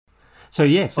So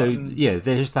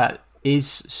there's that. Is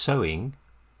sewing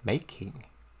making?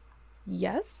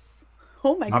 Yes.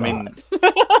 Oh my god. I mean,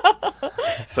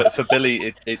 for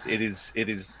Billy, it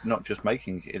is not just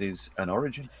making; it is an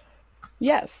origin.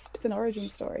 Yes, it's an origin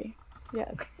story.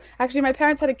 Yes. Actually, my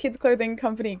parents had a kids' clothing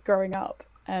company growing up,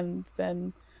 and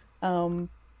then, so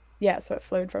it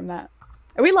flowed from that.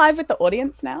 Are we live with the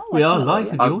audience now? We are live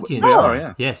with the audience. We are,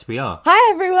 yeah. Yes, we are.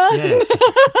 Hi, everyone! Yeah.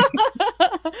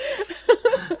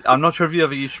 I'm not sure if you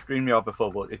ever used StreamYard before,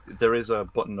 but there is a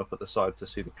button up at the side to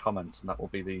see the comments, and that will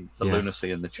be the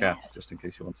lunacy in the chat, just in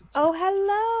case you wanted to. Oh,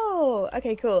 hello!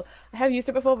 Okay, cool. I have used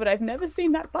it before, but I've never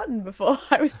seen that button before.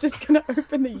 I was just going to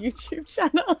open the YouTube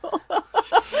channel.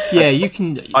 Yeah, you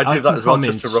can... I do that as well,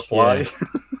 just to reply.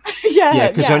 Yeah,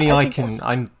 because only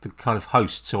I'm the kind of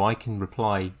host, so I can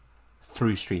reply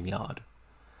through StreamYard.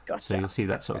 Gotcha. So you'll see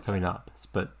that sort of coming up.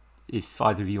 But if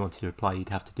either of you wanted to reply, you'd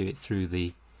have to do it through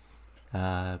the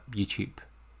YouTube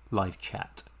live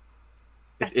chat.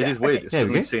 It is weird. It's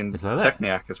something seen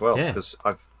Techniac as well, because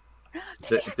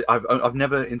I've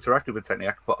never interacted with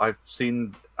Techniac, but I've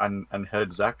seen and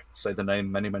heard Zach say the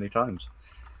name many, many times.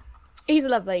 He's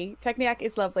lovely. Techniac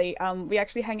is lovely. We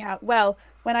actually hang out. Well,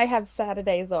 when I have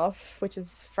Saturdays off, which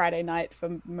is Friday night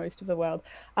for most of the world,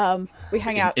 we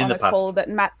hang out on a call that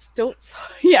Matt Stultz.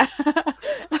 Yeah,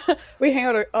 we hang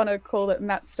out on a call that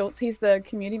Matt Stultz. He's the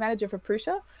community manager for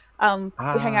Prusa.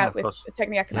 We hang out with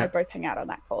Techniac, and I both hang out on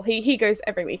that call. He goes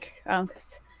every week because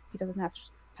he doesn't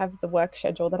have the work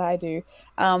schedule that I do.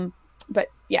 But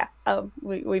yeah,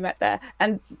 we met there,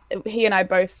 and he and I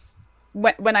both.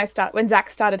 When Zach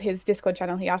started his Discord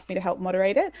channel, he asked me to help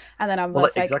moderate it, and then I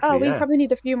was we probably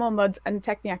need a few more mods, and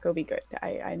Techniac will be good.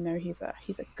 I know he's a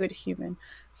good human,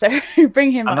 so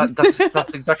bring him on. That's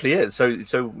exactly it. So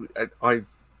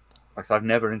I've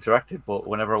never interacted, but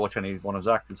whenever I watch any one of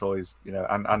Zach, it's always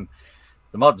and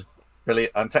the mods, Billy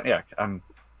and Techniac and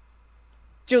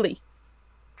Julie.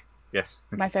 Yes.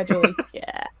 My fair Julie.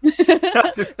 Yeah.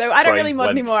 Though I don't really mod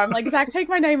anymore. I'm like, Zach, take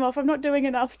my name off. I'm not doing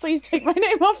enough. Please take my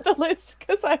name off the list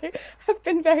because I have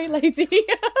been very lazy.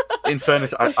 In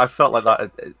fairness, I felt like that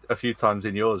a few times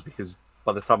in yours because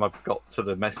by the time I've got to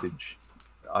the message,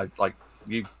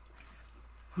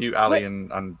 you, Ali,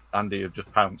 and Andy have just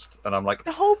pounced, and I'm like,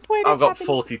 the whole point I've got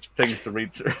 40 things to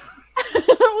read through.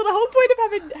 Well, the whole point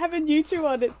of having you two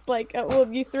on, it's like,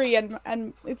 you three,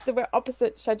 and it's the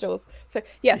opposite schedules. So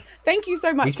yes, thank you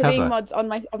so much for being mods on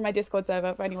my Discord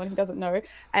server. For anyone who doesn't know,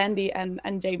 Andy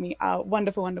and Jamie are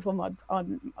wonderful mods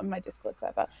on my Discord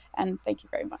server, and thank you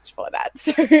very much for that.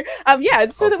 So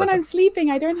so that when I'm sleeping,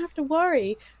 I don't have to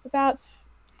worry about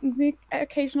the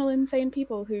occasional insane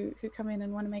people who come in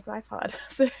and want to make life hard.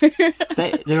 So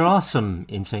there are some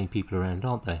insane people around,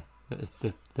 aren't there?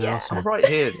 There are some. I'm right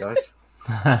here, guys.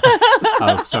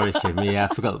 Oh, sorry, Jamie. Yeah,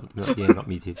 I forgot. Yeah, not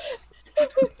me too.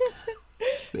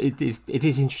 It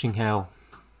is interesting how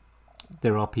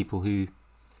there are people who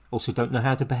also don't know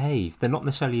how to behave. They're not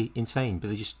necessarily insane, but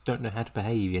they just don't know how to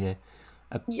behave in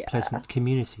a pleasant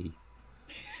community.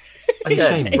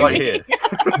 Yes, right here.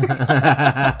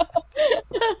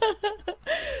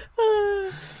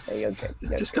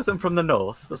 Just because I'm from the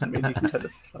north doesn't mean you can tell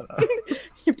us like that.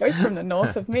 You're both from the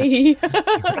north of me.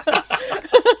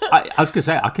 I was going to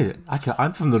say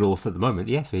I'm from the north at the moment.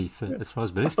 Yeah, for as far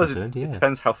as Billy's concerned. It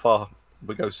depends how far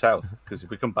we go south. Because if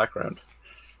we come back round,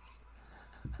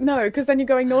 no, because then you're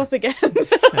going north again.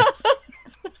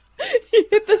 You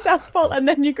hit the South Pole and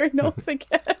then you go north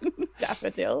again.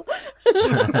 Daffodil.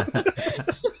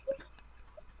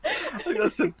 I think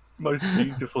that's the most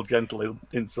beautiful, gentle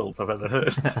insult I've ever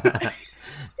heard.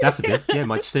 Daffodil, yeah,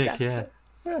 might stick, yeah.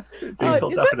 Being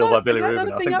called Daffodil by Billy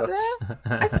Rubin, I think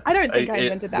that's... I don't think I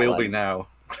invented that one. It will be now.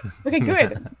 Okay,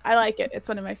 good. I like it. It's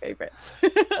one of my favourites.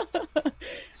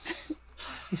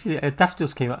 You see,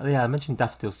 daffodils came up. Yeah, I mentioned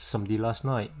daffodils to somebody last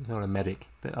night. Not a medic,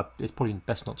 but it's probably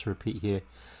best not to repeat here.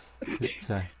 It's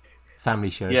a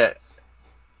family show. Yeah,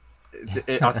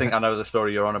 I think I know the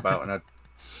story you're on about, and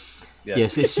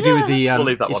yes, it's to do with the. We'll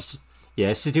leave that one. Yeah,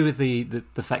 it's to do with the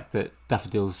fact that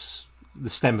daffodils, the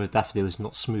stem of a daffodil is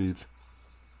not smooth.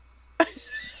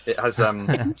 It has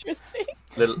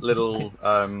little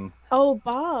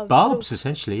barbs. Barbs,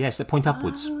 essentially, yes, they point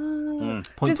upwards.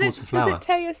 Point towards the flower. Does it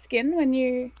tear your skin when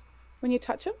you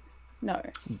touch them? No.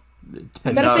 Depends.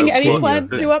 Is that a thing any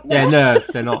plants do up there? Yeah, no,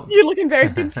 they're not. You're looking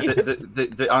very confused.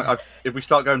 If we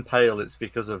start going pale, it's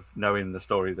because of knowing the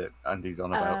story that Andy's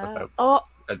on about.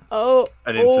 An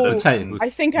incident.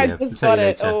 I think I just got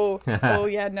it. Oh,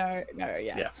 yeah, no.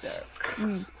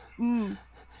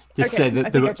 Just say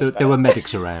that there were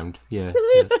medics around. Yeah.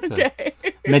 Okay.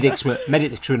 Medics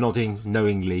were nodding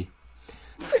knowingly.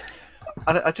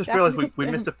 I just realised we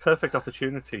missed a perfect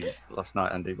opportunity last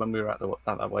night, Andy, when we were at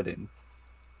that wedding,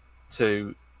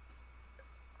 to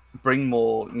bring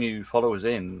more new followers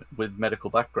in with medical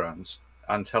backgrounds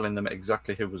and telling them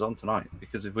exactly who was on tonight.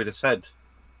 Because if we'd have said,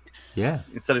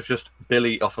 instead of just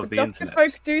Billy off of the internet,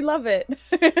 folk do love it.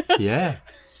 Yeah.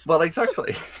 Well,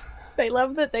 exactly. They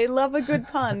love that. They love a good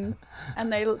pun,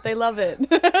 and they love it.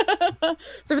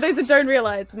 So for those that don't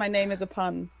realise, my name is a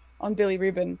pun on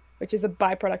bilirubin, which is a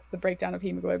byproduct of the breakdown of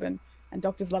hemoglobin, and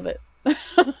doctors love it.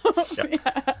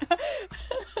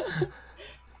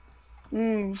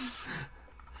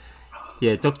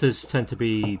 Yeah, doctors tend to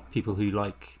be people who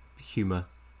like humour.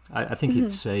 I think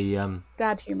it's a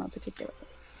bad humour, particularly.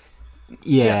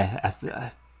 Yeah,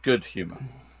 good humour.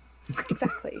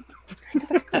 Exactly.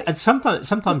 And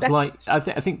sometimes like I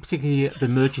think particularly the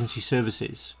emergency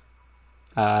services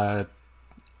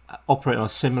operate on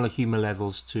similar humour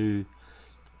levels to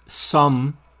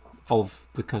some of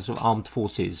the kind of armed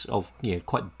forces of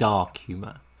quite dark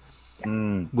humour,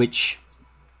 which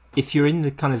if you're in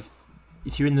the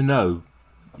know,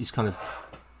 is kind of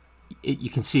you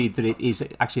can see that it is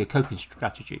actually a coping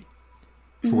strategy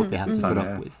for what they have to put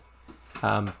up with.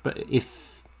 But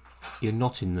if you're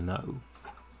not in the know,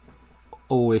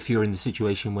 or if you're in the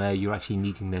situation where you're actually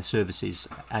needing their services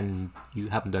and you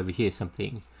happen to overhear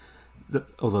something, that,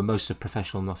 although most are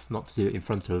professional enough not to do it in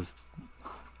front of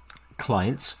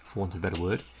clients, for want of a better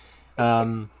word,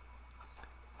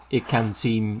 it can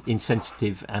seem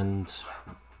insensitive and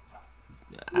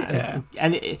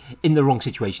in the wrong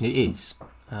situation it is.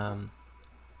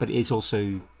 But it is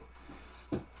also...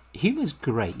 Humour's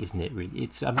great, isn't it, really?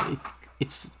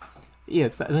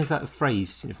 There's that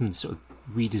phrase from the sort of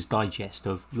Reader's Digest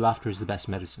of laughter is the best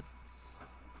medicine.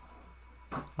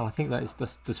 And I think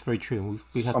that's very true.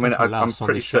 We have I'm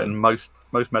pretty certain most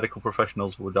medical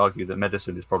professionals would argue that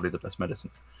medicine is probably the best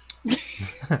medicine.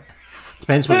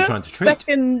 Depends what you're trying to treat.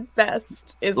 Second best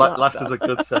is laughter. Laughter's a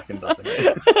good second, I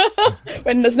think.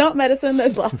 When there's not medicine,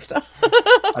 there's laughter.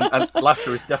 and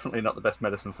laughter is definitely not the best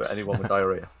medicine for anyone with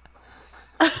diarrhea.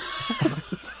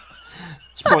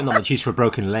 It's probably not much use for a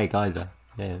broken leg either.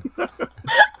 Yeah. That's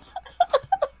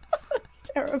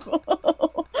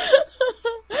terrible.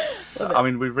 I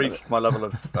mean, we've reached my level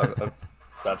of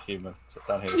bad humour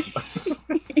down here.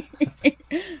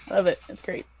 Love it. It's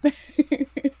great.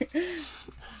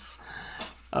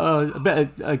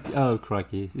 Oh,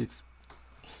 crikey! It's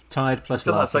tired plus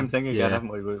done laughing. That same thing again, haven't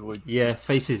we? Yeah,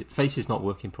 faces not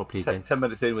working properly again. 10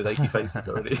 minutes in with achy faces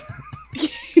already.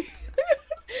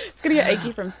 It's gonna get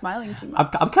achy from smiling too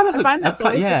much. I'm kind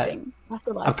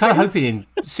of hoping in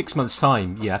 6 months'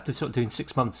 time, after sort of doing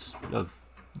 6 months of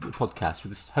the podcast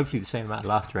with hopefully the same amount of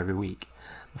laughter every week,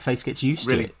 my face gets used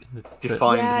to it.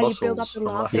 Defined muscles. You build up the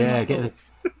laughter. Yeah, get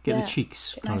the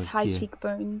cheeks. Get nice high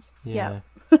cheekbones. Yeah.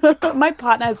 My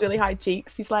partner has really high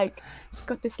cheeks. He's got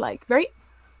this very,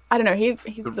 I don't know. He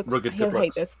looks. He'll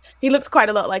hate this. He looks quite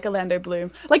a lot like Orlando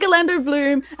Bloom. Like Orlando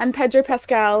Bloom and Pedro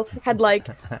Pascal had like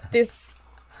this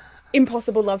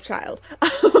impossible love child.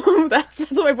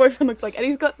 That's what my boyfriend looks like, and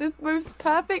he's got this most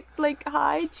perfect like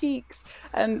high cheeks,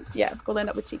 and we'll end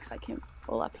up with cheeks like him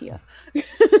all up here.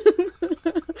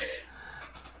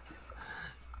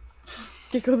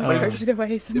 Giggle the motion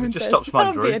away. Someone just stops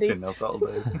my drooping. That'll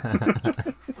do.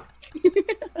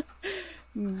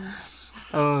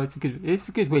 Oh, it's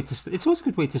a good way to. It's always a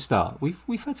good way to start.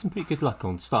 We've had some pretty good luck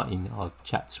on starting our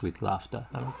chats with laughter.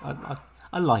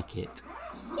 I like it.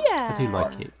 Yeah, I do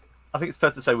like it. I think it's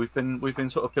fair to say we've been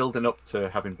sort of building up to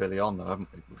having Billy on, though, haven't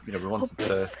we? We wanted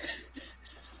to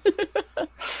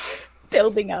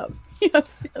building up. You're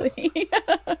silly.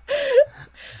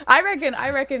 I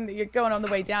reckon you're going on the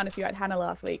way down if you had Hannah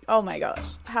last week. Oh my gosh,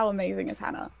 how amazing is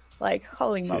Hannah? Like,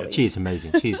 holy moly. She is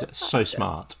amazing. She's so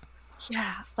smart.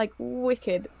 Yeah, like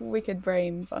wicked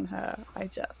brains on her.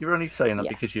 You're only saying that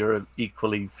because you're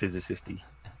equally physicist-y.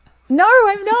 No,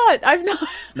 I'm not.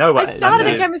 No, I started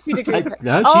a chemistry degree.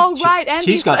 Right, and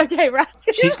she's got right.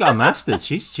 She's got a master's.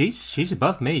 She's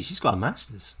above me. She's got a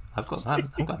master's. I've got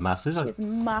a master's.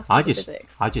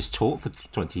 I just taught for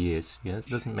 20 years. Yeah, it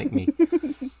doesn't make me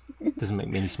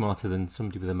any smarter than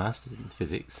somebody with a master's in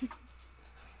physics.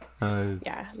 Love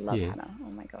Hannah.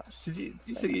 Oh my gosh. Did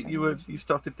you say you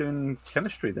started doing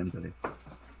chemistry then, Billy?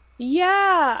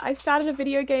 Yeah, I started a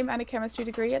video game and a chemistry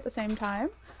degree at the same time.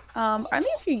 Only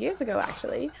a few years ago,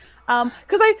 actually.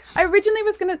 Because I originally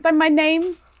was gonna. My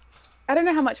name, I don't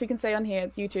know how much we can say on here.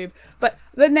 It's YouTube, but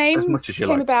the name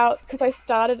came about because I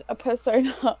started a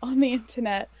persona on the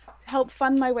internet to help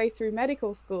fund my way through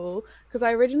medical school. Because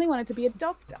I originally wanted to be a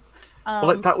doctor.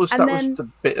 That was the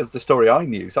bit of the story I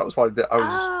knew. So that was why I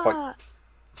was quite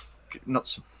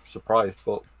not surprised,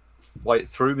 but why it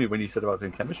threw me when you said about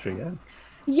doing chemistry,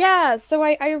 Yeah, so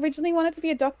I originally wanted to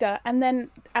be a doctor, and then,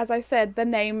 as I said, the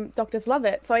name Doctors Love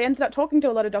It. So I ended up talking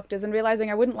to a lot of doctors and realizing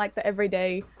I wouldn't like the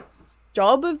everyday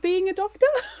job of being a doctor.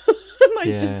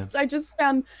 I just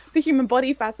found the human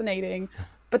body fascinating,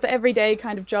 but the everyday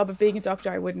kind of job of being a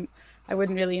doctor I wouldn't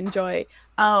really enjoy.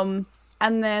 And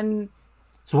then.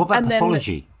 So what about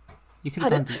pathology? You could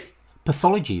have done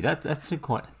pathology. That's a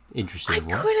quite interesting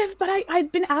one. I could have, but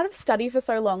I'd been out of study for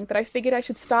so long that I figured I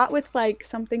should start with like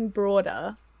something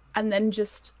broader, and then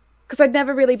just because I'd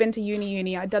never really been to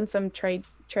uni. I'd done some trade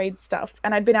stuff,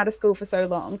 and I'd been out of school for so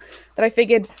long that I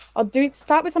figured I'll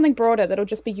start with something broader that'll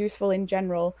just be useful in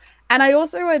general. And I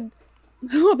also had.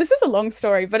 Oh, this is a long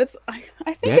story, but I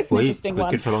think it's an interesting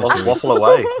one. Waffle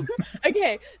away.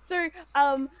 Okay, so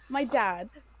my dad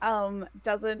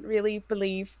doesn't really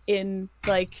believe in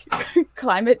like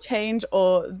climate change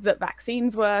or that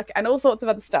vaccines work and all sorts of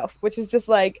other stuff, which is just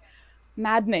like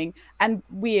maddening and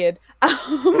weird.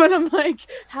 And I'm like,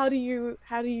 how do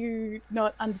you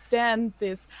not understand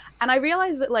this? And I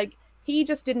realized that like he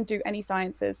just didn't do any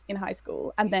sciences in high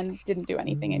school and then didn't do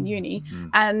anything in uni.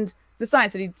 And the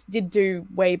science that he did do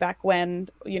way back when,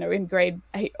 in grade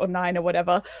 8 or 9 or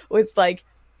whatever, was like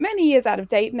many years out of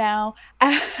date now,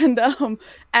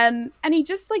 and he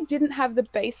just like didn't have the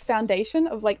base foundation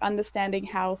of like understanding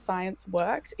how science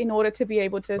worked in order to be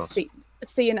able to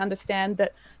see and understand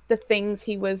that the things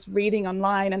he was reading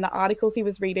online and the articles he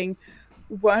was reading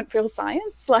weren't real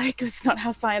science. Like, it's not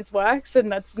how science works, and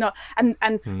that's not and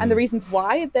the reasons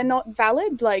why they're not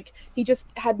valid. Like, he just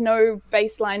had no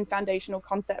baseline foundational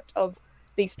concept of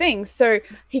these things, so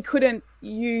he couldn't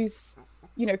use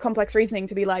complex reasoning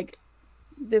to be like,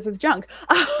 this is junk.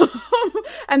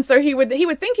 And so he would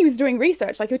think he was doing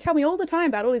research. Like, he would tell me all the time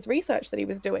about all his research that he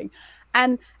was doing,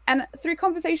 and through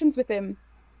conversations with him,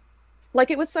 like,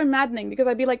 it was so maddening because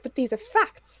I'd be like, but these are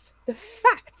facts. The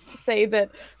facts say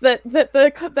that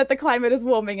the climate is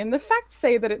warming, and the facts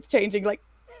say that it's changing. Like,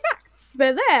 facts,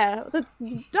 they're there, the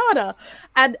data,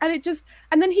 and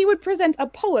then he would present a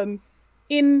poem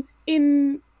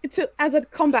as a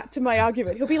combat to my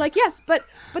argument. He'll be like, yes, but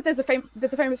there's a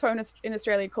famous poem in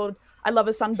Australia called "I Love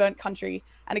a Sunburnt Country,"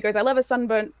 and it goes, "I love a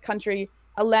sunburnt country,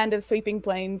 a land of sweeping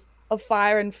plains, of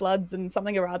fire and floods and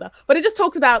something or other." But it just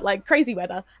talks about like crazy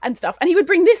weather and stuff. And he would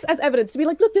bring this as evidence to be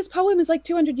like, look, this poem is like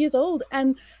 200 years old,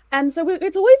 and so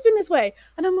it's always been this way.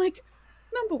 And I'm like,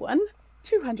 number one,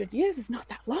 200 years is not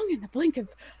that long in the blink of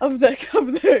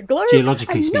the globe.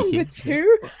 Geologically speaking. Number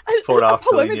two, a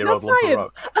poem is not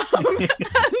science.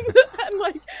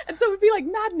 And so it would be like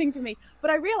maddening for me.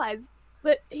 But I realized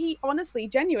that he honestly,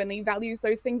 genuinely values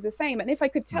those things the same. And if I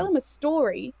could tell him a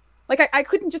story, like I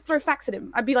couldn't just throw facts at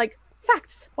him. I'd be like,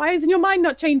 facts. Why isn't your mind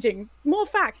not changing? More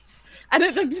facts. And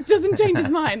it doesn't change his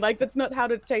mind. Like, that's not how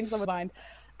to change someone's mind.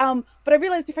 But I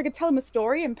realized if I could tell him a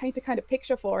story and paint a kind of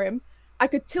picture for him, I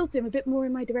could tilt him a bit more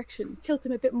in my direction, and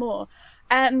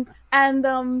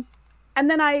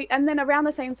then around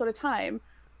the same sort of time,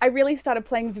 I really started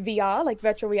playing with VR, like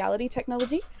virtual reality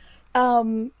technology,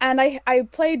 and I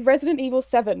played Resident Evil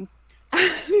 7,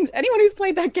 and anyone who's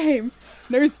played that game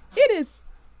knows it is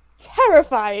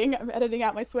terrifying. I'm editing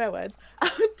out my swear words.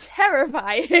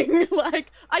 Terrifying.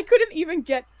 Like, I couldn't even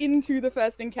get into the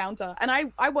first encounter, and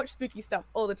I watch spooky stuff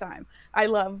all the time. I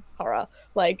love horror,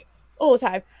 like, all the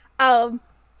time.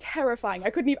 Terrifying.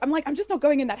 I couldn't even, I'm like, I'm just not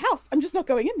going in that house. I'm just not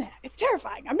going in there. It's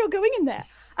terrifying. I'm not going in there.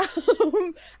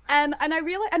 And I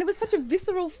realized, and it was such a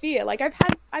visceral fear. Like,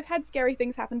 I've had scary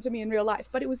things happen to me in real life,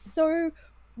 but it was so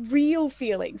real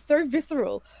feeling, so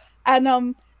visceral.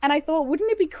 And I thought,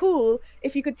 wouldn't it be cool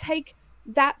if you could take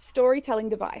that storytelling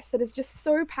device that is just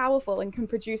so powerful and can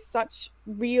produce such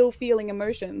real feeling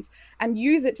emotions and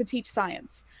use it to teach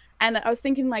science? And I was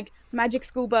thinking like magic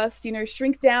school bus,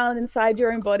 shrink down inside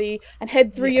your own body and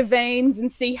head through your veins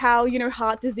and see how,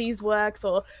 heart disease works,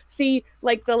 or see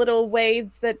like the little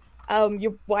ways that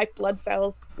your white blood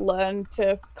cells learn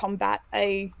to combat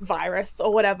a virus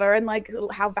or whatever, and like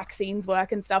how vaccines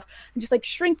work and stuff, and just like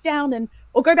shrink down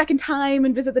or go back in time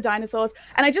and visit the dinosaurs.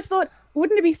 And I just thought,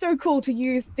 wouldn't it be so cool to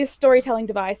use this storytelling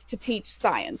device to teach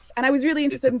science? And I was really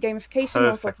interested in gamification and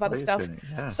all sorts of other stuff.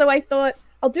 So I thought,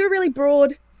 I'll do a really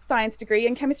broad science degree,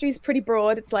 and chemistry is pretty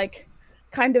broad. It's like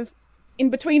kind of in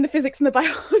between the physics and the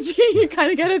biology. You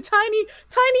kind of get a tiny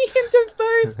hint of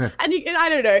both, and I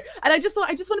don't know. And I just thought,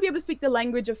 I just want to be able to speak the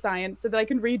language of science so that I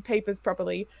can read papers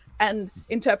properly and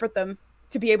interpret them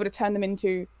to be able to turn them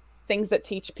into things that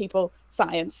teach people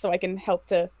science, so I can help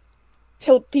to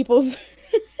tilt people's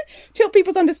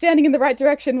understanding in the right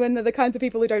direction when they're the kinds of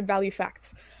people who don't value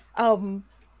facts. So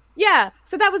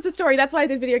that was the story. That's why I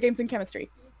did video games and chemistry.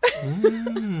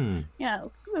 Yes,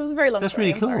 it was a very long. That's story.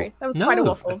 really cool. Sorry. That was quite a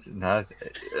waffle. No,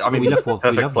 I mean, we love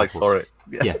perfect place for it.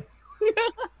 Yeah.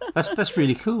 That's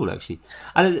really cool, actually.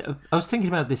 I was thinking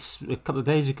about this a couple of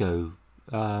days ago.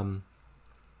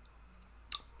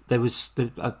 There was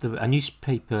a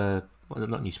newspaper, well,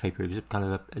 not newspaper, it was kind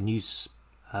of a news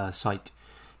site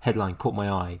headline caught my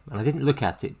eye, and I didn't look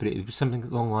at it, but it was something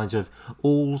along the lines of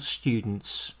all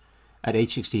students at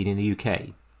age 16 in the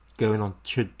UK going on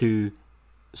should do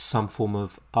some form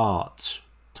of art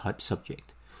type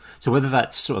subject. So whether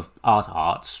that's sort of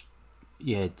arts,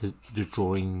 yeah, the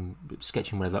drawing,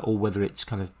 sketching, whatever, or whether it's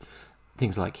kind of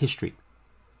things like history.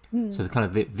 So the kind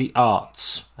of the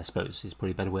arts, I suppose, is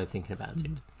probably a better way of thinking about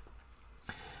it.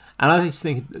 And I was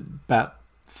thinking about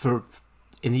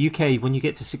in the UK, when you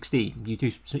get to 16, you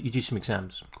do some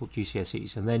exams called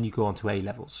GCSEs, and then you go on to A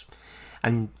levels.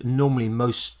 And normally,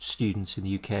 most students in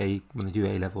the UK, when they do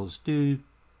A levels, do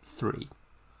 3.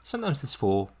 Sometimes there's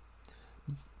 4.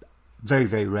 Very,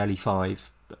 very rarely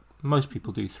 5. But most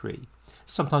people do 3.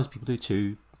 Sometimes people do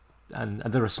 2, and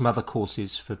there are some other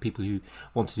courses for people who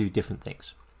want to do different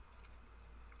things.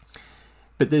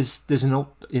 But there's on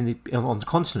the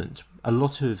continent, a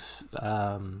lot of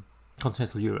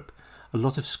continental Europe, a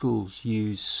lot of schools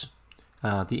use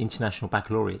the International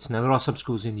Baccalaureate. Now there are some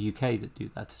schools in the UK that do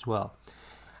that as well,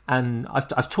 and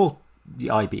I've taught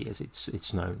the IB, as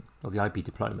it's known, or the IB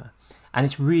diploma, and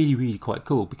it's really, really quite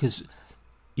cool because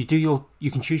you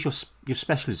can choose your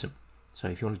specialism. So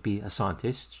if you want to be a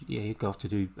scientist, you go off to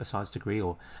do a science degree,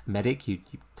 or a medic, you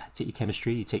take your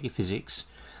chemistry, you take your physics,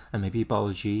 and maybe your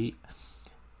biology.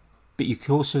 But you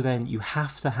can also you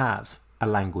have to have a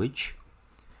language,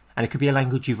 and it could be a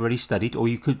language you've already studied, or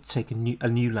you could take a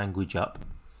new language up.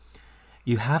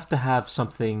 You have to have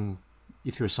something,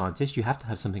 if you're a scientist, you have to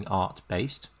have something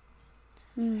art-based.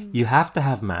 You have to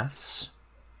have maths.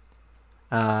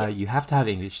 You have to have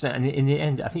English, and in the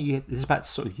end, I think there's about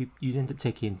you end up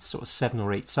taking sort of 7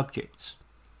 or 8 subjects,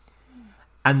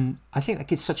 and I think that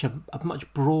gives such a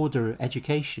much broader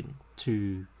education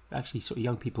to actually sort of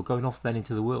young people going off then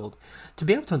into the world to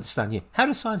be able to understand how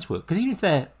does science work, because even if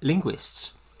they're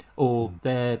linguists or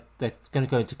they're going to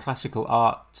go into classical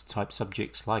art type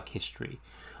subjects like history,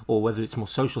 or whether it's more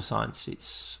social science,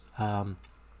 it's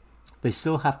they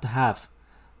still have to have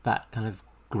that kind of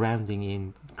grounding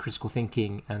in critical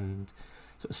thinking and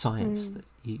sort of science that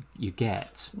you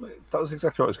get. That was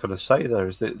exactly what I was going to say there,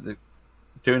 is that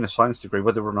doing a science degree,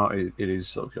 whether or not it is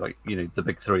sort of like, the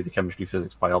big 3, the chemistry,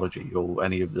 physics, biology, or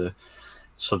any of the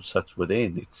subsets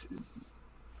within, it's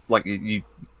like you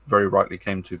very rightly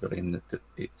came to, Billy, in that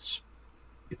it's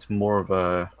more of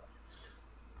a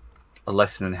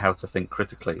lesson in how to think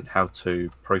critically and how to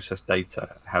process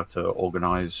data, how to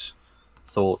organize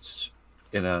thoughts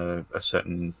in a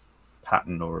certain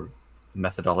pattern or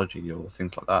methodology or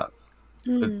things like that,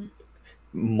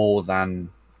 more than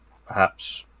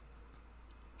perhaps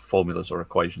formulas or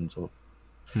equations or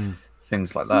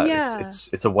things like that. Yeah.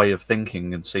 It's a way of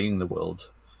thinking and seeing the world,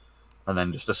 and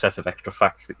then just a set of extra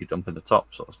facts that you dump in the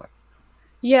top, sort of thing.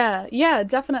 Yeah,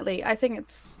 definitely. I think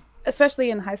it's,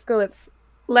 especially in high school, it's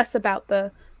less about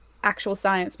the actual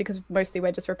science, because mostly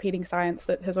we're just repeating science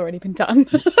that has already been done.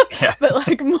 But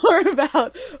like more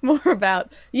about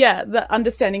the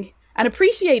understanding and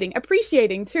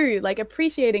appreciating too, like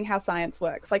appreciating how science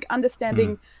works, like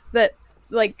understanding that,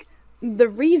 like, the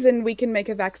reason we can make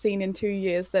a vaccine in 2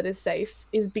 years that is safe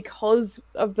is because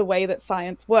of the way that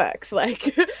science works,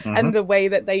 like, and the way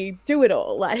that they do it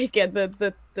all, like, and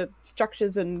the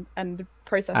structures and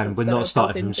processes. And we're not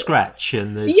starting from scratch,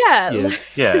 and there's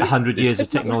 100 years of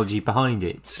technology behind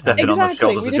it. Stepping on the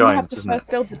shoulders of giants, isn't it? We didn't have to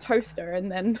first build the toaster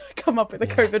and then come up with a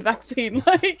COVID vaccine.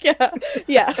 Like,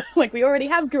 like we already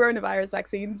have coronavirus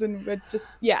vaccines, and we're just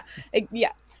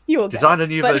you design a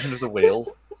new version of the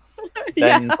wheel.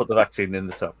 Then put the vaccine in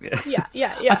the top. Yeah.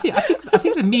 I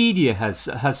think the media has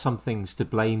some things to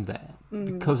blame there,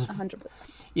 because 100%.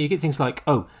 You get things like,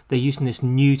 they're using this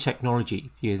new technology,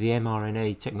 the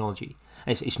mRNA technology.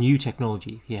 It's new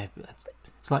technology.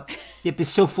 It's like, but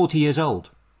it's still 40 years old.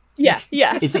 Yeah.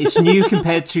 It's new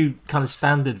compared to kind of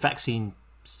standard vaccine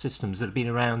systems that have been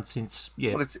around since.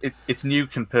 Well, it's new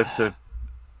compared to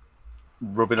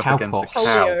rubbing up against a cow.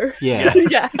 Polio. Yeah.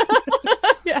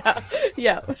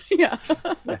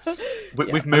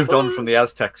 We've moved on from the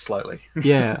Aztecs slightly.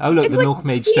 Yeah. Oh, look, the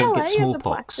milkmaids don't get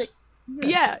smallpox.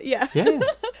 Yeah.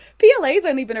 PLA's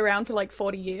only been around for like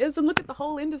 40 years, and look at the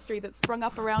whole industry that's sprung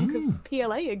up around because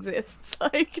PLA exists.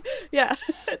 Like,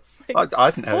 it's like, I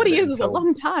didn't know 40 years is a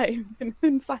long time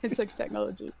in science and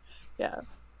technology. Yeah.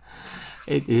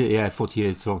 Yeah, 40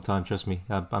 years is a long time, trust me.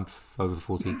 I'm over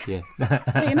 40, yeah.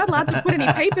 Yeah, you're not allowed to put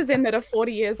any papers in that are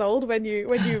 40 years old when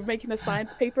you're making a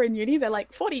science paper in uni. They're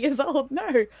like 40 years old.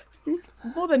 No,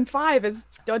 more than 5 is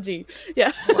dodgy.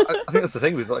 Yeah. Well, I think that's the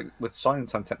thing with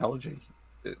science and technology.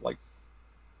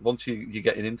 Once you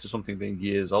get into something being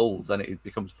years old, then it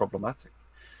becomes problematic.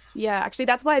 Yeah, actually,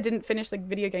 that's why I didn't finish the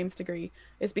video games degree,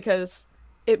 is because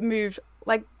it moved,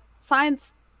 like,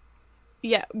 science,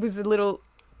 yeah, was a little,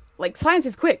 like, science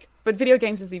is quick, but video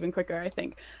games is even quicker, I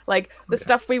think. Like, the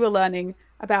stuff we were learning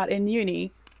about in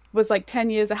uni was, like, 10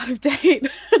 years out of date,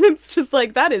 and it's just,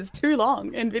 like, that is too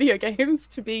long in video games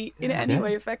to be in any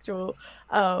way effectual.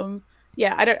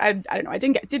 Yeah, I don't know. I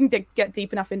didn't get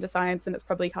deep enough into science, and it's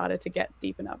probably harder to get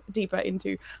deeper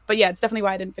into. But yeah, it's definitely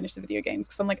why I didn't finish the video games,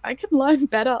 because I'm like, I can learn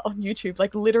better on YouTube,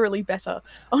 like literally better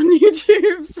on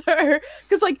YouTube. So,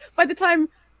 because like by the time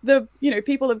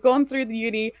people have gone through the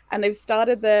uni and they've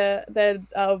started their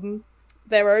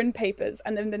own papers,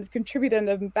 and then they've contributed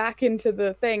them back into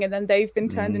the thing, and then they've been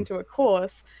turned into a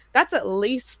course, that's at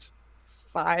least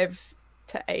 5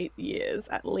 to 8 years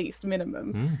at least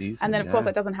minimum. And then of course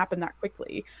that doesn't happen that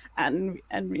quickly and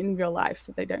in real life,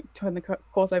 so they don't turn the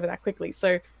course over that quickly.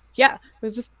 So yeah, it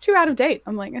was just too out of date.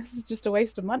 I'm like, this is just a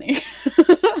waste of money.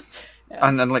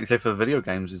 And like I say, for the video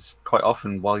games, it's quite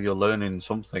often while you're learning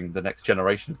something, the next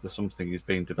generation of the something is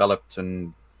being developed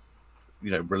and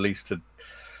released to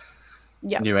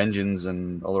new engines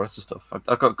and all the rest of stuff.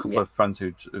 I've got a couple of friends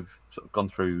who've sort of gone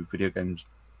through video games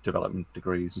development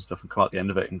degrees and stuff and come out the end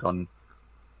of it and gone,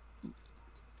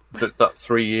 that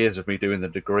 3 years of me doing the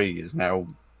degree is now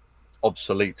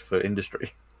obsolete for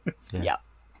industry. Yeah.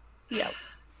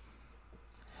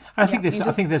 I think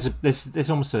there's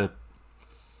almost a.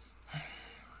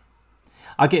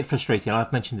 I get frustrated.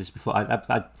 I've mentioned this before.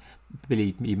 I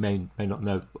Billy, you may not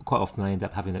know. Quite often, I end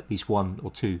up having at least 1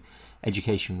 or 2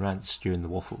 education rants during the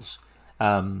waffles.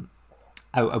 One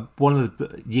of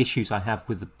the issues I have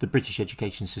with the British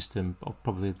education system, or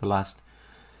probably the last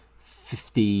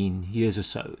 15 years or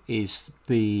so, is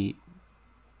the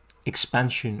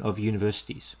expansion of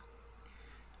universities.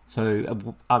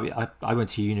 So I went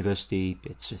to university.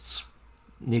 It's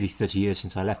nearly 30 years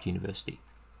since I left university,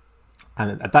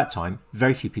 and at that time,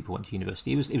 very few people went to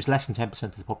university. It was less than 10%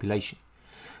 of the population.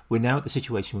 We're now at the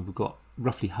situation where we've got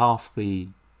roughly half the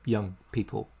young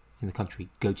people in the country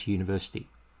go to university,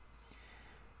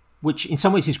 which in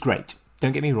some ways is great.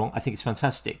 Don't get me wrong, I think it's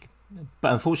fantastic.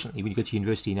 But unfortunately, when you go to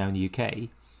university now in the UK,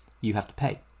 you have to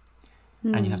pay.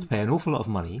 And you have to pay an awful lot of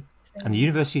money. And the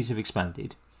universities have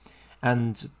expanded.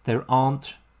 And there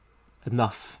aren't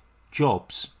enough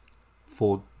jobs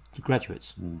for the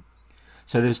graduates.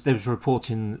 So there was a report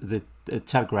in the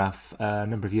Telegraph a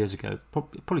number of years ago,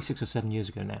 probably 6 or 7 years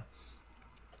ago now,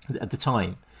 at the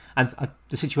time. And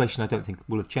the situation I don't think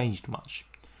will have changed much.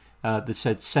 That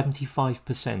said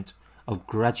 75% of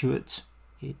graduate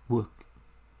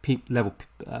level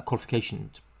qualification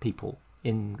people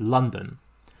in London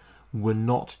were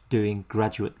not doing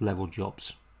graduate level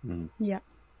jobs. Yeah.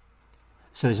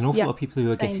 So there's an awful lot of people who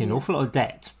are getting an awful lot of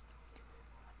debt,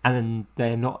 and then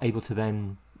they're not able to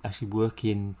then actually work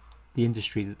in the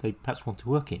industry that they perhaps want to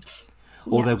work in.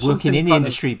 Or they're working in the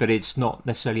industry, but it's not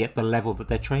necessarily at the level that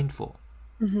they're trained for.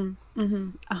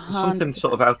 Something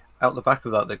sort of out the back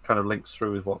of that kind of links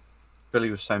through with what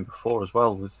Billy was saying before as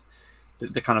well, with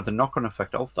the kind of the knock-on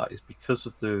effect of that is because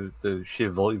of the sheer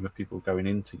volume of people going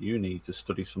into uni to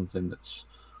study something that's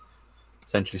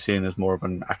essentially seen as more of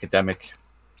an academic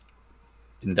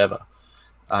endeavor.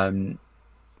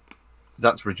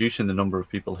 That's reducing the number of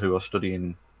people who are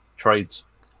studying trades.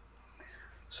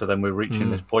 So then we're reaching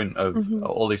this point of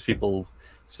all these people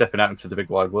stepping out into the big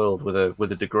wide world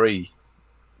with a degree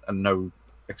and no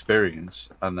experience,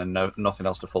 and then nothing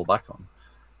else to fall back on,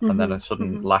 and then a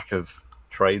sudden lack of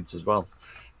trades as well.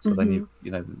 So then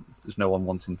you know there's no one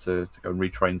wanting to go and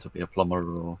retrain to be a plumber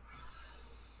or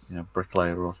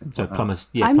bricklayer or things. So like plumbers,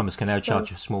 that. Plumbers can now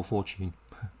charge a small fortune.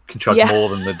 Can charge more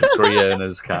than the degree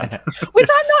earners can. Which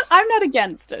I'm not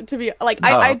against it, to be like.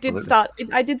 I did start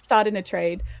in a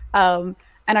trade, and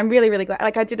I'm really glad.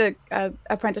 Like I did a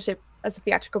apprenticeship as a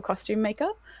theatrical costume maker,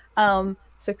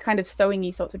 so kind of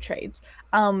sewing-y sorts of trades.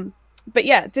 But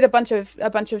yeah, did a bunch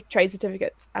of trade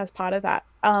certificates as part of that.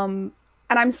 And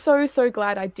I'm so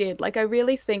glad I did. Like I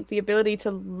really think the ability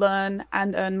to learn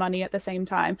and earn money at the same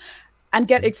time, and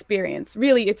get experience.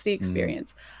 Really, it's the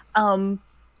experience.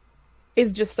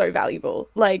 Is just so valuable.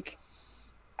 Like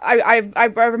I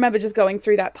remember just going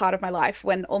through that part of my life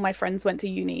when all my friends went to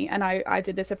uni and I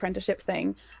did this apprenticeship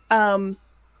thing. And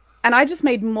I just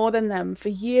made more than them for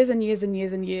years and years and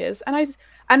years and years. And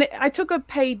I took a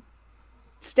paid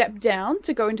step down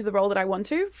to go into the role that I want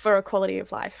to for a quality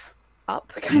of life up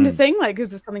kind of thing. Like,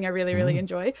 this is something I really, really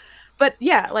enjoy. But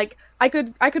yeah, like I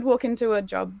could walk into a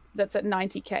job that's at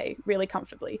 90K really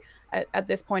comfortably at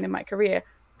this point in my career.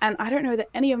 And I don't know that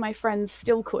any of my friends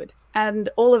still could. And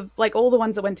all the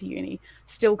ones that went to uni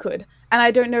still could. And I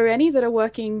don't know any that are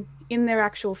working in their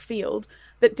actual field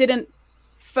that didn't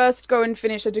first go and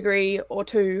finish a degree or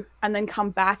two and then come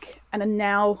back and are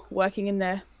now working in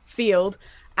their field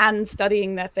and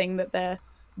studying their thing that they're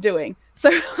doing. So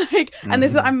like, and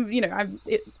this is, I'm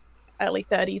early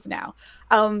 30s now.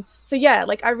 So yeah,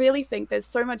 like I really think there's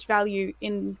so much value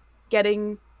in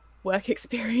getting work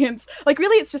experience. Like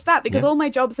really it's just that, because all my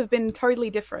jobs have been totally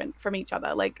different from each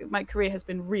other. Like my career has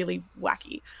been really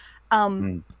wacky.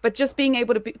 But just being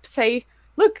able to say,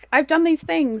 look, I've done these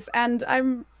things and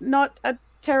I'm not a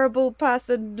terrible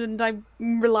person and I'm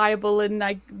reliable and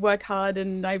I work hard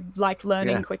and I like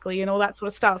learning quickly and all that sort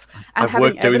of stuff. And I've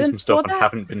worked doing some stuff and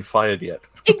haven't been fired yet.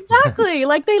 Exactly.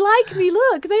 Like they like me.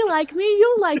 Look, they like me.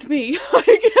 You'll like me.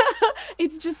 Like,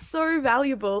 it's just so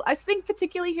valuable. I think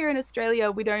particularly here in Australia,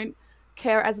 we don't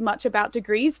care as much about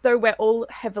degrees, though we're all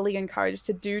heavily encouraged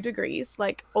to do degrees.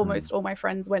 Like almost all my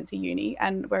friends went to uni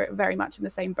and we're very much in the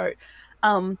same boat.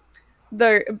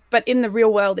 But in the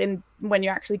real world, when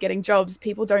you're actually getting jobs,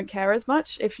 people don't care as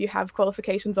much if you have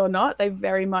qualifications or not. They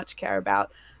very much care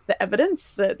about the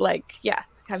evidence that, like,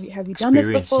 have you done this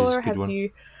before? Have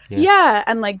you,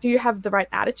 and like, do you have the right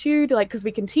attitude? Like, because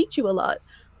we can teach you a lot,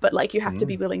 but like, you have to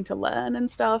be willing to learn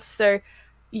and stuff. So,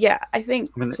 yeah, I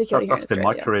think particularly that's been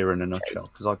my career in a nutshell.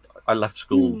 Because I left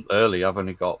school early. I've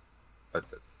only got a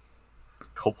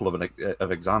couple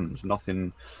of exams.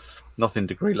 Nothing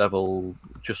degree level,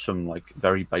 just some like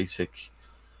very basic,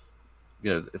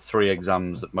 3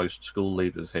 exams that most school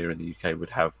leavers here in the UK would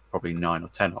have probably 9 or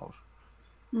 10 of.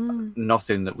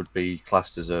 Nothing that would be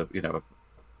classed as a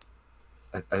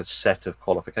set of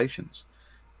qualifications,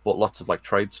 but lots of like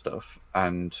trade stuff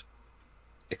and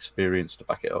experience to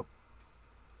back it up.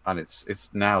 And it's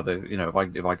now that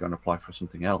if I go and apply for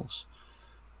something else,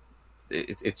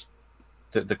 it's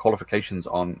the qualifications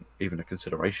aren't even a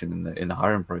consideration in the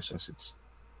hiring process. It's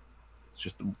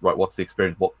just right. What's the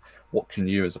experience? What can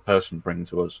you as a person bring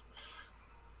to us?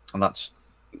 And that's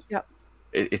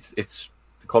it's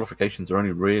the qualifications are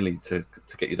only really to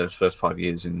get you those first 5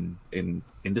 years in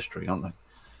industry, aren't they?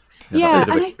 And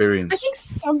I think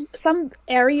some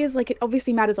areas, like, it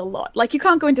obviously matters a lot. Like, you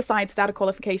can't go into science without a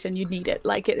qualification. You need it.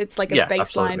 Like, it's like a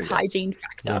baseline hygiene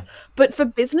factor. But for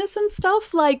business and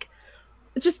stuff, like,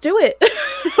 just do it.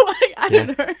 Like, I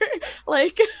don't know.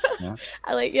 Like,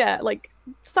 like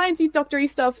sciencey, doctory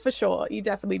stuff for sure. You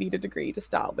definitely need a degree to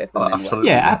start with. Absolutely.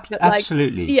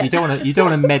 Absolutely. You don't want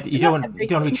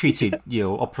to be treated,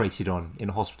 operated on in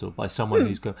a hospital by someone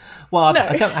who's going, well,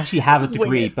 I don't actually have a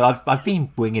degree, but I've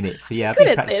been winging it for I've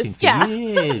been practicing for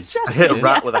years. I hit a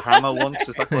rat with a hammer once.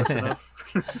 Is that close enough?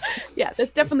 Yeah,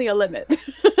 there's definitely a limit.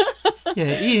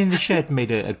 Ian in the Shed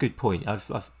made a good point.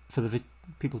 I've for the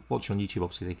people watching on YouTube,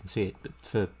 obviously they can see it, but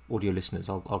for audio listeners,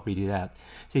 I'll read it out.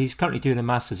 So he's currently doing a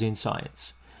master's in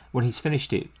science. When he's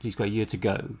finished it, he's got a year to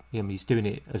go. He's doing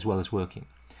it as well as working.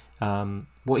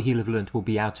 What he'll have learned will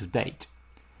be out of date,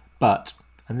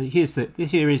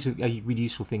 here is a really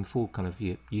useful thing for kind of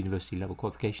your university level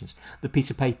qualifications. The piece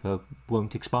of paper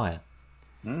won't expire,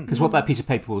 because what that piece of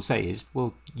paper will say is,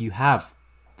 well, you have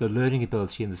the learning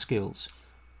ability and the skills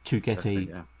to get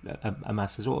a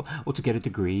master's or to get a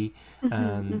degree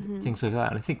and things like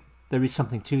that. And I think there is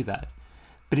something to that,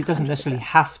 but it doesn't necessarily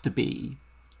have to be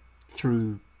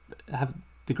through have a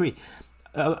degree.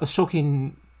 I was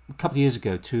talking a couple of years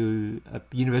ago to a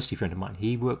university friend of mine.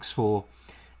 He works for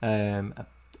a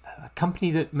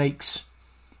company that makes,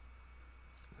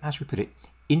 how should we put it,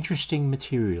 interesting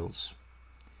materials.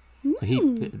 So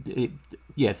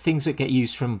things that get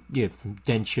used from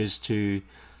dentures to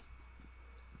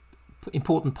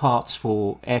important parts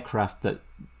for aircraft that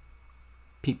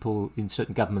people in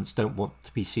certain governments don't want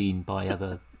to be seen by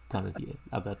other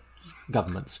other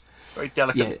governments. Very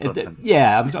delicate.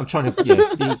 I'm trying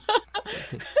to.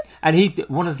 And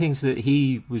one of the things that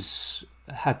he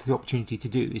had the opportunity to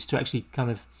do is to actually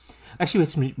we had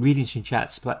some really interesting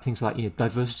chats about things like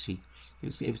diversity.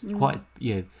 It was quite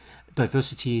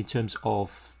diversity in terms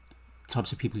of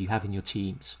types of people you have in your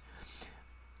teams.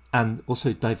 And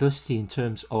also diversity in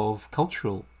terms of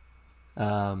cultural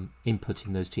input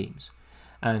in those teams.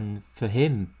 And for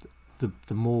him,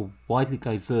 the more widely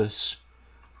diverse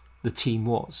the team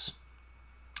was,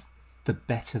 the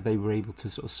better they were able to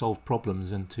sort of solve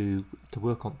problems and to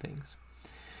work on things.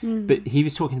 But he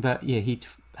was talking about, he'd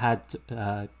had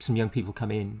some young people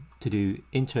come in to do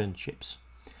internships.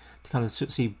 to kind of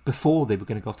see before they were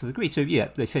going to go off to the degree. So yeah,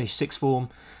 they finished sixth form.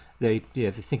 They're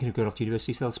thinking of going off to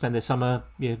university, so they'll spend their summer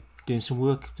doing some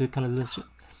work to kind of learn.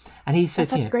 And he said,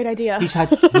 that's a great idea. He's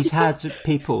had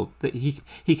people that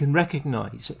he can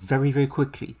recognise very, very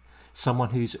quickly. Someone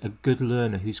who's a good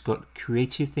learner, who's got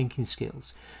creative thinking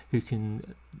skills, who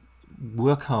can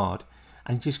work hard,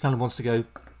 and just kind of wants to go.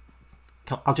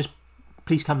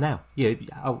 Please come now. Yeah,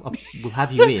 we'll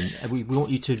have you in. We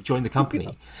want you to join the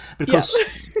company, because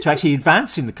to actually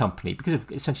advance in the company, because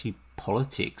of essentially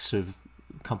politics of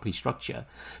company structure,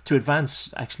 to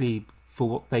advance actually for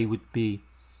what they would be,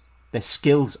 their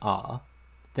skills are,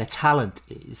 their talent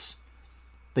is,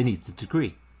 they need the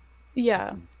degree.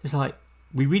 Yeah, it's like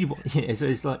we really want. Yeah,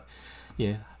 it's like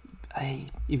he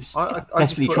was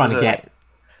desperately trying to get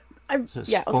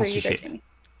sponsorship.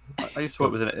 I used to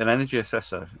work with an energy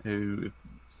assessor who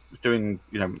was doing,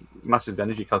 massive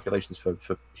energy calculations for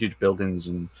huge buildings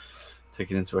and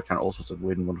taking into account all sorts of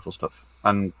weird and wonderful stuff.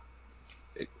 And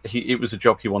it was a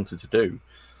job he wanted to do,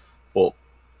 but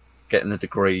getting the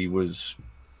degree was,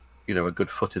 a good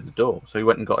foot in the door. So he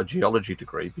went and got a geology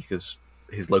degree, because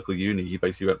his local uni, he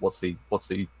basically went, what's the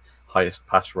highest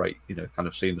pass rate? Kind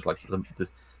of seems like the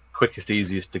quickest,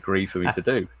 easiest degree for me to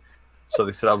do. So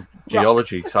they said,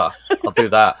 geology, so I'll do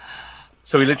that.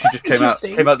 So he literally just came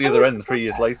out the other end 3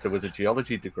 years later with a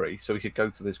geology degree, so he could go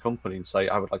to this company and say,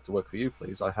 I would like to work for you,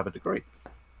 please. I have a degree.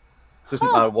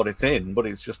 Doesn't matter what it's in, but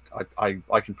it's just,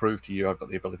 I can prove to you I've got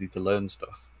the ability to learn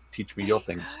stuff. Teach me your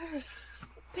things.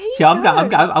 See,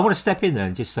 I want to step in there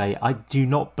and just say, I do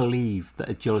not believe that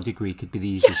a geology degree could be the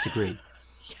easiest degree.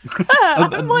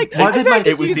 I'm like,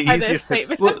 it was the easiest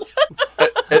thing.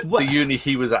 At the uni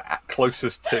he was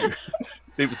closest to.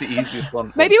 It was the easiest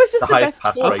one. Maybe it was just the highest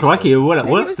best pass rate. Crikey, what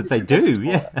else did they do?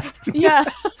 Yeah. Yeah.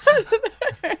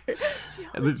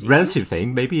 Relative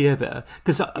thing, maybe, yeah.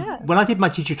 Because when I did my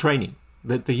teacher training,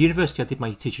 the university I did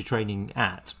my teacher training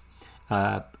at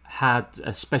had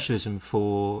a specialism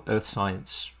for earth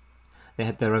science. They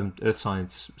had their own earth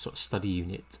science sort of study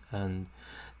unit, and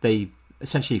they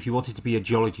essentially, if you wanted to be a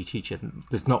geology teacher,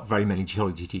 there's not very many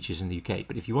geology teachers in the UK,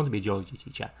 but if you want to be a geology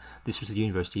teacher, this was the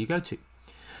university you go to.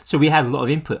 So we had a lot of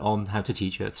input on how to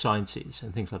teach earth sciences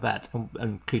and things like that,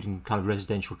 including kind of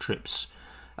residential trips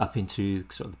up into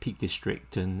sort of the Peak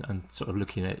District and sort of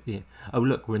looking at, oh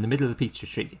look, we're in the middle of the Peak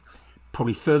District,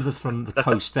 probably further from the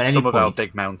coast than any point. Some of our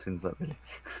big mountains, that really.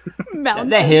 Mountains.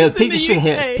 They're hills. Peak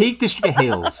District are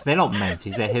hills. They're not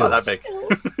mountains. They're hills. Not that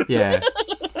big. Yeah.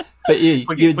 But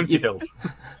Pointy hills.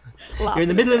 You're in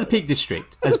the middle of the Peak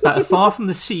District, as far from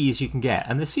the sea as you can get,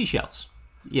 and the seashells.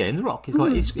 Yeah, in the rock. It's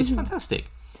like it's fantastic.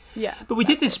 Yeah. But we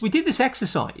did this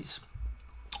exercise.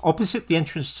 Opposite the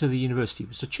entrance to the university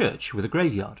was a church with a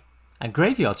graveyard, and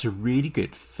graveyards are really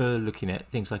good for looking at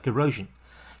things like erosion,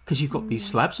 because you've got these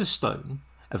slabs of stone,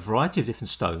 a variety of different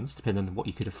stones depending on what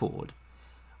you could afford,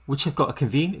 which have got a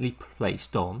conveniently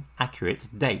placed on accurate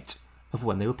date of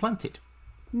when they were planted.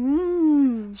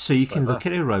 So you can look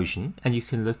at erosion, and you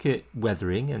can look at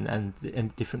weathering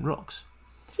and different rocks.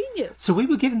 Genius. So we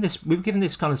were given this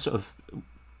kind of sort of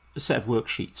set of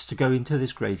worksheets to go into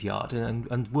this graveyard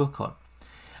and work on,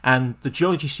 and the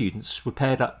geology students were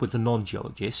paired up with the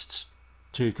non-geologists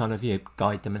to kind of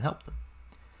guide them and help them.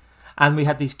 And we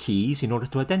had these keys in order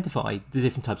to identify the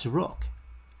different types of rock.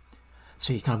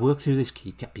 So you kind of work through this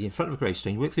key, be in front of a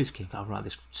gravestone, you work through this key, oh right,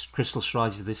 this crystal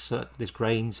slides of this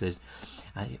grains, there's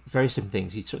various different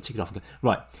things. You sort of tick it off and go,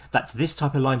 right, that's this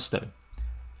type of limestone.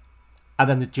 And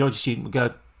then the geology student would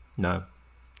go, no,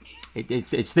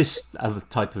 it's this other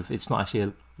type of, it's not actually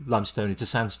a limestone, it's a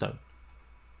sandstone.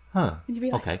 Huh,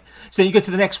 like, okay. So then you go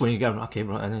to the next one, and you go, okay,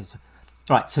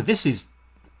 right, so this is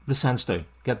the sandstone.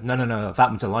 Go, no, that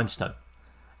one's a limestone.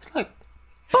 It's like,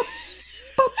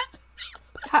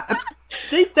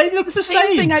 they look the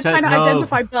same. Thing I trying to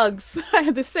identify bugs. I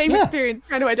had the same experience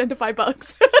trying to identify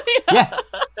bugs. Yeah.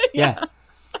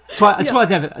 That's why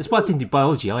I didn't do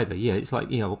biology either. Yeah, it's like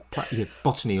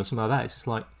botany or something like that. It's just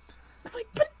like, I'm like,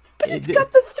 but it's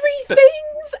got the three things.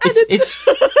 And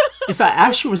it's that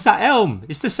ash or is that elm?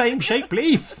 It's the same shaped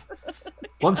leaf.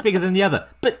 One's bigger than the other,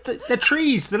 but the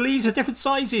trees, the leaves are different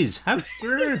sizes. How?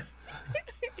 I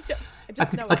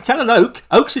can tell an oak.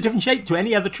 Oak's a different shape to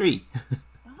any other tree.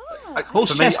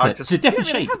 Horse chestnut. It's a different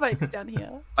shape. Have oaks down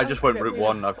here. I just went route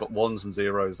one. I've got ones and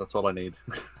zeros. That's all I need.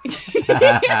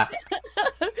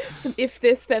 If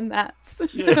this, then that's.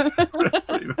 Yeah,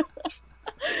 pretty much.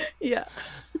 Yeah.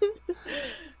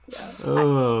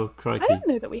 Oh, crikey! I didn't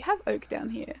know that we have oak down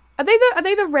here. Are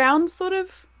they the round sort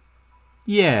of?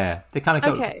 Yeah, they kind of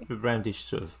got a roundish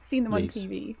sort of. Seen them leaves. on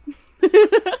TV.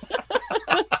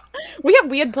 We have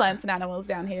weird plants and animals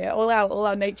down here. All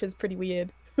our nature's pretty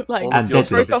weird. Like, and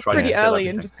broke off pretty early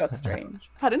and just got strange.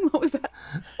 Pardon? What was that?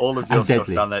 All of your stuff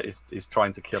down there is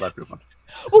trying to kill everyone.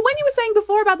 Well, when you were saying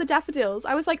before about the daffodils,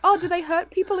 I was like, oh, do they hurt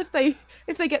people if they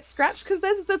get scratched? Because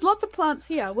there's lots of plants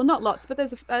here. Well, not lots, but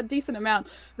there's a decent amount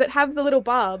that have the little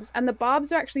barbs, and the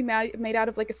barbs are actually made out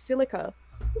of like a silica.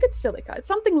 I think it's silica. It's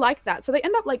something like that. So they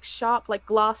end up like sharp, like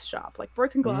glass sharp, like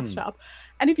broken glass sharp.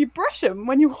 And if you brush them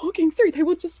when you're walking through, they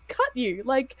will just cut you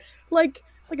like a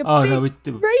big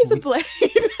razor blade.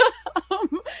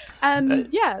 And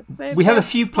we have a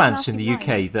few plants in the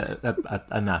UK that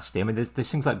are nasty. I mean, there's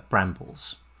things like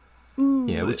brambles,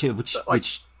 which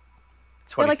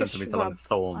 20 centimeter long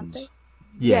thorns.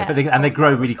 Yeah, but they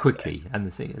grow really quickly,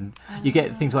 and you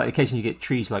get things like occasionally you get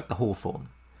trees like the hawthorn,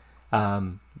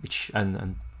 which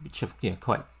have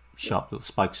quite sharp little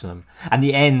spikes on them, and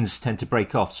the ends tend to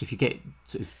break off. So if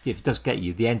it does get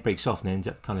you, the end breaks off and ends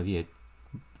up kind of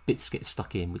bits get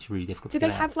stuck in, which is really difficult. Do they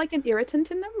have like an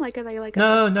irritant in them? Like, are they like?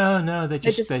 No. They're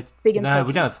just big and no.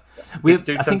 We don't have. We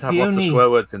do I think have lots of swear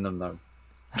words in them though.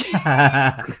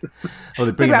 Or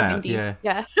they bring them out. Yeah.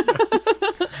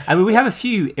 I mean, we have a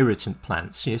few irritant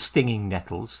plants. Stinging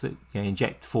nettles that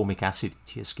inject formic acid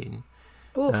into your skin.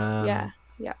 Ooh, yeah.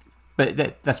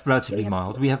 But that's relatively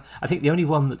mild. We have. I think the only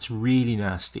one that's really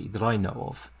nasty that I know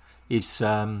of is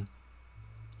giant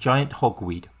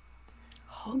hogweed.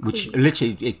 Which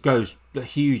literally it grows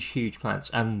huge plants,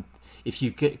 and if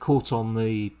you get caught on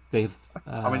they have.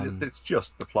 I mean, it's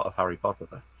just the plot of Harry Potter,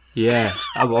 though. Yeah,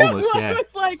 almost. Yeah,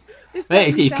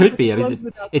 it could be. I mean,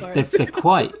 they're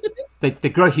quite. They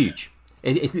grow huge.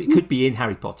 It could be in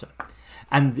Harry Potter,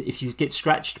 and if you get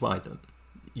scratched by them,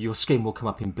 your skin will come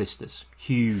up in blisters,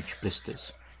 huge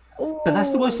blisters. But that's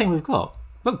the worst thing we've got.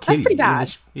 Won't kill you. Pretty bad.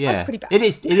 That's pretty bad. It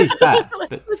is bad.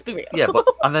 But let's be real. Yeah,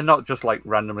 and they're not just like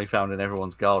randomly found in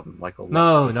everyone's garden, like all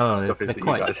they're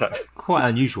quite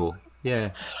unusual.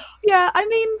 Yeah. Yeah, I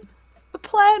mean, the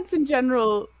plants in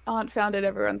general aren't found in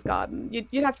everyone's garden.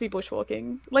 You'd have to be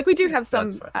bushwalking. Like, we do have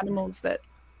some animals that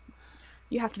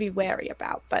you have to be wary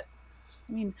about, but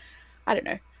I mean, I don't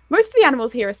know. Most of the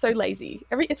animals here are so lazy.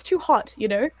 It's too hot,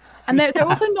 and they're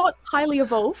also not highly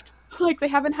evolved. Like, they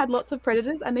haven't had lots of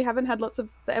predators, and they haven't had lots of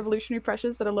the evolutionary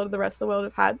pressures that a lot of the rest of the world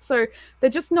have had. So they're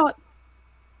just not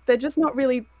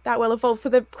really that well evolved. So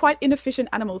they're quite inefficient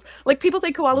animals. Like, people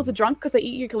say koalas are drunk because they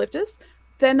eat eucalyptus.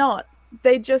 They're not.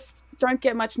 They just don't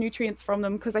get much nutrients from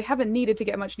them because they haven't needed to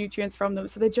get much nutrients from them.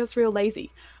 So they're just real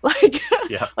lazy. Like,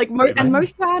 and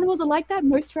most of our animals are like that.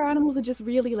 Most of our animals are just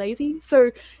really lazy.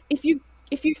 So if you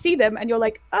see them and you're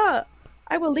like, I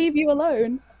will leave you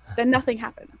alone, then nothing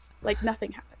happens. Like,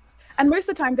 nothing happens. And most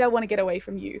of the time, they'll want to get away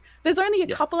from you. There's only a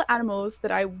couple of animals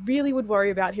that I really would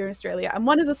worry about here in Australia. And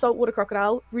one is a saltwater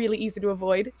crocodile, really easy to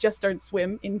avoid. Just don't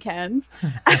swim in cans.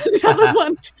 And the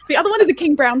other one is a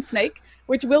king brown snake,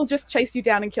 which will just chase you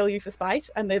down and kill you for spite.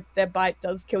 And their bite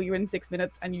does kill you in 6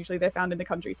 minutes. And usually they're found in the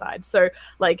countryside. So,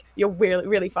 like, you're really,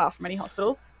 really far from any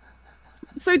hospitals.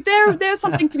 So there's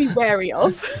something to be wary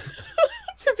of.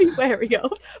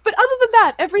 But other than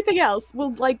that, everything else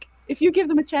will, like, if you give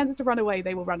them a chance to run away,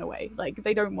 they will run away. Like,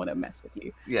 they don't want to mess with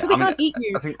you. Yeah, they can't eat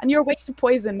you, and you're a waste of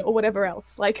poison or whatever else.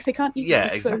 Like, they can't eat you. Yeah,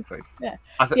 exactly. So,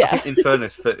 I think, in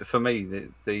fairness, for me,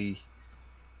 the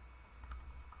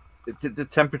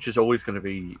temperature's always going to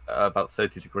be about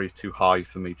 30 degrees too high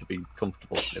for me to be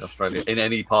comfortable in Australia, in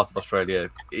any part of Australia,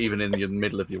 even in the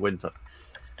middle of your winter.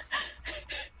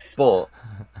 But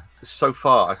so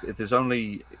far, there's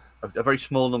only a very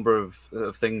small number of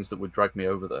things that would drag me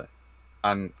over there.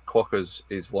 And quokkas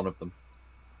is one of them.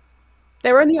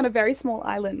 They're only on a very small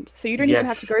island, so you don't even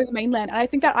have to go to the mainland. And I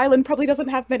think that island probably doesn't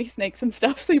have many snakes and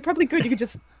stuff, so you're probably good. You could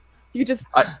just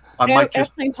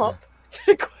airplane hop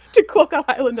to Quokka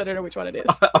Island. I don't know which one it is.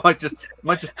 I might just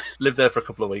live there for a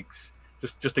couple of weeks,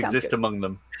 just exist among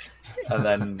them, and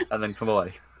then come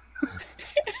away.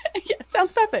 Yeah,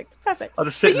 sounds perfect. I'll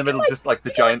just sit in the middle, just like the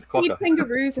giant quokka.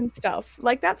 Kangaroos and stuff,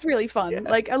 like, that's really fun. Yeah.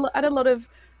 Like, at a lot of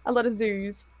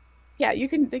zoos. Yeah, you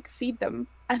can, like, feed them,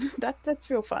 and that's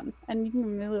real fun. And you can give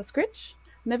them a little scritch,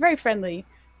 and they're very friendly.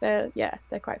 They're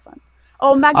quite fun.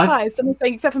 Oh, magpies! Someone's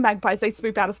saying, except for magpies, they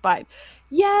swoop out of spite.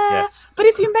 Yeah, yes. But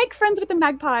if you make friends with the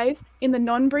magpies in the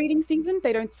non-breeding season,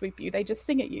 they don't swoop you. They just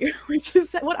sing at you, which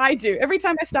is what I do every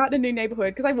time I start in a new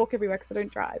neighborhood, because I walk everywhere because I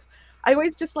don't drive. I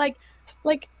always just like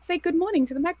say good morning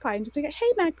to the magpie and just be like, hey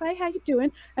magpie, how you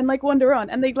doing? And like wander on,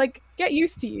 and they like get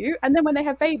used to you, and then when they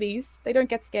have babies, they don't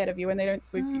get scared of you and they don't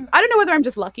swoop you. I don't know whether I'm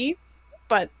just lucky,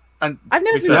 but I've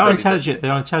never. They are intelligent. They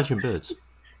are intelligent birds.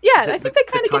 Yeah, I think they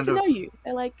kind of get to know you.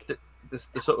 They're like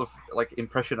the sort of like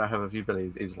impression I have of you,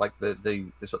 Billy, is like the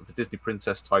sort of the Disney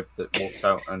princess type that walks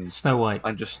out and Snow White,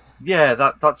 and just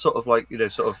that sort of like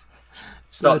sort of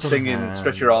start singing,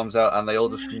 stretch your arms out, and they all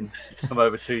just come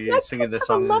over to you singing their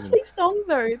song. They have a lovely song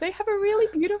though. They have a really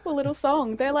beautiful little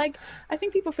song. They're like, I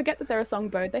think people forget that they're a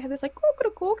songbird. They have this like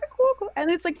and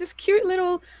it's like this cute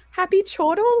little happy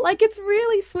chortle. Like it's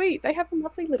really sweet. They have a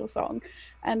lovely little song,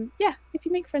 and yeah, if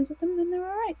you make friends with them, then they're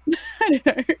all right. I don't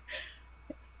know.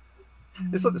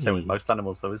 It's like the same with most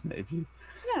animals, though, isn't it?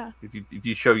 If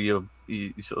you show you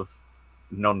sort of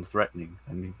non-threatening,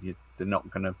 then they're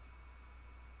not gonna,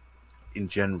 in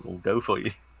general, go for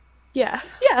you. Yeah,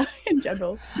 in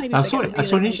general. I saw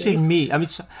an interesting meme. I mean,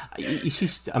 you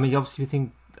see, obviously,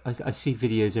 I see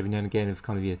videos every now and again of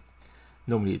kind of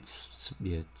normally it's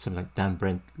something like Dan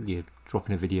Brent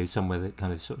dropping a video somewhere that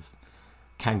kind of sort of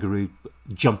kangaroo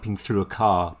jumping through a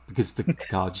car because the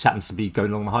car just happens to be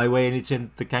going along the highway and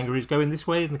the kangaroo's going this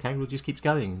way and the kangaroo just keeps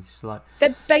going. It's like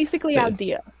they're basically our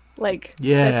deer. Like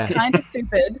they're kind of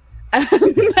stupid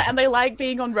and they like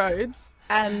being on roads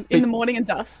and in the morning and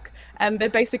dusk, and they're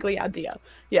basically our deer.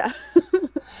 Yeah.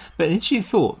 But an interesting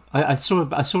thought. I saw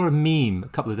a meme a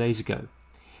couple of days ago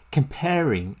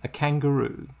comparing a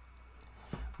kangaroo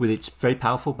with its very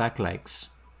powerful back legs,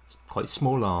 quite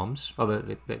small arms, although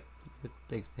they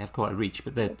have quite a reach,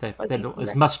 but they're not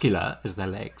as muscular as their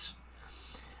legs.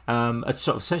 A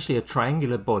sort of essentially a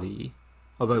triangular body,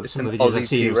 although some of the videos I've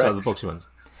seen are some of the boxing ones.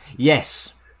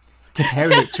 Yes,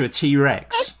 comparing it to a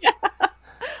T-Rex. Yeah.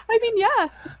 I mean, yeah.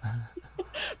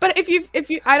 But if you,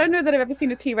 I don't know that I've ever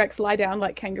seen a T-Rex lie down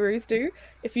like kangaroos do.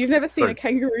 If you've never seen a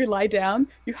kangaroo lie down,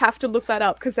 you have to look that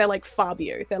up because they're like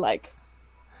Fabio. They're like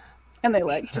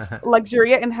just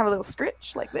luxuriate and have a little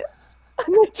stretch like this.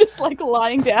 And they're just like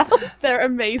lying down. They're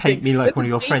amazing. Paint me like one of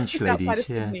your French ladies.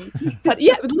 Yeah. But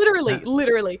yeah,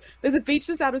 literally. There's a beach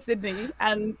just out of Sydney,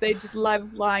 and they just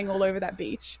love lying all over that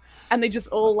beach, and they just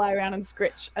all lie around and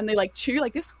scritch, and they like chew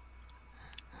like this.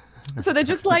 So they're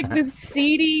just like this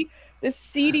seedy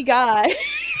guy,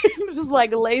 just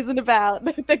like lazing about.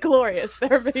 They're glorious.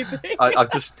 They're amazing.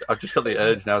 I've just got the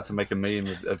urge now to make a meme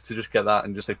to just get that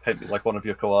and just say, paint me like one of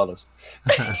your koalas.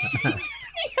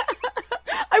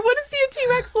 I want to see a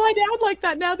T-Rex lie down like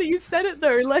that now that you've said it,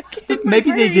 though. Like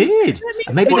maybe they did.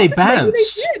 Maybe they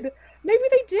bounced. Maybe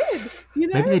they did. You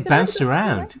know? Maybe they bounced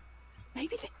around.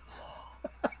 Maybe they.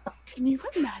 Can you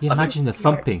imagine? Yeah, imagine the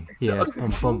thumping. Yeah,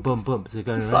 bum bum bum bum. They're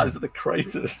going the around. size of the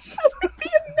craters. That would be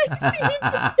amazing. You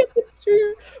just get the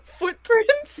two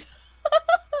footprints.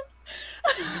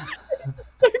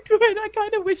 So good. I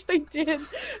kind of wish they did.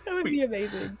 That would be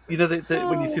amazing. You know,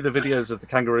 when you see the videos of the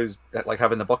kangaroos like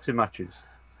having the boxing matches.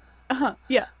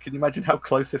 Yeah. Can you imagine how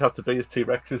close they'd have to be as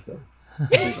T-Rexes, though?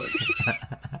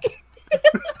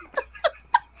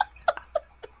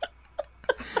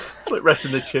 Like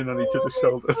resting their chin on each other's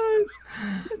shoulders.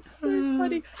 It's so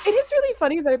funny. It is really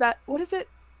funny, though, that, what is it?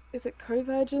 Is it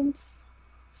convergence?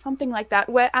 Something like that,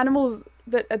 where animals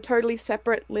that are totally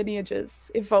separate lineages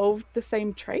evolved the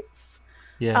same traits.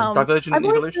 Yeah, divergent I've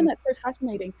always evolution. found that so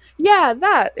fascinating.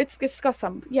 Yeah, it's got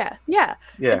some. Yeah.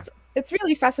 It's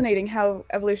really fascinating how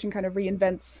evolution kind of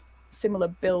reinvents similar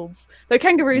builds. Though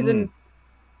kangaroos and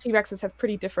T-Rexes have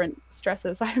pretty different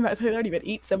stresses. I imagine they don't even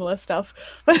eat similar stuff.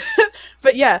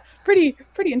 But yeah, pretty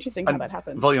interesting how that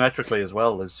happens. Volumetrically as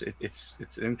well, it's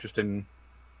an interesting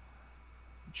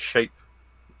shape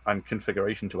and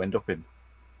configuration to end up in.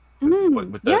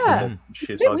 With the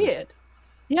sheer sizes. Weird.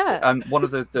 Yeah. And one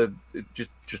of the just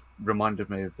reminded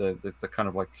me of the kind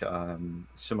of like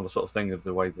similar sort of thing of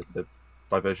the way that the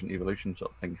divergent evolution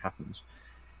sort of thing happens.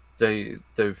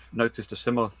 They've noticed a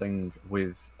similar thing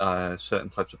with certain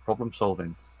types of problem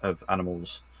solving of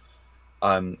animals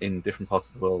in different parts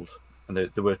of the world, and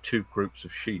there were two groups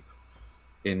of sheep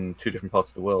in two different parts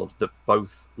of the world that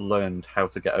both learned how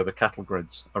to get over cattle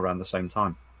grids around the same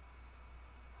time.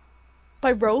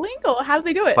 By rolling, or how do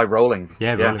they do it? By rolling.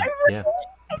 Yeah, rolling. Yeah.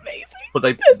 Amazing. But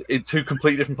they, in two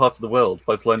completely different parts of the world,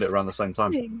 both learned it around the same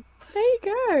time. There you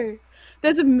go.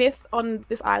 There's a myth on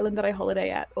this island that I holiday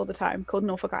at all the time called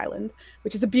Norfolk Island,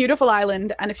 which is a beautiful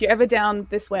island. And if you're ever down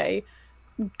this way,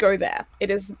 go there. It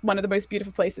is one of the most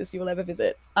beautiful places you will ever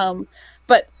visit.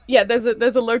 But yeah, there's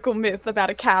a local myth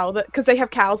about a cow that, because they have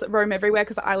cows that roam everywhere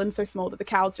because the island's so small that the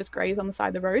cows just graze on the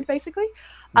side of the road, basically.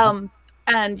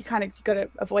 And you got to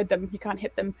avoid them. You can't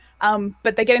hit them.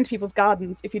 But they get into people's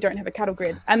gardens if you don't have a cattle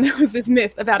grid. And there was this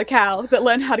myth about a cow that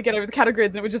learned how to get over the cattle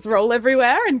grid, and it would just roll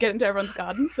everywhere and get into everyone's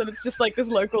gardens. And it's just like this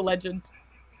local legend.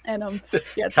 And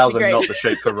yeah, cows are not the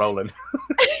shape for rolling.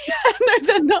 Yeah, no,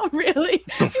 they're not really.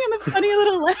 And the funny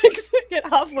little legs get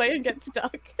halfway and get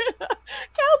stuck.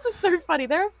 Cows are so funny.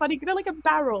 They're funny. They're like a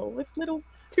barrel with little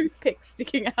toothpicks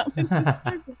sticking out.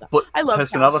 But I love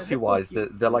personality-wise,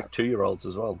 they're like 2-year-olds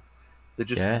as well. They're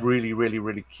just really, really,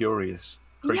 really curious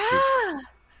creatures.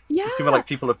 Yeah. You see where like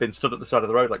people have been stood at the side of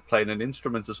the road, like playing an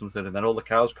instrument or something, and then all the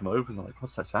cows come over and they're like,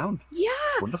 "What's that sound?" Yeah,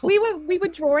 it's wonderful. We were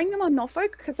drawing them on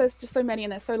Norfolk because there's just so many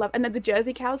and they're so lovely. And then the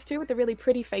Jersey cows too, with the really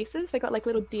pretty faces. They got like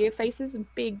little deer faces and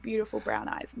big, beautiful brown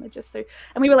eyes, and they're just so.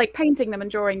 And we were like painting them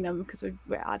and drawing them because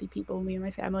we're arty people, me and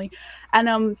my family, and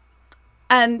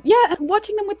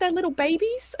watching them with their little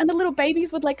babies, and the little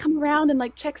babies would like come around and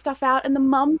like check stuff out, and the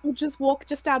mum would just walk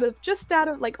just out of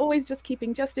like always just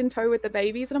keeping just in tow with the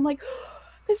babies, and I'm like.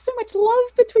 There's so much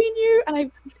love between you,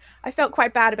 and I felt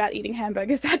quite bad about eating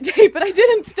hamburgers that day, but I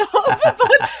didn't stop. but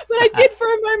I did for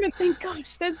a moment think,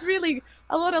 gosh, there's really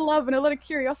a lot of love and a lot of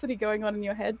curiosity going on in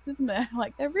your heads, isn't there?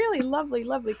 Like they're really lovely,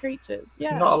 lovely creatures.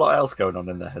 Yeah, not a lot else going on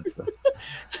in their heads though.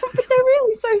 But they're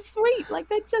really so sweet. Like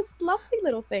they're just lovely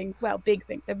little things. Well, big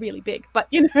things. They're really big, but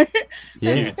you know,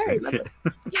 yeah, very lovely.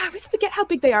 Yeah, I always forget how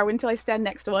big they are until I stand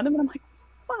next to one, and then I'm like,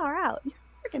 far out.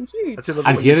 Freaking huge.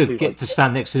 And if you ever get to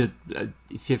stand next to,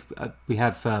 we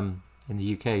have in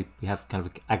the UK we have kind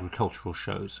of agricultural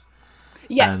shows.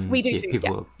 Yes, we do too.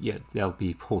 People, there'll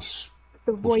be horse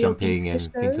jumping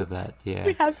and things like that. Yeah,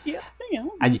 we have here. Yeah.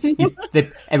 And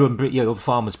everyone, all the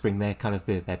farmers bring their kind of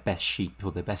their best sheep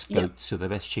or their best goats or their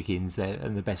best chickens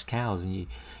and the best cows, and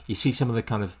you see some of the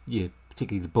kind of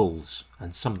particularly the bulls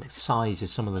and some of the size of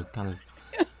some of the kind of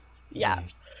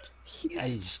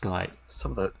it's just like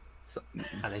some of the.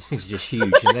 And these things are just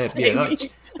huge, and they're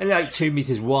like 2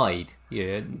 meters wide.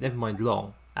 Yeah, never mind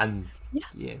long, and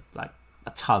like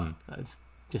a ton of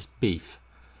just beef,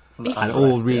 and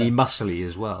all really muscly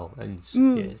as well. And it's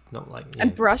not like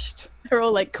and brushed. They're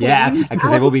all like clean. Yeah, because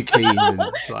they've all been cleaned. And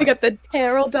it's like, they got the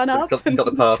hair all done up. Got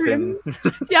the part in.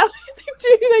 Yeah, they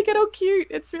do. They get all cute.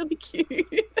 It's really cute.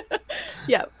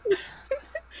 Yeah,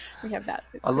 we have that.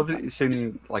 I love that it's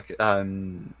in like.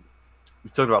 We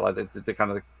talked about like the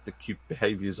kind of the cute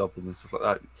behaviors of them and stuff like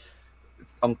that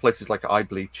on places like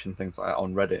iBleach and things like that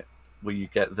on Reddit, where you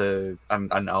get where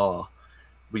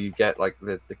you get like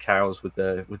the cows with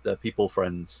their people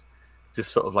friends,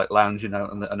 just sort of like lounging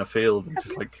out in a field and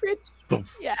just like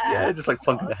just like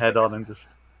plunking the head on and just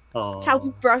cows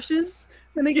with brushes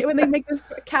when they make those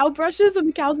cow brushes and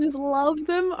the cows just love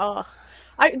them.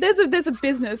 There's a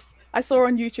business I saw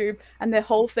on YouTube, and their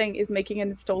whole thing is making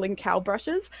and installing cow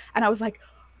brushes, and I was like,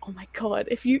 oh my god,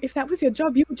 if that was your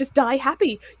job, you would just die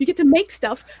happy. You get to make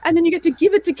stuff and then you get to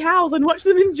give it to cows and watch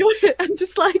them enjoy it, and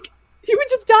just like you would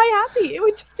just die happy. It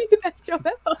would just be the best job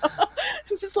ever.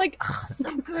 I'm just like, oh,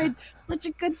 so good, such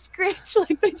a good scratch.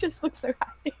 Like they just look so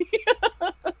happy.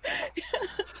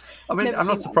 I mean, I'm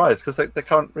not surprised because they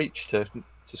can't reach to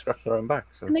scratch their own back.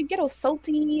 So. And they get all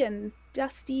salty and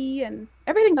dusty, and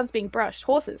everything loves being brushed.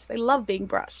 Horses, they love being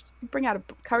brushed. You bring out a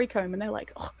curry comb and they're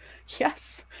like, oh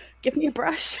yes, give me a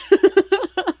brush.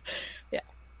 Yeah,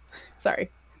 sorry,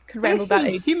 could ramble about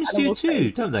it. Humans do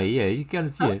too, don't they? Yeah, you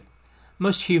kind of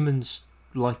most humans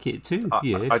like it too.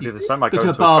 I do the same. I go to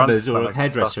a barber's or a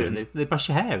hairdresser and they brush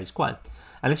your hair. It's quite,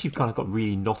 unless you've kind of got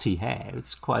really knotty hair,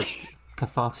 it's quite a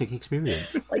cathartic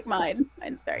experience. Like mine.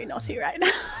 Mine's very knotty right now.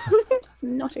 Just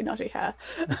knotty hair.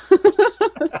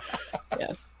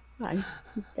 Yeah, I'm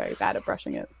very bad at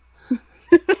brushing it.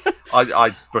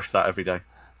 I brush that every day.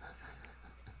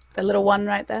 The little one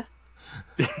right there.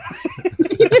 Me,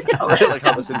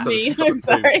 I'm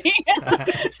sorry.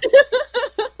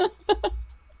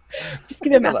 Just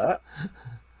give it a mess.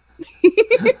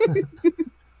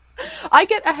 I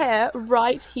get a hair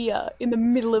right here in the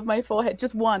middle of my forehead,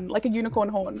 just one, like a unicorn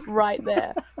horn, right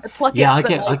there. I pluck it.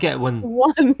 I get one.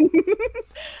 One.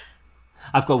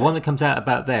 I've got one that comes out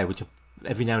about there, which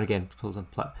every now and again pulls and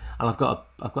pluck. And I've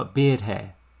got beard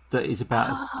hair that is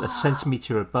about a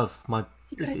centimetre above my.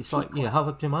 It's like half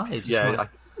up to my eyes. Yeah,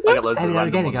 I get loads every of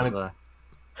now and again. there.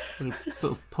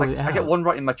 Sort of pull it out. I get one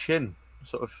right in my chin,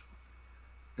 sort of.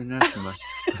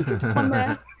 Just one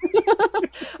there.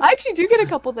 I actually do get a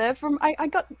couple there from I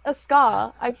got a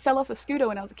scar. I fell off a scooter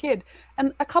when I was a kid,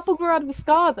 and a couple grew out of a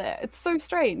scar there. It's so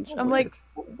strange. I'm like,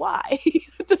 why?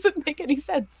 It doesn't make any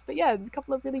sense. But yeah, there's a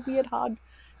couple of really weird hard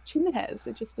chin hairs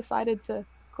that just decided to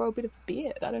grow a bit of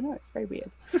beard. I don't know, it's very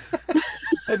weird.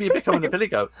 Maybe you're becoming a billy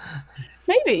goat.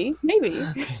 Maybe.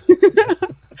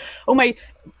 Or my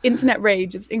internet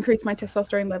rage has increased my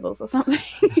testosterone levels or something.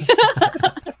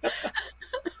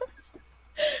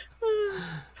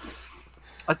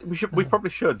 We probably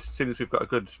should, as soon as we've got a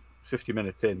good 50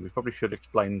 minutes in, we probably should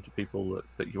explain to people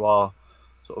that you are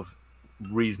sort of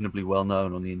reasonably well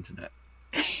known on the internet.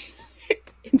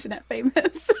 Internet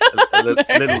famous.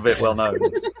 Little bit well known.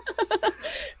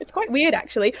 It's quite weird,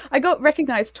 actually. I got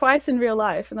recognized twice in real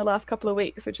life in the last couple of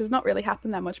weeks, which has not really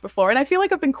happened that much before. And I feel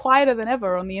like I've been quieter than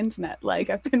ever on the internet. Like,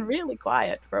 I've been really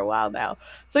quiet for a while now.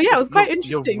 So yeah, it was quite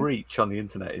interesting. Your reach on the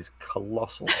internet is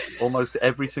colossal. Almost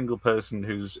every single person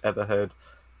who's ever heard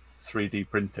 3D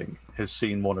printing has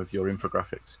seen one of your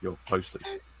infographics, your posters.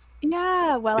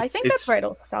 Yeah, well, I think that's where it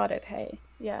all started, hey?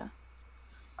 Yeah.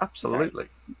 Absolutely.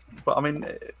 Sorry. But I mean,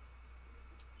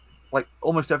 like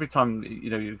almost every time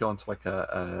you go onto like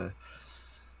a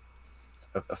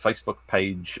Facebook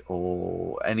page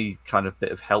or any kind of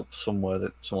bit of help somewhere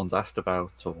that someone's asked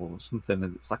about or something,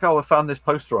 and it's like, oh, I found this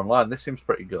poster online. This seems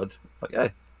pretty good. It's like,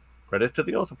 hey, credit to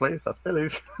the author, please. That's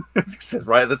Billy's. It says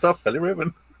right at the top, Billy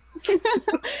Rubin.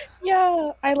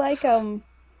 Yeah, I like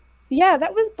yeah,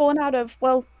 that was born out of,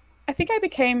 well, I think I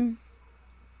became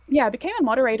a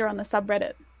moderator on the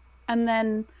subreddit. And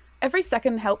then every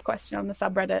second help question on the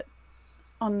subreddit,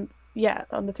 on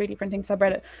the 3D printing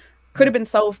subreddit, could have been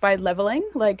solved by leveling.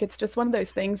 Like, it's just one of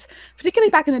those things,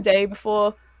 particularly back in the day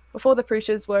before the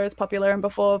Prushas were as popular and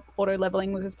before auto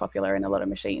leveling was as popular in a lot of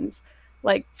machines.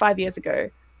 Like 5 years ago,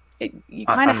 you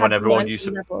kind of had when everyone used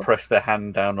to press their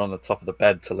hand down on the top of the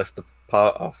bed to lift the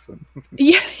part off.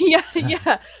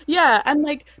 Yeah. And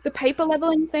like the paper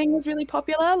leveling thing was really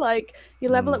popular. Like, you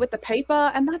level it with the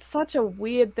paper, and that's such a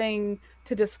weird thing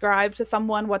to describe to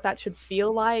someone what that should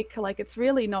feel like. Like, it's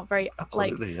really not very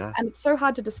and it's so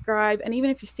hard to describe. And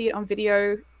even if you see it on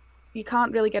video, you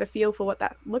can't really get a feel for what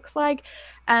that looks like.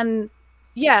 And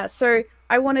yeah, so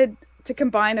I wanted to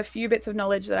combine a few bits of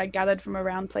knowledge that I gathered from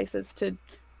around places to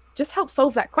just help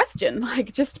solve that question.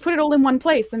 Like, just put it all in one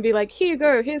place and be like, here you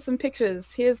go, here's some pictures,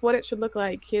 here's what it should look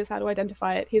like, here's how to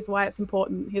identify it, here's why it's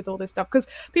important, here's all this stuff. Because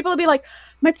people will be like,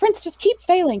 my prints just keep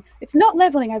failing, it's not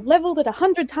leveling, I've leveled it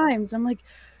 100 times. I'm like,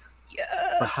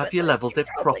 yeah, but have you leveled it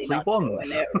properly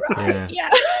once? Right.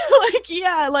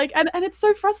 And it's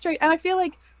so frustrating. And I feel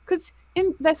like, because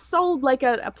they're sold like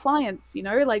an appliance,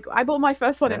 like I bought my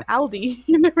first one in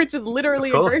Aldi, which is literally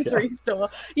a grocery store.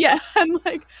 Yeah,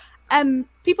 and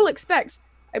people expect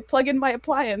I plug in my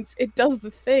appliance, it does the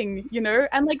thing,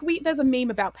 and like there's a meme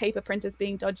about paper printers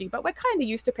being dodgy, but we're kind of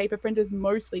used to paper printers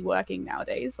mostly working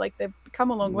nowadays. Like, they've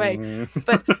come a long way,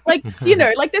 but like,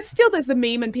 like there's the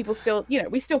meme, and people still,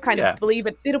 we still kind of believe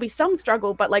it. It'll be some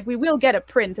struggle, but like, we will get a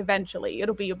print eventually.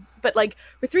 But like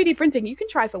with 3D printing, you can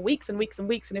try for weeks and weeks and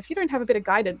weeks. And if you don't have a bit of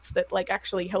guidance that like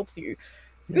actually helps you,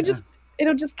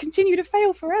 it'll just continue to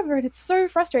fail forever, and it's so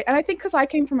frustrating. And I think because I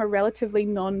came from a relatively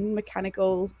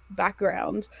non-mechanical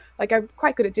background, like I'm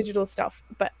quite good at digital stuff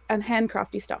and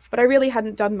handcrafty stuff, but I really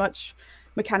hadn't done much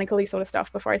mechanically sort of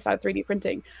stuff before I started 3D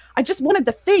printing. I just wanted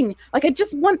the thing. Like, I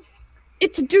just want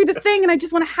it to do the thing, and I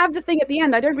just want to have the thing at the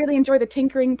end. I don't really enjoy the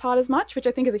tinkering part as much, which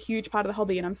I think is a huge part of the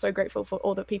hobby, and I'm so grateful for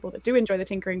all the people that do enjoy the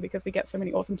tinkering, because we get so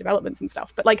many awesome developments and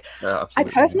stuff. But like, I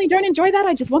personally don't enjoy that.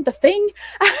 I just want the thing.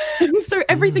 And so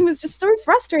everything was just so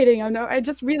frustrating. I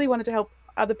just really wanted to help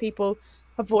other people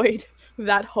avoid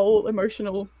that whole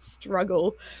emotional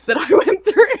struggle that I went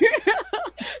through.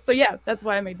 So yeah, that's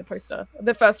why I made the poster,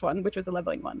 the first one, which was a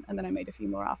leveling one, and then I made a few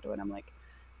more after, and I'm like,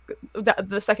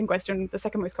 the second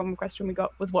most common question we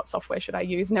got was, what software should I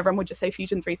use? And everyone would just say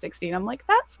Fusion 360, and I'm like,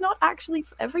 that's not actually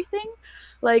for everything.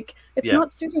 Like, it's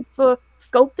not suited for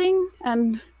sculpting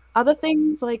and other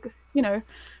things, like, if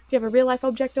you have a real life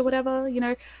object or whatever,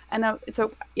 and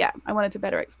so yeah, I wanted to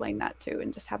better explain that too,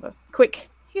 and just have a quick,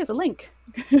 here's a link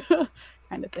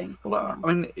kind of thing. Well,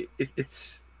 I mean,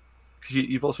 it's because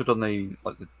you've also done the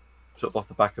sort of off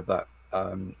the back of that,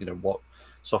 what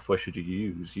software should you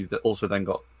use? You've also then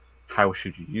got, how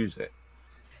should you use it?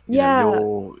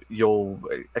 Your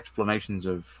explanations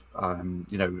of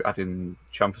adding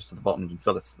chamfers to the bottoms and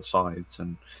fillets to the sides,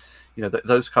 and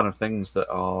those kind of things that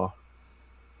are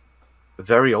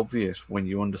very obvious when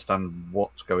you understand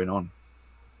what's going on,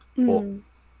 but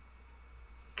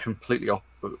completely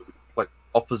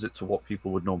opposite to what people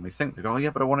would normally think. They go, oh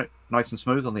yeah, but I want it nice and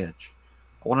smooth on the edge,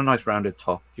 I want a nice rounded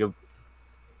top.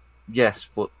 Yes,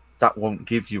 but that won't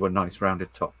give you a nice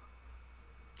rounded top.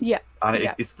 Yeah.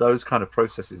 And it's those kind of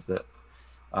processes that,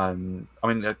 I mean,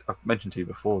 I've mentioned to you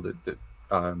before that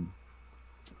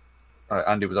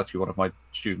Andy was actually one of my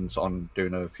students on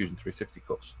doing a Fusion 360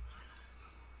 course.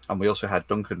 And we also had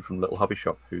Duncan from Little Hobby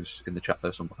Shop, who's in the chat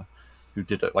there somewhere, who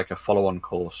did a follow-on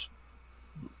course.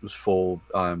 It was for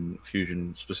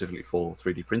Fusion, specifically for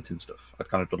 3D printing stuff. I'd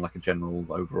kind of done like a general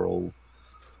overall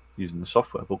using the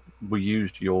software, but we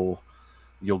used your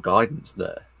guidance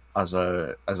there as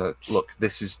a look.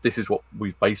 This is what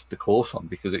we've based the course on,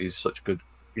 because it is such good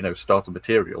starter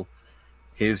material.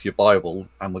 Here's your Bible,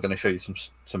 and we're going to show you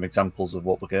some examples of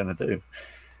what we're going to do.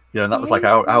 And that was like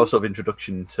our sort of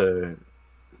introduction to,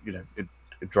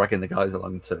 dragging the guys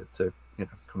along to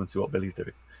come and see what Billy's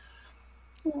doing.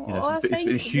 It's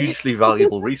been a hugely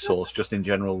valuable resource just in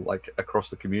general, like across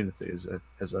the community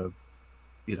as a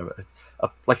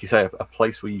like you say, a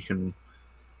place where you can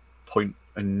point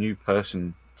a new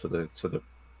person to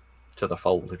the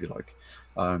fold, if you like.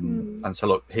 And so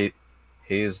look,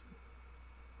 here's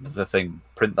the thing.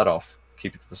 Print that off,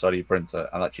 keep it to the side of your printer,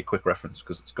 and that's your quick reference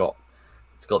because it's got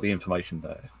the information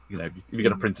there. If you're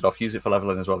going to print it off, use it for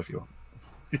leveling as well if you want.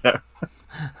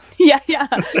 Yeah.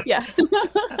 At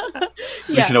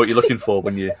least you know what you're looking for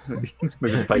when you're moving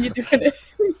the paper. When you're doing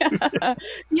it.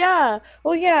 Yeah.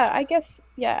 Well, yeah. I guess.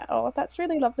 Yeah. Oh, that's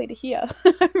really lovely to hear.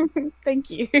 Thank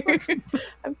you.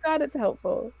 I'm glad it's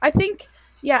helpful. I think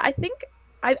I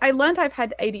learned I've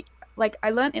had ADHD. Like I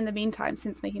learned in the meantime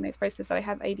since making those posters that I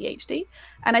have ADHD,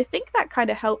 and I think that kind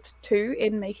of helped too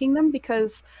in making them,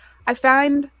 because I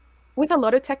find with a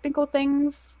lot of technical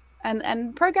things,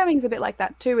 and programming is a bit like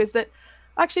that too, is that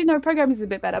actually no, programming is a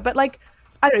bit better, but like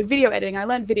I don't know, video editing. I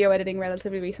learned video editing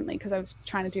relatively recently because I was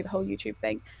trying to do the whole YouTube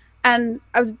thing, and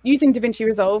I was using DaVinci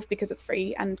Resolve because it's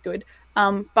free and good,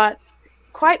 but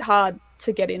quite hard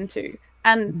to get into.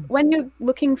 And when you're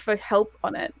looking for help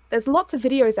on it, there's lots of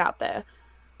videos out there,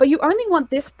 but you only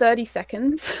want this 30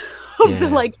 seconds of the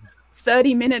like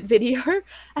 30-minute video,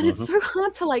 and it's so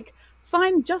hard to like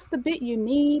find just the bit you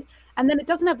need, and then it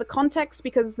doesn't have the context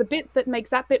because the bit that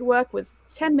makes that bit work was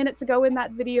 10 minutes ago in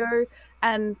that video,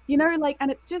 and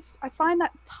and it's just, I find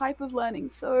that type of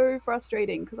learning so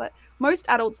frustrating, because most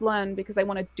adults learn because they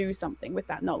want to do something with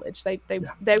that knowledge. They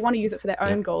want to use it for their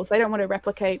own goals. They don't want to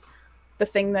replicate the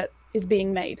thing that is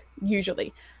being made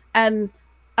usually. And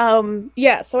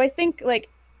so I think like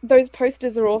those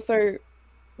posters are also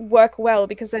work well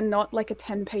because they're not like a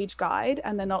 10-page guide,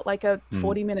 and they're not like a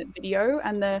 40-minute video,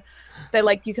 and they're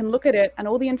like, you can look at it and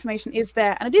all the information is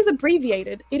there, and it is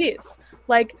abbreviated. It is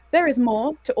like, there is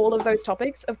more to all of those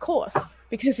topics, of course,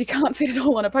 because you can't fit it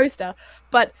all on a poster,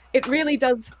 but it really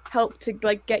does help to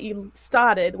like get you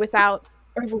started without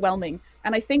overwhelming.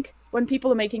 And I think when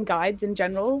people are making guides in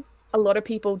general, a lot of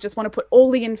people just want to put all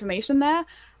the information there,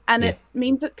 and it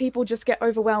means that people just get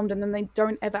overwhelmed and then they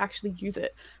don't ever actually use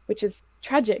it, which is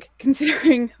tragic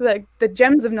considering the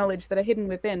gems of knowledge that are hidden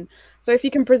within. So if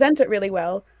you can present it really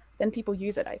well, then people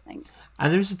use it, I think.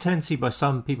 And there is a tendency by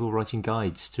some people writing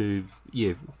guides to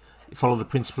follow the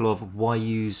principle of why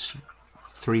use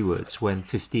 3 words when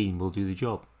 15 will do the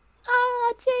job.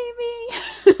 Ah,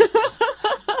 Jamie!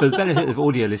 For the benefit of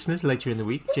audio listeners, later in the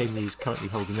week, Jamie is currently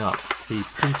holding up the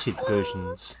printed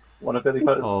versions. One of Billy's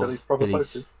proper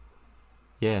posters.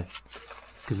 Yeah,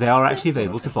 because they are actually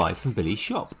available to buy from Billy's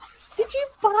shop. Did you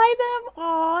buy them?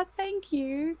 Oh, thank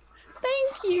you.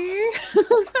 Thank you.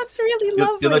 That's really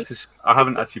lovely. You'll notice I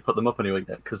haven't actually put them up anywhere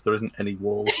yet because there isn't any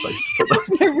wall space to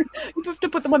put them. You have to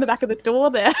put them on the back of the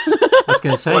door there. I was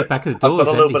going to say, back of the door. I've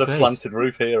got a little bit of slanted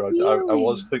roof here. I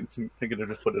was thinking of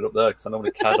just putting it up there because I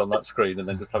normally CAD on that screen and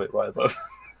then just have it right above.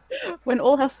 When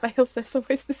all else fails, there's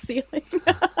always the ceiling.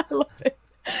 I love it.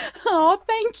 Oh,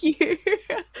 thank you.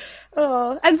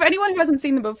 Oh, and for anyone who hasn't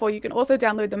seen them before, you can also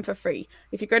download them for free.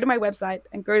 If you go to my website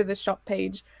and go to the shop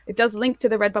page, it does link to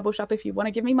the Redbubble shop if you want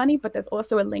to give me money, but there's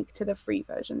also a link to the free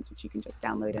versions, which you can just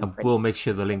download and print. We'll make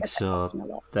sure the links are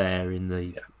there in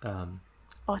the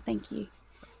oh, thank you.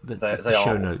 The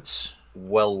show notes.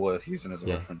 Well worth using as a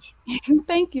reference.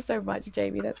 Thank you so much,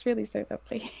 Jamie. That's really so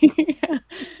lovely.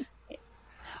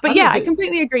 But I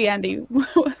completely agree, Andy.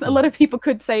 A lot of people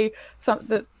could say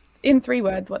that in 3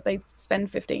 words what they spend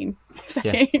 15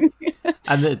 saying. Yeah.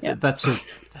 And that's a.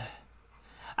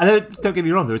 And don't get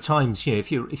me wrong. There are times,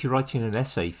 if you're writing an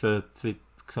essay for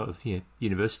sort of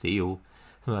university or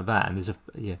something like that, and there's a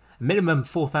minimum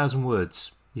 4,000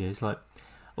 words. It's like,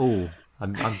 oh,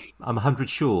 I'm 100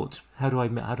 short. How do I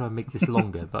make this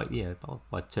longer? But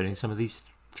by turning some of these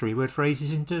 3-word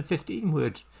phrases into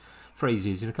 15-word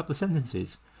phrases in a couple of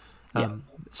sentences.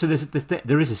 So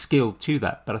there is a skill to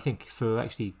that, but I think for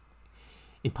actually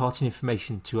imparting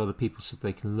information to other people so that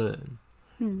they can learn,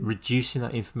 reducing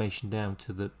that information down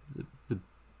to the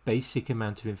basic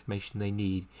amount of information they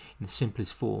need in the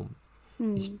simplest form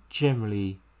is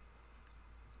generally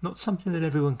not something that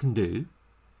everyone can do,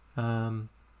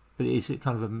 but it is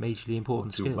kind of a majorly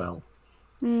important skill. Well,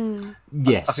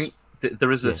 yes, I think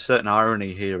there is a certain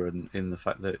irony here in the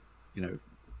fact that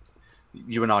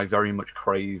you and I very much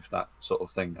crave that sort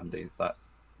of thing, Andy. That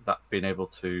being able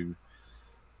to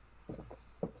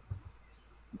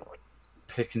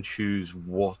pick and choose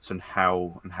what and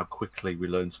how quickly we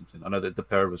learn something. I know that the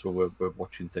pair of us, when we're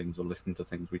watching things or listening to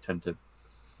things, we tend to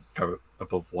go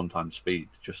above 1x speed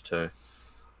just to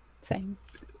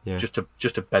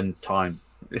just to bend time,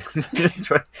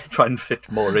 try and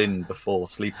fit more in before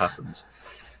sleep happens.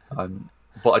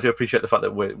 But I do appreciate the fact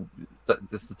that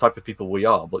that's the type of people we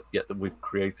are, but yet that we've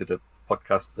created a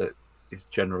podcast that is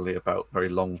generally about very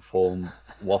long form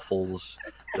waffles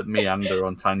that meander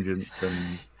on tangents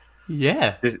and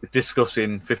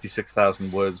discussing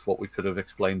 56,000 words what we could have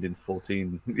explained in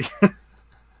 14.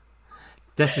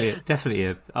 Definitely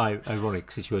a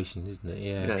ironic situation, isn't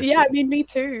it? Yeah, I mean, me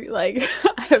too. Like,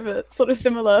 I have a sort of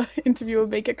similar interviewer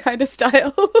maker kind of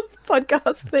style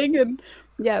podcast thing, and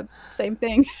yeah, same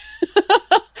thing.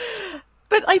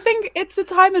 But I think it's a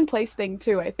time and place thing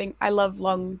too. I think I love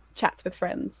long chats with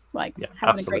friends, like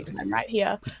having a great time right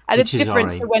here. And it's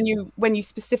different to when you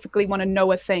specifically want to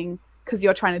know a thing because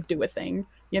you're trying to do a thing.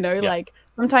 You know, like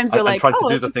sometimes you're like trying to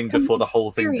do the thing before the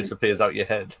whole thing disappears out your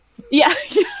head. Yeah.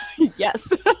 Yes.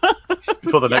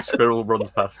 Before the next squirrel runs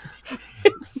past.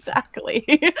 Exactly.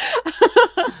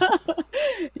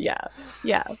 Yeah.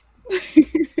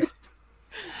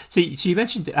 So you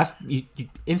mentioned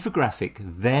infographic,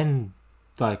 then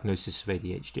diagnosis of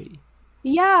ADHD.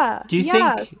 Yeah. Do you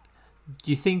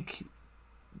think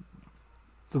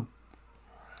the? I'm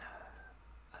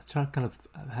trying to kind of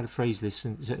how to phrase this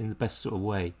in the best sort of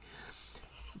way.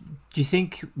 Do you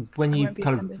think when you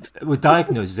kind of were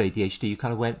diagnosed as ADHD, you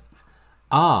kind of went,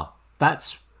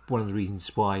 that's one of the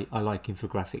reasons why I like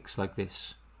infographics like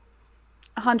this?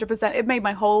 100%. It made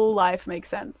my whole life make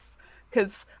sense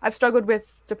because I've struggled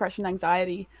with depression,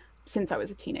 anxiety since I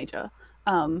was a teenager.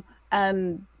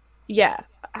 And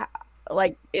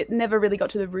like it never really got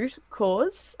to the root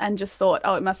cause and just thought,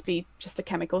 it must be just a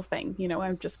chemical thing. You know,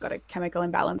 I've just got a chemical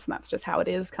imbalance and that's just how it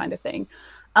is kind of thing.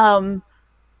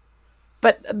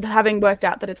 But having worked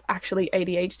out that it's actually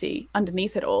ADHD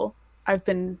underneath it all, I've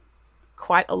been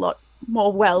quite a lot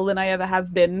more well than I ever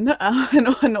have been,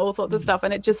 and all sorts of stuff.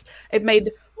 And it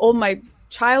made all my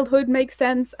childhood make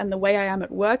sense, and the way I am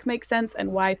at work makes sense,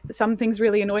 and why some things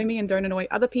really annoy me and don't annoy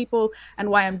other people,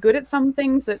 and why I'm good at some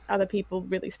things that other people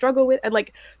really struggle with. And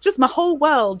like, just my whole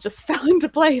world just fell into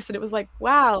place. And it was like,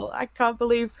 wow, I can't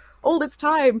believe all this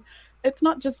time. It's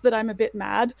not just that I'm a bit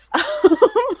mad.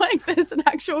 Like there's an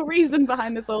actual reason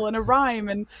behind this all and a rhyme,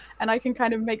 and I can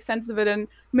kind of make sense of it and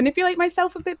manipulate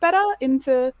myself a bit better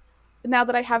into, now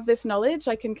that I have this knowledge,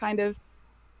 I can kind of,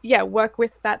 work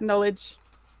with that knowledge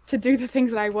to do the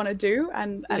things that I want to do.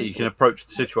 And you can approach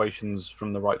the situations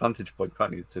from the right vantage point,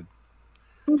 can't you?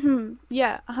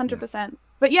 100%.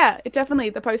 But it definitely,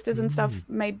 the posters and stuff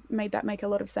made that make a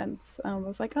lot of sense. I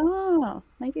was like,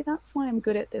 maybe that's why I'm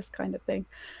good at this kind of thing,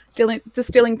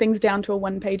 distilling things down to a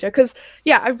one-pager. Because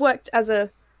I've worked as an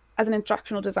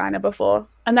instructional designer before,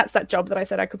 and that's that job that I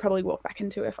said I could probably walk back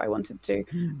into if I wanted to,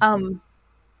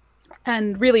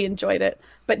 and really enjoyed it.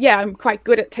 But I'm quite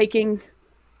good at taking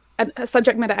a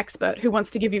subject matter expert who wants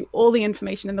to give you all the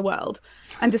information in the world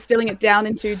and distilling it down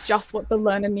into just what the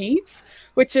learner needs,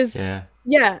 which is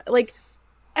like.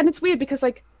 And it's weird because,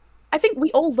 like, I think we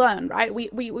all learn, right?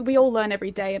 We all learn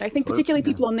every day. And I think particularly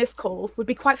people on this call would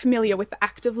be quite familiar with the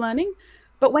act of learning.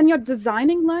 But when you're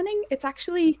designing learning, it's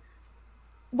actually,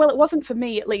 well, it wasn't for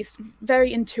me, at least,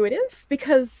 very intuitive,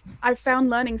 because I found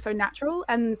learning so natural,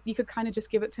 and you could kind of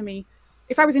just give it to me.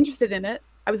 If I was interested in it,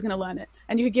 I was going to learn it.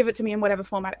 And you could give it to me in whatever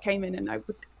format it came in, and I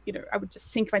would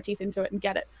just sink my teeth into it and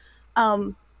get it.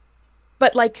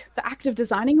 But like the act of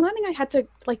designing learning, I had to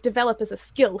like develop as a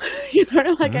skill,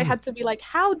 I had to be like,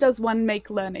 how does one make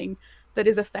learning that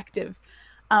is effective?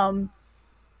 I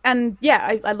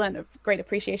learned a great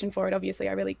appreciation for it. Obviously,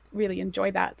 I really, really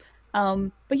enjoy that.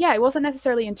 But it wasn't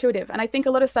necessarily intuitive. And I think a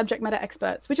lot of subject matter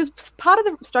experts, which is part of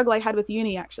the struggle I had with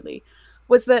uni actually,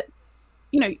 was that,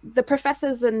 the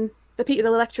professors and the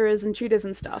lecturers and tutors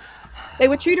and stuff, they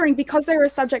were tutoring because they were a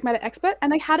subject matter expert,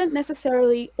 and they hadn't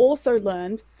necessarily also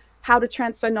learned how to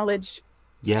transfer knowledge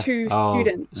to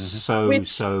students. So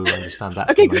understand that.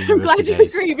 Okay, I'm glad you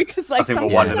agree, because like I think we're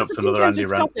winding up to another Andy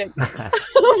rant.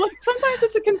 Sometimes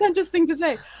it's a contentious thing to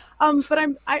say. But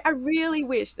I really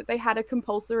wish that they had a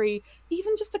compulsory,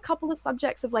 even just a couple of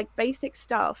subjects of like basic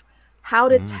stuff, how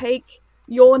to take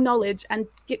your knowledge and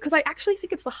because I actually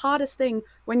think it's the hardest thing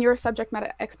when you're a subject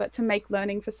matter expert to make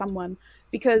learning for someone,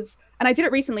 because, and I did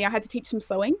it recently, I had to teach some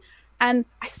sewing. And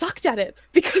I sucked at it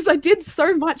because I did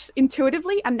so much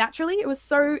intuitively and naturally. It was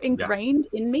so ingrained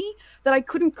in me that I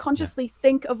couldn't consciously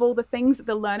think of all the things that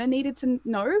the learner needed to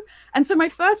know. And so my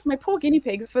poor guinea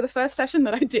pigs for the first session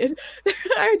that I did,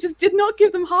 I just did not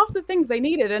give them half the things they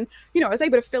needed. And, I was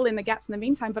able to fill in the gaps in the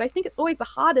meantime. But I think it's always the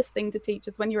hardest thing to teach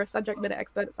is when you're a subject matter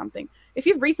expert at something. If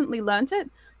you've recently learned it,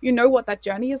 you know what that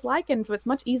journey is like. And so it's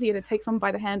much easier to take someone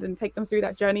by the hand and take them through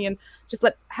that journey and just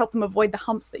help them avoid the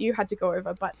humps that you had to go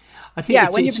over. But I think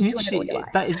that's an interesting thing.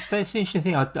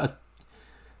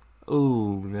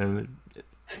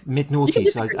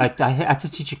 Mid-noughties, I had to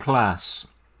teach a class,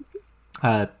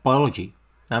 biology.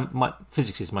 My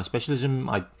physics is my specialism.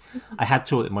 I had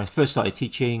taught, when I first started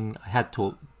teaching, I had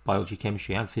taught biology,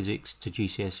 chemistry and physics to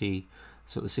GCSE,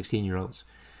 so the 16-year-olds.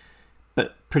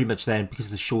 But pretty much then, because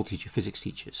of the shortage of physics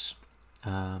teachers.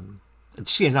 To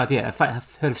see an idea, in fact,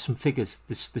 I've heard of some figures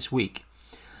this week.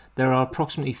 There are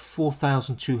approximately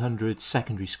 4,200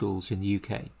 secondary schools in the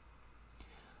UK.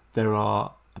 There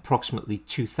are approximately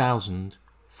 2,000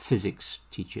 physics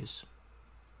teachers.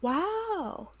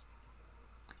 Wow.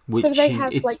 So do they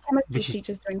have chemistry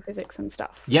teachers doing physics and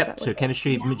stuff? Yep, so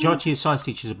chemistry, majority of science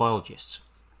teachers are biologists.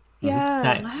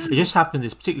 Yeah. Now, it just happened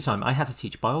this particular time, I had to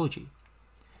teach biology.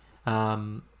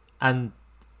 And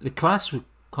the class were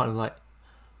kind of like,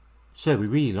 so we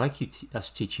really like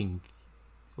us teaching,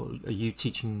 or are you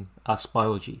teaching us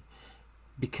biology?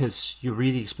 Because you're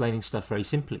really explaining stuff very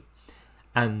simply.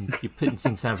 And you're putting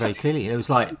things down very clearly. And it was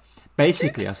like,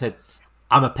 basically, I said,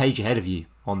 I'm a page ahead of you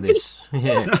on this.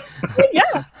 Yeah.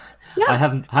 I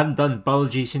haven't done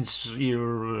biology since I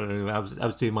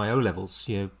was doing my O levels.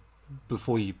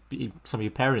 Before some of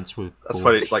your parents were. That's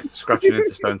why it's like scratching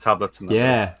into stone tablets and that.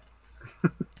 Yeah.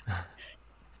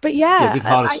 But with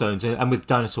harder stones and with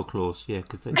dinosaur claws. Yeah,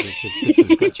 because they're good for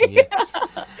scratching.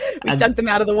 Yeah. We dug them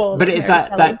out of the wall. But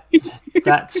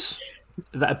that's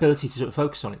that ability to sort of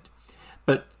focus on it.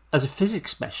 But as a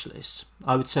physics specialist,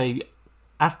 I would say,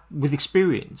 with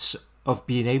experience of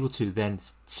being able to then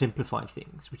simplify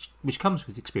things, which comes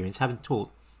with experience, having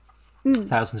taught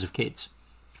thousands of kids,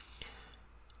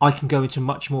 I can go into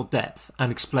much more depth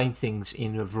and explain things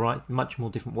in a variety, much more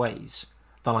different ways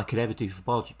than I could ever do for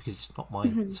biology because it's not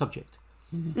my subject.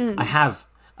 I have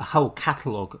a whole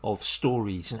catalogue of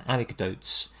stories and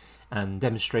anecdotes and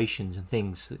demonstrations and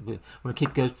things. When a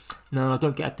kid goes, "No, I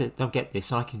don't get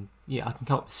this," I can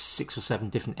come up with 6 or 7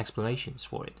 different explanations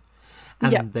for it,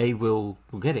 and they will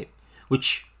get it,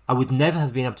 which I would never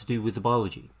have been able to do with the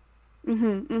biology. That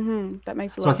makes a lot of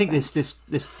sense. So I think this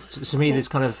to me, this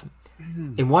kind of,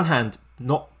 in one hand,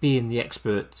 not being the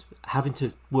expert, having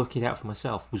to work it out for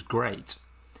myself was great.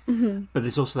 But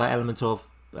there's also that element of,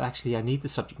 actually, I need the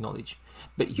subject knowledge,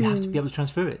 but you have to be able to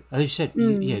transfer it. As you said,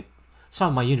 some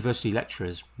of my university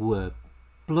lecturers were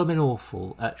blooming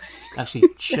awful at actually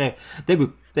share. They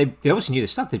obviously knew their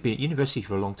stuff. They'd been at university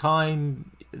for a long time.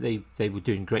 They were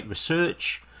doing great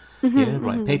research,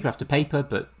 writing paper after paper.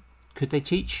 But could they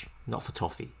teach? Not for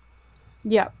toffee.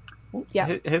 Yeah.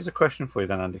 Here's a question for you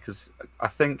then, Andy, because I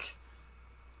think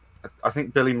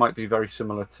Billy might be very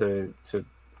similar to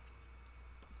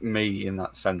me in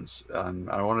that sense.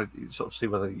 I want to sort of see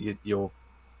whether you're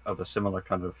of a similar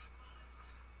kind of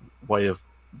way of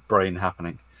brain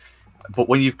happening. But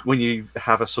when you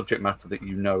have a subject matter that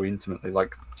you know intimately,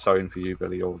 like sewing for you,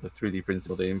 Billy, or the 3D print,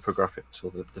 or the infographics,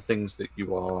 or the things that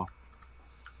you are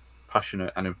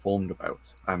passionate and informed about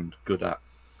and good at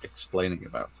explaining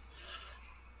about,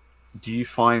 do you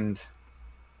find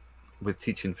with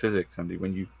teaching physics, Andy,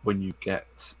 when you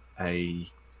get a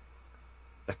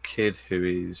kid who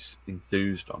is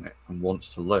enthused on it and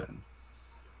wants to learn,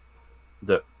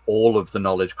 that all of the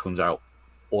knowledge comes out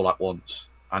all at once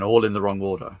and all in the wrong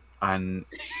order, and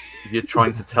you're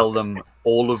trying to tell them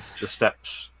all of the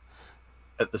steps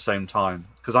at the same time?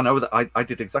 Because I know that I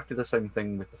did exactly the same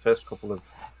thing with the first couple of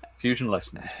fusion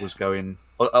lessons, was going,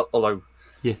 although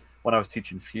when I was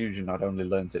teaching fusion, I'd only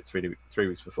learned it 3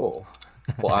 weeks before,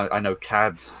 but I know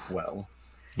CAD well.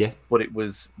 Yeah. But it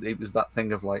was that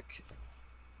thing of like,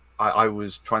 I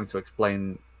was trying to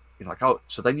explain, like, oh,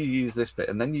 so then you use this bit,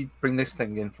 and then you bring this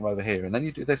thing in from over here, and then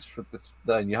you do this for this.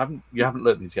 Then you haven't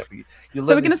learned these yet. But you so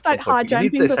we're going to start hard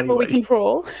jumping before we can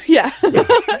crawl. Yeah.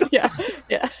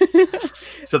 yeah.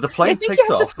 So the plane takes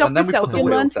off, and then we put the wheels down.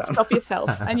 You learn to stop yourself,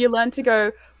 and you learn to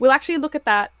go, we'll actually look at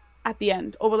that at the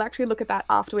end, or we'll actually look at that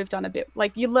after we've done a bit.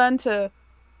 Like, you learn to,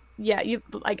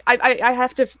 I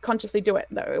have to consciously do it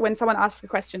though. When someone asks a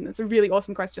question, it's a really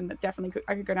awesome question that definitely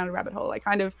I could go down a rabbit hole. I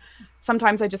kind of,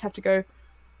 sometimes I just have to go,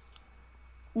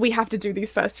 we have to do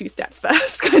these first few steps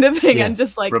first kind of thing. And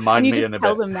just like remind me just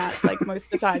tell them that like most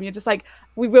of the time. You're just like,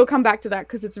 we will come back to that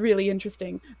because it's really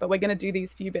interesting, but we're going to do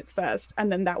these few bits first and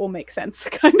then that will make sense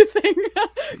kind of thing.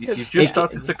 You've just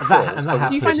started to crawl. That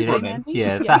happens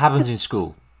that happens in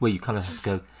school where you kind of have to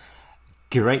go,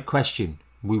 great question,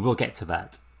 we will get to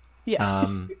that.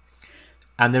 And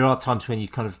there are times when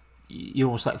you're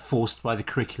almost like forced by the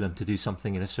curriculum to do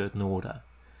something in a certain order.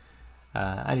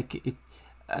 And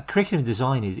curriculum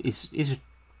design is an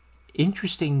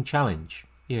interesting challenge.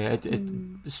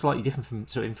 It's slightly different from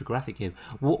sort of infographic.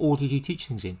 What order do you teach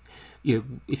things in?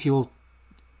 If you're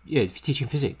teaching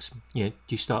physics, do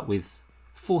you start with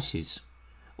forces,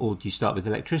 or do you start with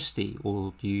electricity,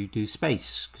 or do you do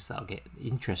space because that'll get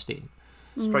interesting?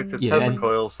 Straight to Tesla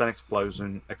coils, then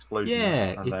explosion.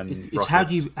 Yeah, and then it's how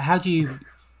do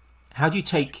you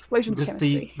take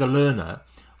the learner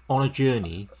on a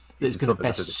journey that's going to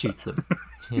best suit them?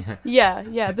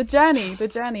 The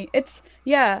journey. It's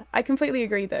I completely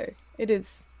agree though.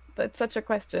 That's such a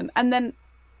question. And then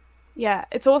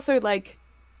it's also like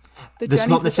the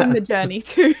journey within the journey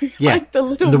too. Like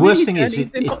the worst thing is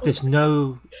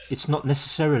it's not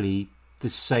necessarily the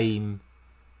same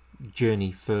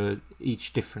journey for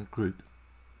each different group.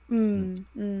 And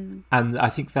I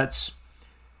think that's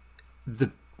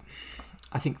the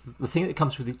thing that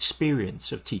comes with the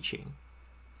experience of teaching.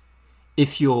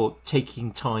 If you're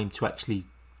taking time to actually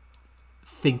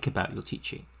think about your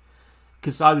teaching,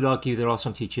 because I would argue there are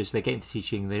some teachers, they get into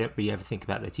teaching, they don't really ever think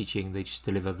about their teaching, they just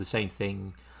deliver the same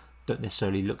thing, don't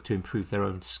necessarily look to improve their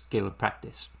own skill and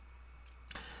practice.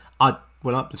 At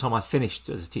the time I finished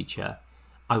as a teacher,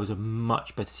 I was a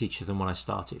much better teacher than when I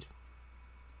started,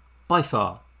 by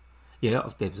far. There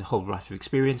was a whole raft of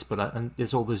experience, and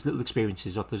there's all those little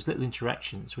experiences of those little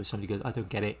interactions where somebody goes, I don't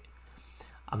get it,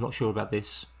 I'm not sure about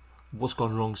this, what's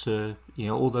gone wrong, sir?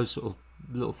 All those sort of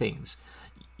little things.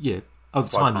 Over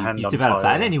time you develop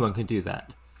that, and anyone can do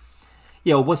that.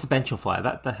 Or what's the bench on fire?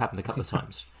 That happened a couple of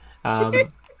times.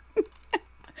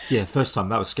 First time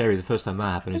that was scary. The first time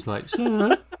that happened, it's like,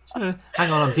 sir,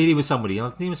 hang on, I'm dealing with somebody.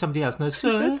 I'm dealing with somebody else. No,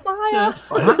 sir, fire.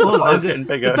 Fire's getting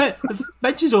bigger. The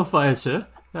bench is on fire, sir.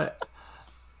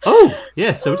 Oh,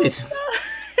 yeah, so it is.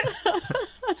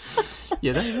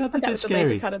 That was a bit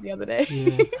scary. Cut it the other day.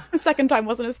 The second time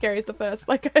wasn't as scary as the first,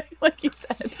 like you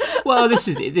said. Well, this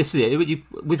is it.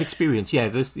 With experience,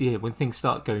 when things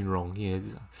start going wrong,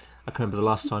 I can remember the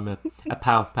last time a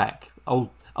power pack,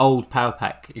 old power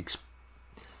pack,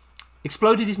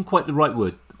 exploded isn't quite the right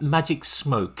word. Magic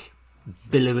smoke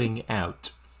billowing out.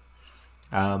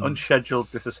 Unscheduled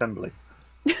disassembly.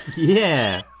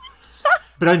 Yeah,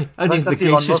 but only for the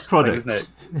gaseous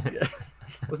products.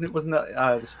 Wasn't that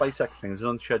the SpaceX thing? It was an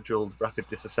unscheduled rapid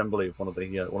disassembly of one of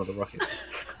the rockets.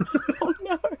 Oh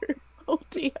no! Oh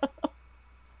dear!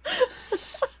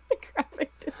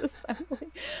 Graphic disassembly.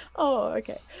 Oh,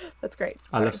 okay, that's great.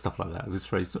 Sorry. I love stuff like that. Those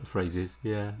phrases.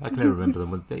 Yeah, I can never remember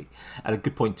them when they at a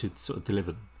good point to sort of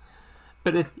deliver them.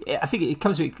 But I think it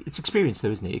comes with it's experience, though,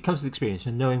 isn't it? It comes with experience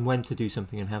and knowing when to do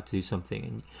something and how to do something,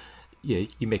 and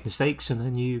you make mistakes, and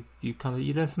then you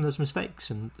learn from those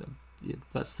mistakes, and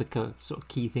that's the sort of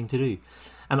key thing to do.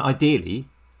 And ideally,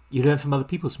 you learn from other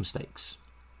people's mistakes.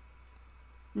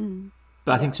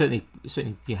 But I think certainly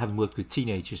you haven't worked with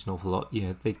teenagers an awful lot.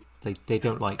 They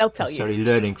don't like necessarily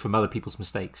learning from other people's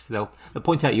mistakes. They'll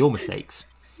point out your mistakes.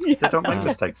 They don't make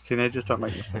mistakes. Teenagers don't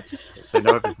make mistakes. They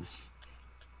know everything.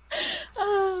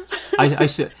 I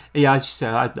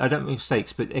don't make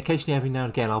mistakes, but occasionally, every now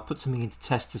and again, I'll put something into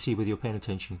test to see whether you're paying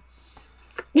attention.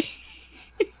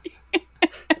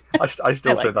 I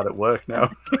still say that at work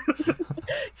now.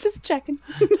 Just checking.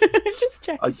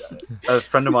 A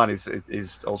friend of mine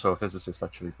is also a physicist,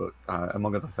 actually, but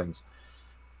among other things,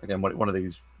 again, one of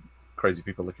these crazy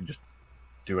people that can just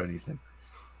do anything.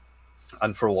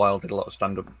 And for a while, did a lot of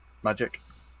stand-up magic,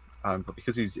 but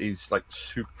because he's like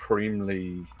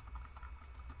supremely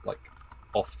like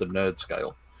off the nerd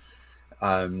scale,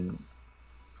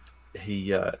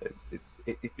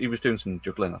 he was doing some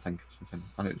juggling, I think, or something,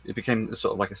 and it became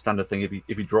sort of like a standard thing.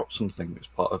 If he dropped something that was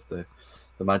part of the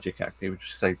magic act, he would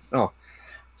just say, "Oh,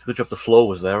 it's a good job the floor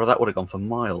was there, or that would have gone for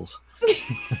miles."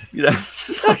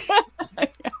 It's like,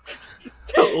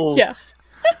 total. Yeah.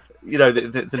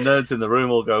 The nerds in the room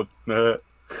will go.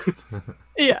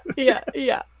 Yeah,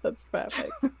 that's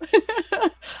perfect.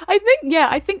 I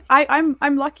think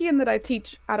I'm lucky in that I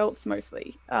teach adults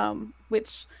mostly,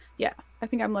 which I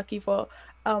think I'm lucky for,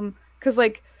 because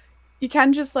like you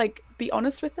can just like be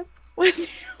honest with them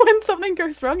when something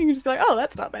goes wrong, you can just be like, oh,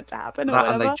 that's not meant to happen, or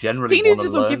whatever. And they generally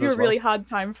Teenagers will give you a well. really hard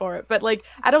time for it, but like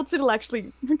adults, it'll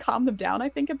actually calm them down, I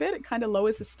think, a bit. It kind of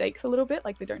lowers the stakes a little bit.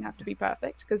 Like they don't have to be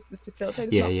perfect because the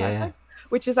facilitator's not perfect.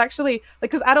 Which is actually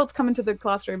like, because adults come into the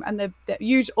classroom and they're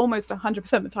usually almost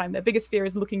 100% of the time their biggest fear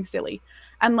is looking silly,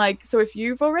 and like, so if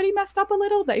you've already messed up a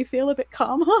little, they feel a bit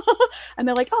calmer and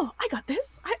they're like, oh, I got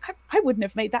this, I wouldn't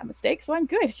have made that mistake, so I'm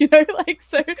good, you know. Like,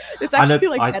 so it's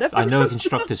actually better for I know of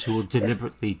instructors who will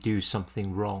deliberately do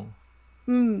something wrong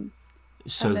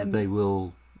so that they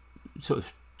will sort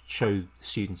of show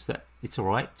students that it's all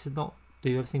right to not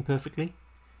do everything perfectly.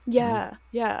 Yeah,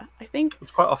 I think it's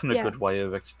quite often a good way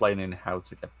of explaining how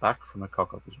to get back from a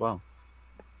cock up as well.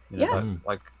 You know,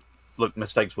 like, look,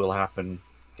 mistakes will happen.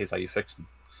 Here's how you fix them,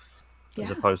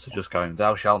 as opposed to just going,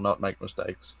 "Thou shalt not make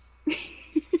mistakes."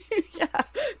 Yeah,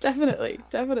 definitely.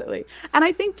 And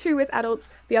I think too, with adults,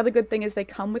 the other good thing is they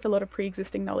come with a lot of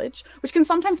pre-existing knowledge, which can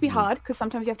sometimes be hard because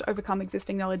sometimes you have to overcome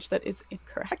existing knowledge that is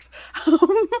incorrect.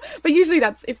 But usually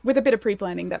that's, if with a bit of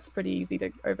pre-planning, that's pretty easy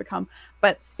to overcome.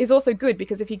 But is also good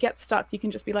because if you get stuck, you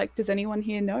can just be like, does anyone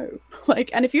here know?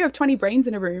 Like, and if you have 20 brains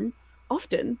in a room,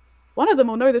 often one of them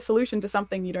will know the solution to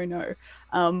something you don't know.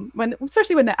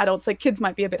 Especially when they're adults, like kids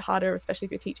might be a bit harder, especially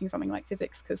if you're teaching something like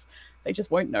physics, because they just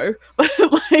won't know.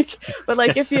 But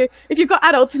like if you've got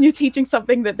adults and you're teaching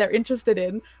something that they're interested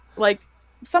in, like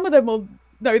some of them will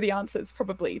know the answers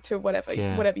probably to whatever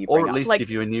you bring or at least up. Like, give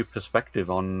you a new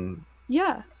perspective on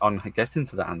getting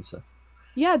to the answer.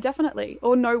 Yeah, definitely,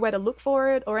 or know where to look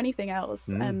for it or anything else.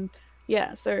 And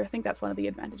so I think that's one of the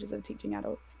advantages of teaching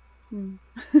adults.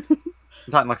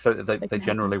 Like I said, they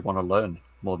generally want to learn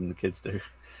more than the kids do.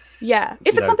 Yeah,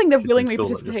 if it's something they've willingly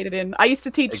participated in. I used to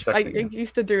teach, I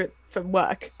used to do it for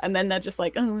work, and then they're just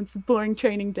like, oh, it's a boring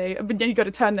training day. But then you got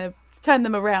to turn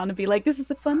them around and be like, this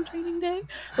is a fun training day.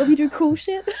 Let me do cool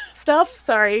shit stuff.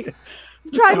 Sorry.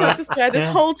 I'm trying not to swear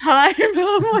this whole time.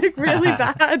 I'm like really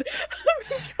bad. I've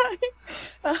been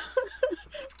trying.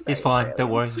 It's fine.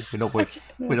 Don't worry. We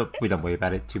don't worry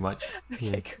about it too much.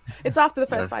 Okay, it's after the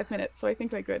first 5 minutes, so I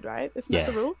think we're good, right? Isn't that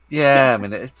the rule? Yeah, I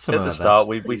mean, it's at the start.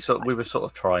 We were sort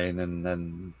of trying, and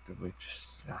then we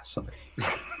just something.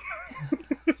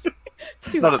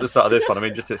 Not at the start of this one. I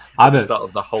mean, just at the start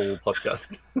of the whole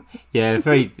podcast. Yeah,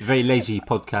 very very lazy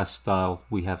podcast style.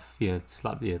 We have it's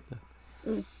like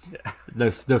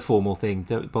no formal thing.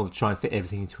 Don't bother trying to fit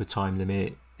everything into a time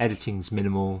limit. Editing's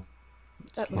minimal.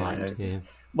 That's fine. Yeah.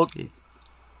 Well,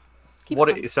 what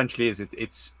it essentially is,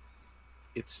 it's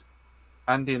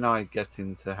Andy and I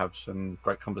getting to have some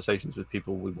great conversations with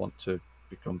people we want to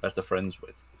become better friends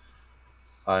with,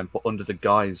 but under the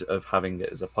guise of having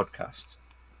it as a podcast.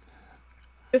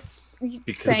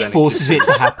 Because it forces it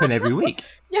to happen every week.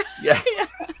 Yeah.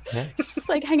 Just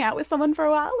like hang out with someone for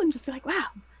a while and just be like, wow,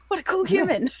 what a cool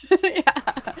human. Yeah.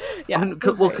 I mean,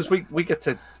 well, because we get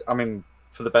to, I mean,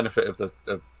 for the benefit of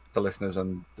the listeners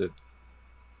and the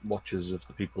watchers of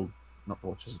the people, not the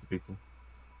watchers of the people.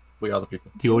 We are the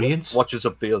people. The audience? Watchers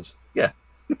of the us. Yeah.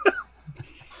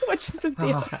 Watchers of the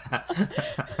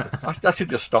us. I should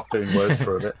just stop doing words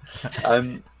for a bit.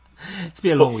 It's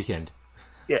been a long weekend.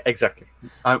 Yeah, exactly.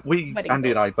 Andy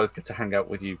and I both get to hang out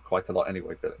with you quite a lot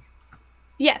anyway, Billy.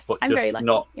 Yes, but I'm very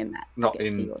lucky in that. Not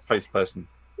in face-person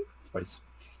space.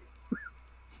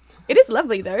 It is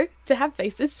lovely though to have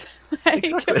faces.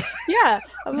 Exactly. Yeah,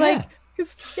 I'm like,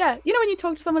 because you know when you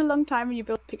talk to someone a long time and you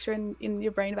build a picture in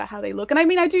your brain about how they look, and I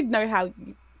mean I do know how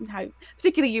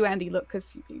particularly you, Andy, look,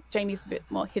 because Jamie's a bit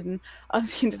more hidden on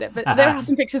the internet, but there are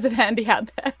some pictures of Andy out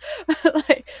there.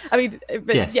 Like, I mean,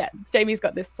 but yes. Yeah, Jamie's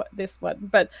got this one,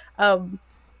 but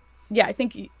I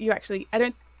think you actually I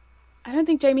don't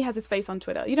think Jamie has his face on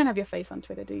Twitter. You don't have your face on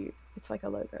Twitter, do you? It's like a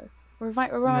logo. Or am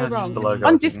I wrong? Logo,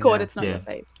 on Discord, it's not your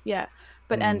face. Yeah,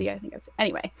 but Andy, I think I've seen.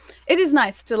 Anyway, it is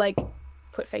nice to like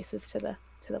put faces to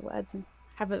the words and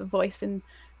have a voice, and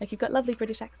like you've got lovely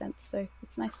British accents, so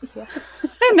it's nice to hear.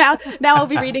 now I'll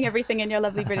be reading everything in your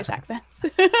lovely British accents.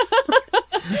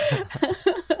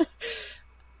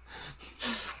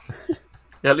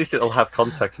 Yeah, at least it'll have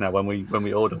context now when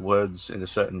we order words in a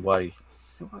certain way.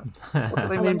 What do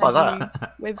they mean by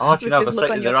that? With you know, if I say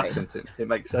it in their accent, it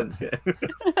makes sense.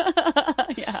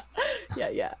 Yeah.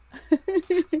 Yeah.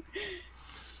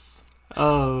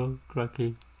 Oh,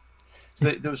 cracky.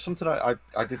 So there was something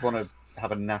I did want to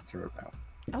have a natter about.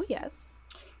 Oh yes.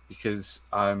 Because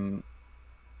you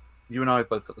and I have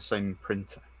both got the same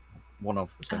printer, one of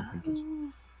the same printers,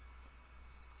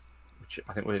 which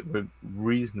I think we're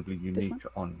reasonably unique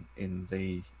on.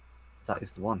 That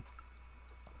is the one.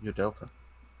 Your Delta.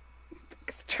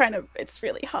 It's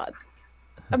really hard.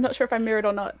 I'm not sure if I mirrored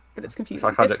or not, but it's confusing. So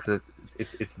I can't because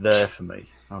it's there for me.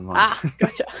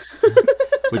 Gotcha.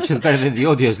 Which is better than the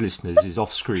audio's listeners is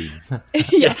off screen.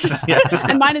 Yes.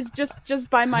 And mine is just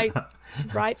by my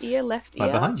right ear, left ear.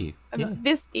 Right behind you. Yeah.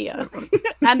 This ear.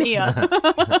 An ear.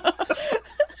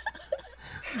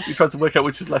 You try to work out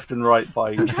which is left and right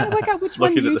by trying to work out which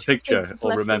looking one at the picture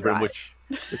or remembering right.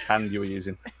 which hand you were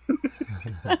using.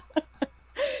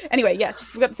 Anyway, yes,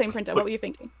 we've got the same printer. What were you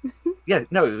thinking? Yeah,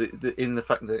 no, in the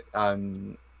fact that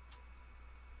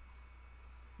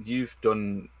you've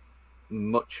done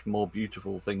much more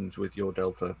beautiful things with your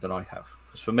Delta than I have.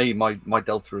 For me, my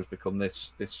Delta has become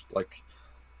this like,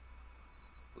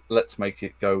 let's make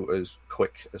it go as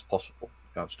quick as possible.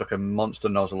 I've stuck a monster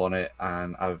nozzle on it,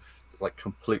 and I've like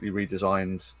completely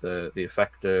redesigned the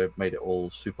effector, made it all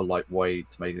super lightweight,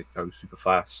 made it go super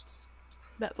fast.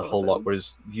 That's a whole lot.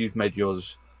 Whereas you've made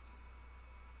yours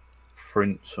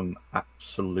print some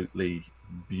absolutely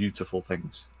beautiful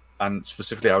things. And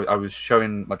specifically, I was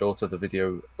showing my daughter the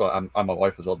video, well, and my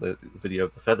wife as well, the video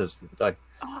of the feathers the other day.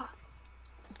 Oh,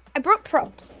 I brought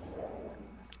props,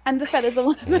 and the feathers are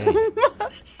one of them.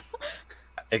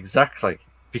 Exactly,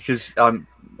 because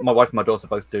my wife and my daughter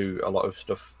both do a lot of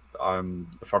stuff,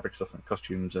 the fabric stuff and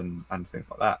costumes and things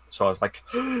like that. So I was like,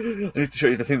 I need to show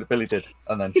you the thing that Billy did,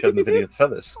 and then show them the video of the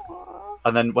feathers.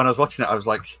 And then when I was watching it, I was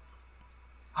like,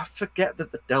 I forget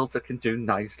that the Delta can do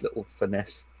nice little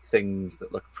finesse things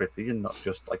that look pretty and not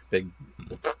just like big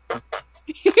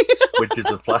squidges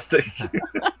of plastic.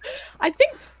 I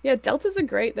think, yeah, Deltas are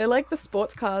great. They're like the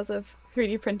sports cars of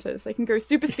 3D printers. They can go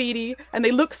super speedy and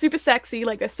they look super sexy.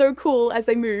 Like, they're so cool as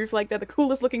they move. Like, they're the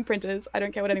coolest looking printers. I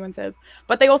don't care what anyone says.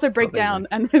 But they also break down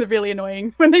and they're really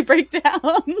annoying when they break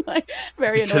down. Like,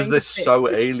 very because annoying. Because they're so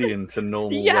alien to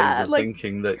normal ways of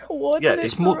thinking that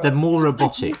it's more. They're more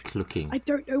robotic looking. I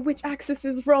don't know which axis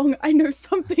is wrong. I know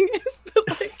something is, but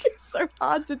like it's so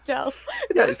hard to tell.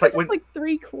 It's like when,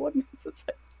 3 coordinates. It's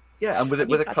like, yeah, and with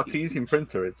a Cartesian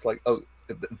printer, it's like, oh,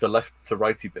 the left to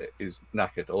righty bit is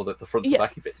knackered, or the front to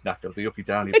backy bit is knackered, or the uppy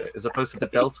downy bit, as opposed to the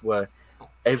Delta where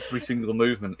every single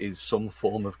movement is some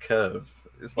form of curve.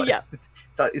 It's like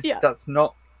that's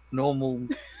not normal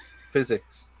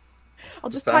physics. I'll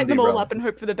just type them all up and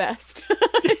hope for the best.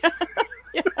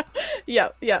 Yeah.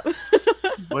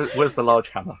 Where's the large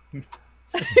hammer?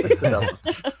 Where's the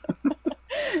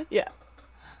Delta?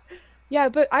 Yeah,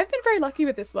 but I've been very lucky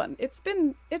with this one. It's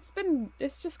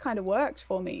just kind of worked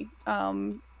for me.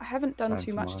 I haven't done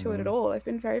too much to it at all. I've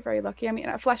been very, very lucky. I mean,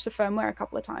 I flashed the firmware a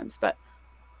couple of times, but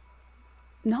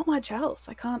not much else.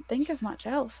 I can't think of much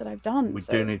else that I've done. We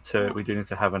do need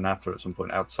to have a natter at some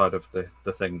point outside of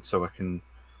the thing, so I can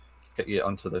get you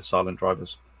onto the silent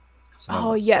drivers.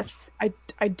 Oh yes,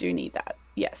 I do need that.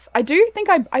 Yes, I do think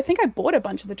I bought a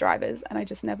bunch of the drivers and I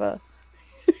just never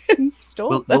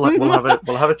installed them.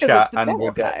 We'll have a chat and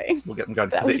we'll get them going.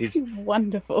 That would be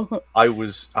wonderful. I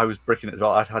was bricking it as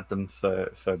well. I'd had them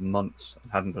for months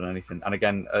and hadn't done anything. And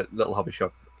again, a little hobby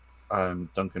shop,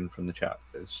 Duncan from the chat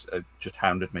has just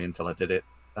hounded me until I did it,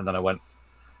 and then I went,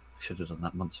 I should have done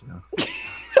that months ago.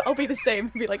 I'll be the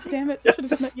same. I'll be like, damn it, I should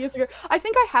have done that years ago. I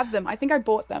think I have them. I think I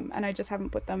bought them and I just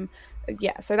haven't put them.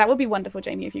 Yeah, so that would be wonderful,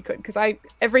 Jamie, if you could, because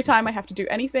every time I have to do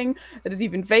anything that is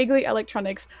even vaguely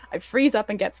electronics, I freeze up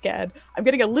and get scared. I'm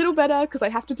getting a little better because I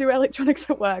have to do electronics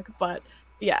at work, but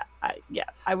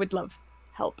I would love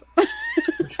help. We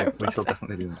shall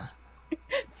definitely do that.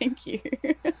 Thank you.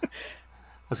 I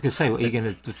was going to say, what are you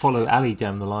going to follow Ali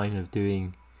down the line of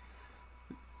doing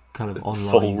kind of online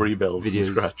full rebuild videos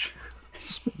from scratch?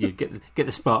 You get the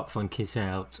SparkFun kit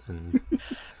out and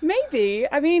maybe.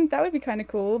 I mean, that would be kind of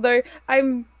cool. Though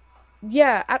I'm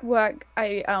at work.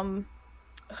 I don't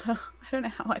know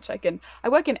how much I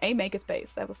work in a makerspace.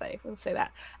 We'll say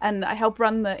that, and I help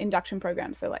run the induction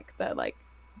program. So the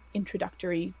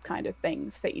introductory kind of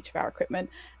things for each of our equipment,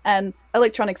 and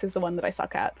electronics is the one that I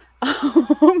suck at.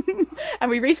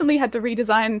 And we recently had to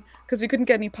redesign because we couldn't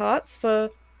get any parts for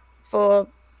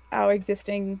our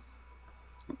existing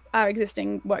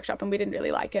workshop, and we didn't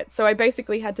really like it. So I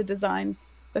basically had to design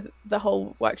the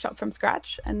whole workshop from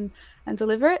scratch and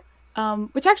deliver it,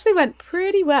 which actually went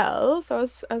pretty well. So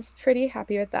I was pretty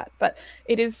happy with that. But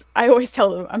I always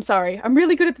tell them, I'm sorry, I'm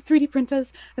really good at the 3D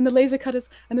printers and the laser cutters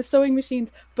and the sewing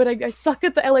machines, but I suck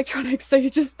at the electronics.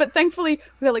 But thankfully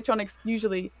with electronics,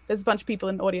 usually there's a bunch of people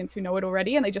in the audience who know it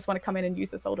already and they just want to come in and use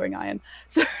the soldering iron.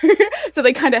 So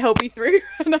they kind of help me through.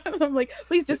 And I'm like,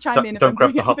 please just chime in if I'm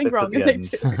doing anything wrong.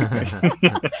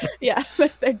 Yeah,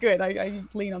 they're good. I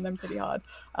lean on them pretty hard.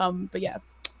 But yeah,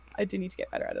 I do need to get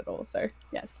better at it all. So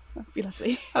yes, that'd be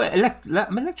lovely.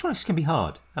 Electronics can be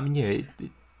hard. I mean,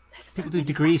 people do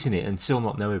degrees in it and still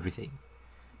not know everything.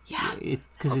 Yeah,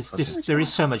 because it's just there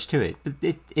is so much to it, but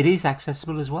it is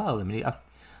accessible as well. I mean,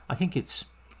 I think it's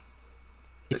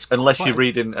unless you're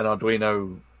reading an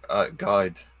Arduino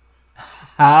guide.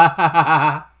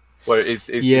 Where it's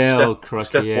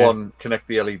step one, connect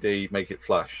the LED, make it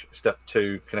flash. Step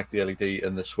 2, connect the LED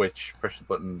and the switch, press the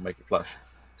button, make it flash.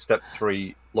 Step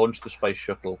 3, launch the space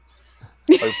shuttle,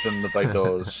 open the bay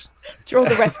doors. Draw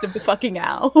the rest of the fucking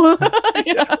owl.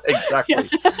 Yeah,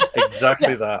 exactly. Yeah.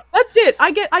 Exactly that. That's it.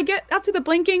 I get up to the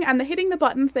blinking and the hitting the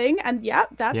button thing, and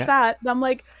that's that. And I'm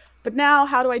like, but now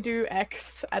how do I do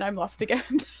X? And I'm lost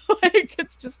again. Like,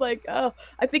 it's just like, oh,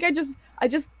 I think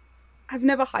I've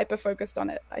never hyper focused on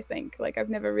it. I think like I've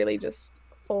never really just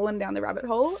fallen down the rabbit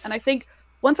hole. And I think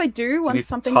once I do, once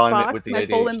something sparks and I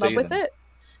fall in love with it,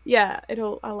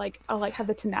 I'll have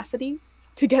the tenacity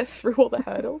to get through all the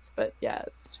hurdles. But yeah,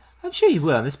 it's just. I'm sure you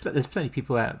will. There's plenty of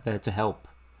people out there to help.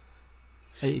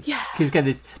 Yeah. Because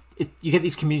again, you get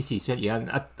these communities, don't you? And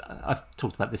I've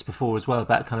talked about this before as well,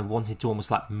 about kind of wanting to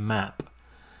almost like map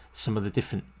some of the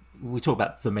different. We talk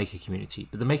about the maker community,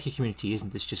 but the maker community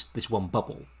isn't just this one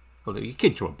bubble. Although you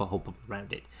could draw a whole bubble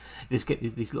around it. There's get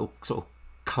these little sort of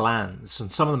clans,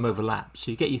 and some of them overlap.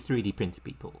 So you get your 3D printer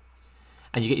people,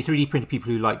 and you get your 3D printer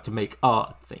people who like to make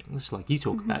art things, like you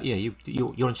talk about. Yeah,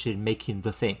 you're interested in making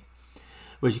the thing.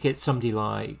 Whereas you get somebody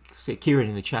like, say, Kieran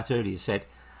in the chat earlier said,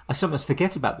 I sometimes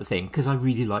forget about the thing because I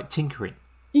really like tinkering.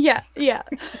 Yeah.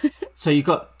 So you've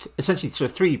got essentially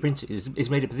 3D printer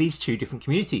is made up of these two different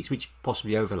communities, which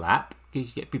possibly overlap. Because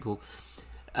you get people.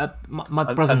 My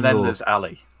brother-in-law. And then there's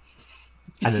Ali.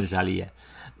 And then there's Ali, yeah.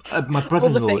 My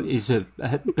brother-in-law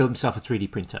built himself a 3D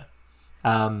printer.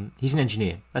 He's an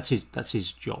engineer. That's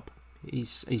his job.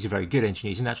 He's a very good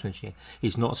engineer. He's a natural engineer.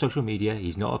 He's not on social media.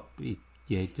 He's not. He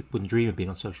wouldn't dream of being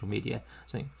on social media.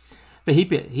 But he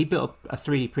built a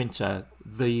 3D printer.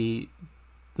 The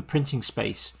printing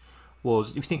space was,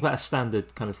 if you think about a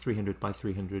standard kind of 300 by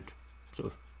 300 sort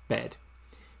of bed,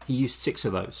 he used 6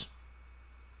 of those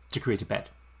to create a bed.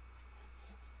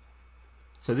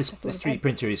 So this 3D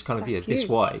printer is kind of this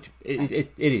wide. It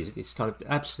is. It's kind of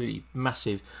absolutely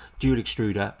massive dual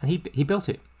extruder, and he built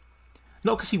it.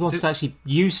 Not because he wants to actually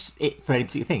use it for any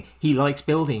particular thing. He likes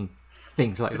building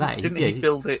things like that. Didn't he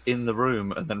build it in the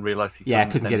room and then realise he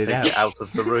couldn't get it out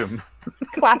of the room?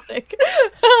 Classic.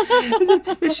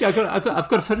 I've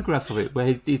got a photograph of it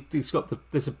where he's got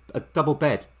there's a double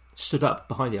bed stood up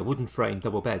behind it, a wooden frame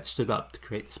double bed stood up to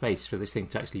create the space for this thing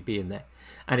to actually be in there,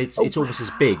 and it's almost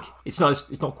as big. It's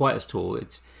not quite as tall.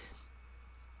 It's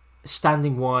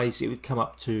standing wise, it would come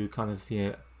up to kind of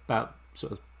about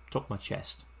sort of top of my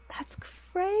chest. That's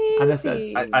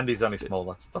crazy. And he's only small.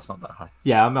 That's not that high.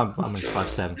 Yeah, I'm only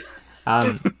 5'7".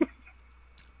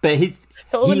 But he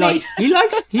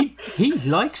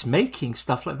likes making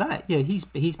stuff like that. Yeah, he's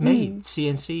made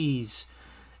CNCs.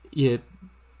 Yeah,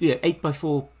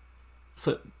 8x4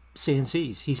 foot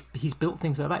CNCs. He's built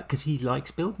things like that because he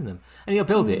likes building them, and he'll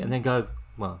build it and then go,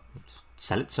 well,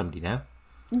 sell it to somebody now.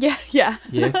 Yeah.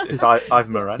 It's I've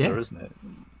Miranda, isn't it?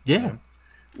 Yeah.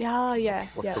 Yeah.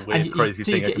 What's the weird, crazy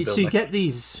thing I can build? So you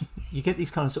get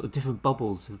these kind of sort of different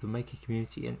bubbles of the maker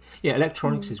community, and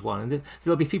electronics is one, and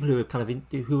there'll be people who are kind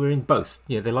of who are in both.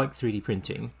 They like 3D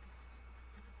printing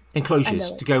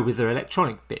enclosures to go with their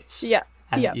electronic bits. Yeah.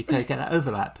 And you kind of get that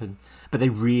overlap, but they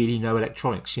really know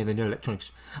electronics. They know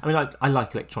electronics. I mean, I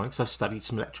like electronics. I've studied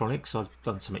some electronics. I've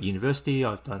done some at university.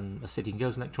 I've done a studying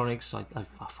girls electronics. I've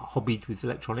hobbied with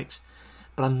electronics,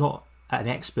 but I'm not an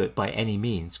expert by any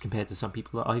means compared to some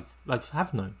people that I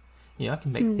have known. I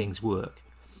can make things work.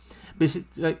 But it's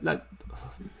but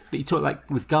you talk like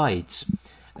with guides.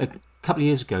 A couple of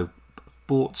years ago,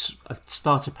 bought a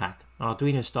starter pack, an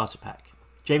Arduino starter pack.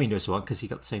 Jamie knows the one because he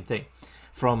got the same thing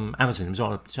from Amazon. It was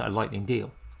on a lightning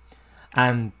deal.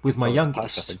 And with my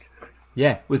youngest,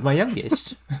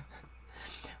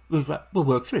 we'll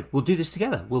work through. We'll do this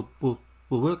together. We'll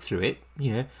work through it.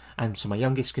 And so my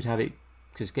youngest could have it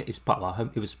because it was part of our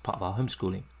home. It was part of our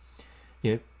homeschooling.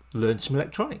 Learn some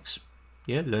electronics.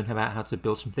 Learn about how to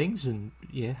build some things and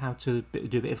how to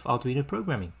do a bit of Arduino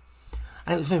programming.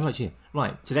 And it was very much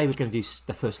right. Today we're going to do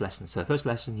the first lesson. So the first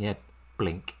lesson,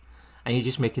 blink. And you're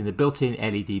just making the built-in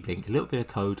LED blink, a little bit of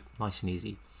code, nice and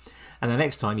easy. And the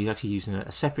next time you're actually using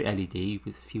a separate LED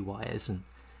with a few wires and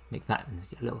make that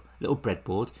a little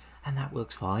breadboard, and that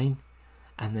works fine.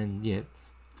 And then the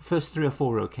first 3 or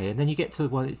 4 are okay, and then you get to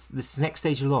this next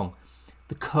stage along.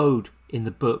 The code in the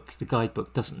book, the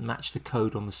guidebook, doesn't match the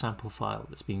code on the sample file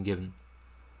that's been given,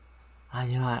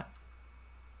 and you're like.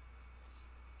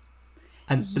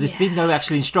 But there's been no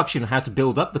actual instruction on how to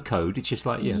build up the code. It's just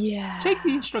like, take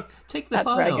the file. That's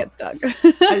where I get stuck. And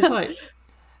it's like,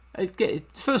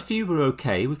 first few were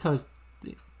okay. We kind of,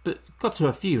 but got to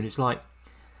a few, and it's like,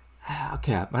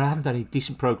 okay, I haven't done any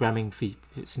decent programming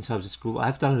since I was at school.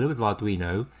 I've done a little bit of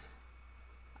Arduino.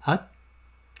 I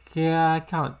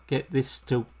can't get this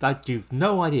to. I have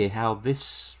no idea how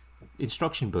this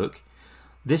instruction book,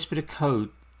 this bit of code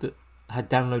that I had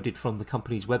downloaded from the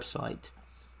company's website,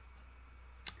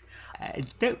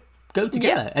 don't go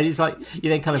together. Yeah. And it's like you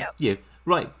then kind of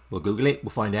right. We'll Google it.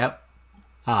 We'll find out.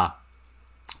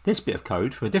 This bit of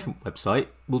code from a different website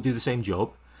will do the same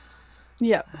job.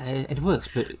 Yeah, it works,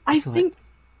 but I think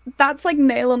that's like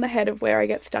nail on the head of where I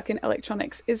get stuck in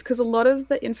electronics, is because a lot of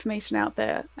the information out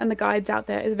there and the guides out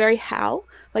there is very how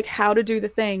to do the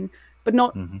thing, but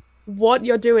not what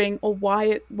you're doing or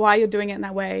why you're doing it in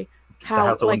that way.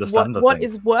 How like what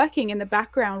is working in the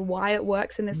background, why it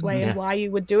works in this way, and why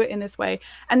you would do it in this way.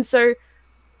 And so,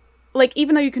 like,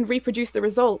 even though you can reproduce the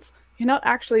results, you're not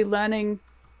actually learning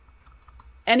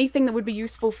anything that would be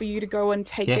useful for you to go and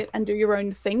take it and do your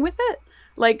own thing with it.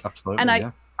 Like, absolutely,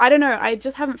 and I don't know, I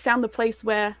just haven't found the place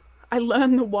where I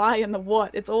learn the why and the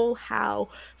what. It's all how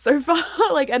so far.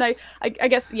 Like, and I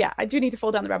guess, I do need to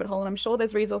fall down the rabbit hole, and I'm sure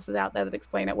there's resources out there that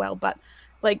explain it well, but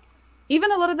like, even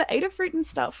a lot of the Adafruit and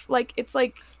stuff, like, it's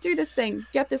like, do this thing,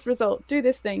 get this result, do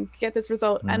this thing, get this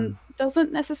result, and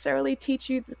doesn't necessarily teach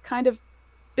you the kind of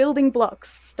building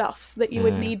blocks stuff that you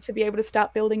would need to be able to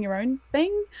start building your own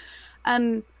thing.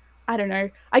 And I don't know,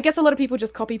 I guess a lot of people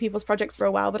just copy people's projects for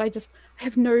a while, but I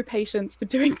have no patience for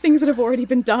doing things that have already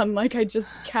been done. Like, I just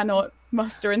cannot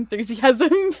muster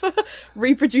enthusiasm for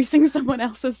reproducing someone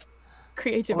else's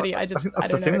creativity. I think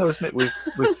that's the thing, though, isn't it,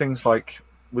 with things like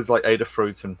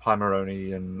Adafruit and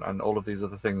Pimoroni and all of these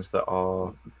other things that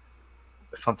are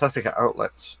fantastic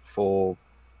outlets for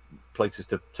places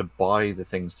to buy the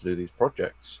things to do these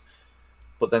projects.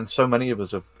 But then so many of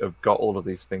us have got all of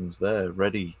these things there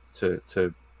ready to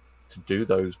do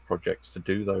those projects, to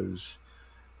do those,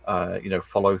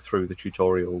 follow through the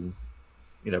tutorial,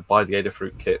 buy the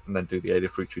Adafruit kit and then do the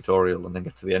Adafruit tutorial and then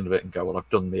get to the end of it and go, well, I've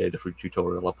done the Adafruit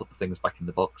tutorial, I'll put the things back in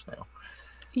the box now.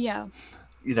 Yeah.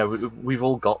 We've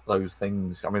all got those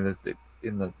things. I mean,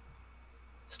 in the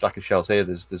stack of shelves here,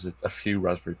 there's a few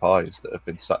Raspberry Pis that have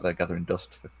been sat there gathering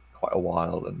dust for quite a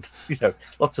while, and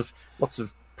lots of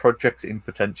projects in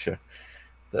potentia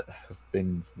that have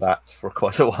been that for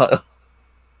quite a while.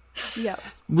 Yeah,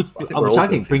 which I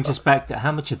think brings us back to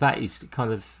how much of that is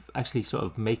kind of actually sort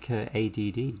of maker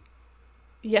ADD.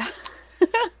 Yeah.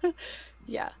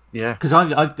 Yeah. Because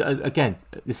I've again,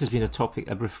 this has been a topic,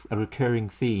 a recurring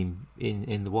theme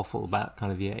in the waffle about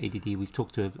kind of ADD. We've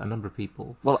talked to a number of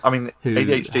people. Well, I mean,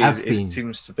 ADHD it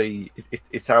seems to be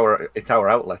it's our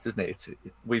outlet, isn't it?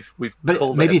 We've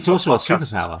but maybe it's also a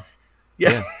superpower.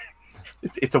 Yeah.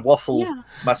 It's a waffle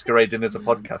masquerading as a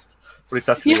podcast, but it's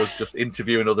actually us just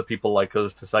interviewing other people like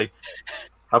us to say,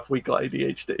 have we got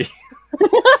ADHD?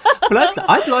 But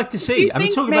I'd like to see. I'm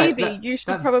talking about that, you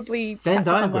should probably Venn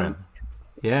diagram.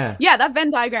 Yeah. Yeah, that Venn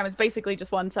diagram is basically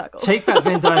just one circle. Take that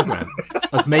Venn diagram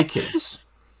of makers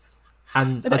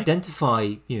and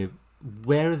identify,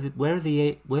 where are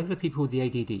the people with the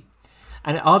ADD,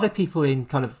 and are there people in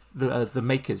kind of the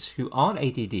makers who aren't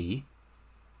ADD?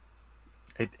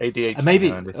 ADHD. Maybe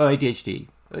ADHD.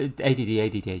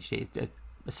 ADHD.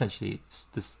 Essentially, it's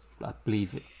just, I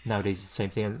believe nowadays it's the same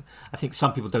thing. And I think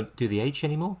some people don't do the H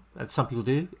anymore, and some people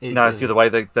do. No, it's the other way.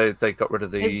 They got rid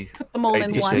of the. They put them all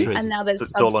in ADHD. one, and now there's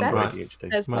subsets.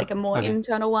 There's like a more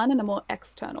internal one and a more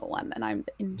external one, and I'm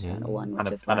the internal one,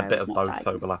 which is and a bit of both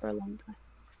overlap. For a long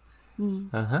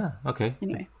time. Okay.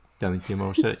 Anyway, don't need to do more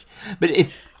research. But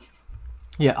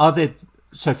are there?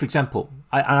 So, for example,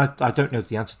 I don't know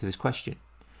the answer to this question.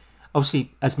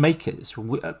 Obviously, as makers,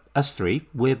 us three,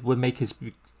 we're makers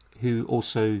who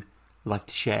also like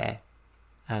to share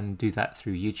and do that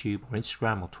through YouTube or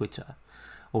Instagram or Twitter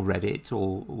or Reddit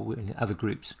or in other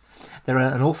groups. There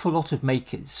are an awful lot of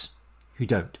makers who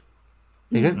don't.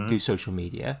 They don't do social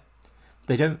media.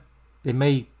 They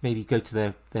may maybe go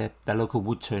to their local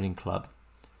wood turning club,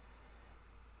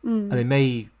 and they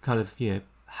may kind of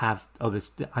have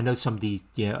others. I know somebody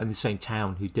in the same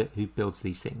town who builds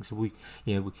these things. So we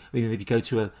maybe go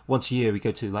to once a year. We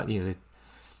go to like the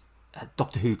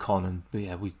Doctor Who con,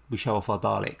 and we show off our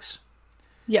Daleks.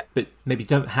 Yeah, but maybe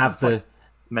don't have don't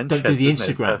do the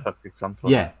Instagram. Example.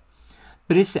 Yeah,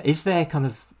 but is there kind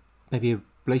of maybe a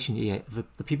relation?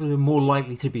 The people who are more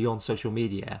likely to be on social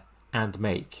media and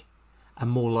make are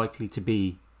more likely to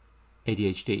be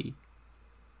ADHD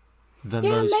than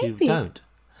those who don't.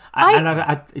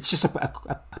 It's just a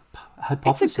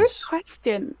hypothesis. It's a good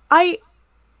question. I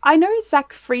know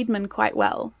Zach Friedman quite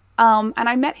well, And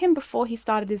I met him before he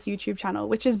started his YouTube channel,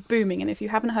 which is booming. And if you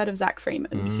haven't heard of Zach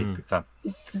Freeman,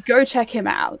 go check him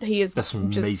out. He is That's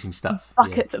some amazing stuff.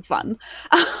 Buckets of fun.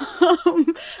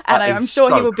 And I'm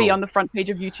sure he will be on the front page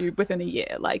of YouTube within a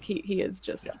year. Like he is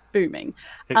just booming.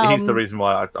 He's the reason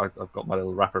why I've got my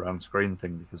little wraparound screen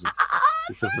thing because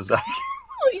of Zach.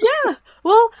 Yeah.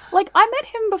 Well, like I met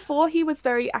him before he was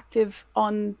very active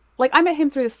on. Like, I met him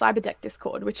through the Cyberdeck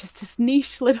Discord, which is this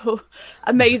niche little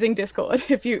amazing Discord.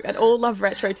 If you at all love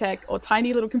retro tech or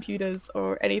tiny little computers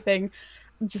or anything,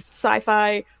 just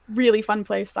sci-fi, really fun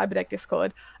place, Cyberdeck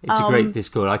Discord. It's a great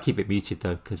Discord. I keep it muted,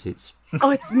 though, because it's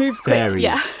it moves very,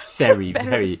 quick. very,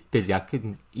 very busy. I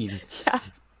couldn't even... Can't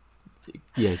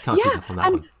keep up on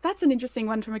that one. That's an interesting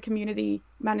one from a community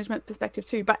management perspective,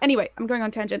 too. But anyway, I'm going on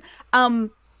tangent. I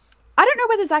don't know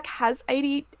whether Zach has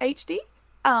ADHD.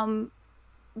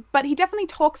 But he definitely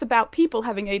talks about people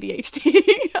having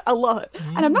ADHD a lot.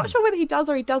 And I'm not sure whether he does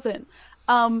or he doesn't.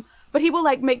 But he will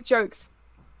like make jokes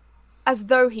as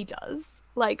though he does,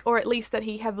 like, or at least that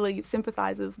he heavily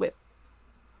sympathizes with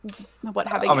what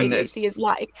having ADHD is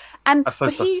like. And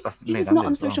but he was not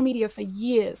on social media for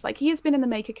years. Like he has been in the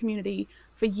maker community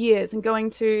for years and going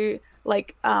to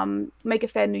like Maker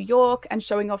Faire New York and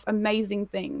showing off amazing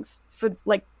things for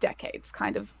like decades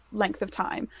kind of length of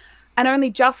time. And only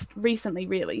just recently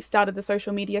really started the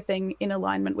social media thing in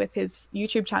alignment with his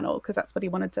YouTube channel because that's what he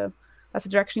wanted to, that's the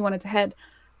direction he wanted to head.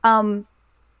 So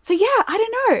yeah, I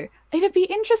don't know. It'd be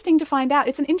interesting to find out.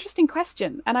 It's an interesting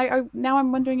question. And I now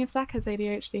I'm wondering if Zach has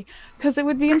ADHD because it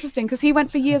would be interesting because he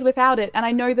went for years without it. And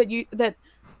I know that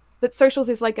that socials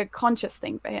is like a conscious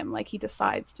thing for him. Like he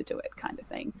decides to do it kind of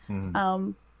thing.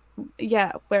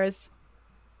 Whereas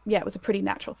it was a pretty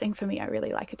natural thing for me. I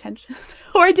really like attention,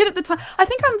 or I did at the time. I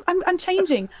think I'm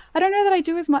changing. I don't know that I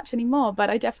do as much anymore,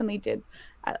 but I definitely did.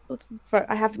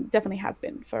 Definitely have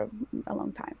been for a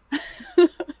long time.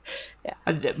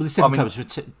 There's different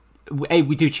times.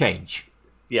 We do change.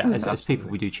 Yeah, as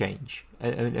people, we do change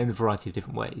in a variety of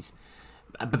different ways.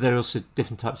 But there are also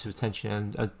different types of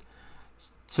attention, and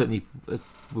certainly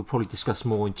we'll probably discuss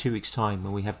more in 2 weeks' time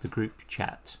when we have the group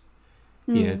chat.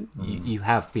 You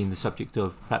have been the subject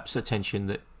of perhaps attention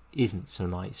that isn't so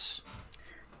nice.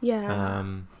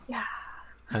 And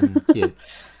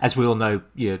as we all know,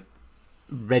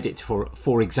 Reddit,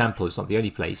 for example, is not the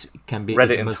only place. It can be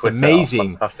Reddit the most Twitter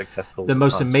amazing,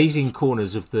 amazing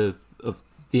corners of the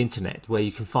internet where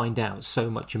you can find out so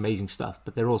much amazing stuff.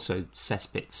 But they're also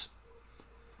cesspits.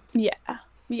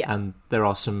 And there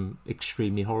are some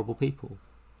extremely horrible people.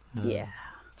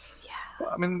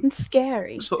 I mean, it's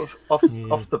scary. Sort of off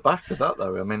the back of that,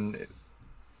 though. I mean,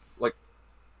 like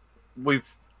the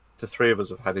three of us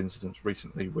have had incidents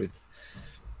recently with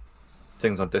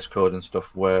things on Discord and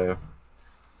stuff where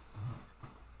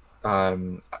I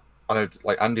know,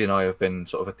 like Andy and I have been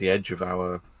sort of at the edge of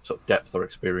our sort of depth or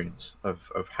experience of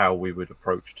how we would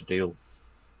approach to deal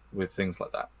with things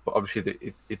like that. But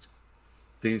obviously, it's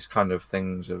these kind of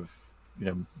things of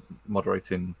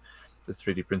moderating the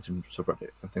 3D printing subreddit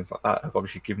and things like that have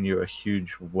obviously given you a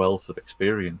huge wealth of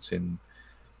experience in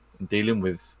dealing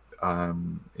with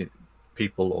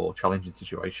people or challenging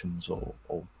situations or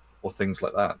things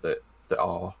like that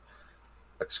are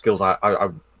like skills I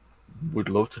would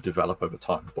love to develop over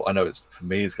time. But I know for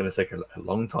me it's going to take a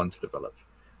long time to develop.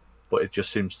 But it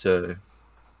just seems to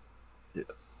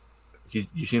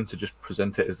you seem to just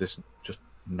present it as this just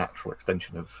natural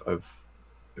extension of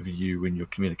you and your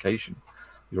communication.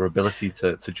 Your ability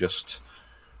to just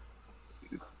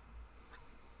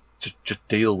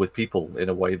deal with people in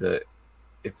a way that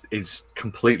it is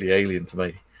completely alien to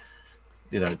me.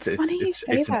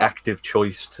 It's an active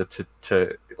choice to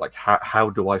like how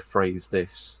do I phrase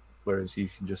this, whereas you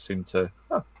can just seem to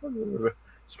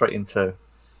straight into.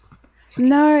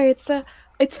 No,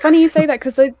 it's funny you say that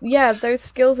because those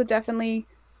skills are definitely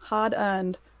hard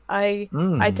earned. I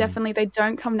definitely, they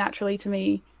don't come naturally to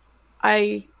me.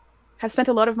 I have spent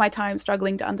a lot of my time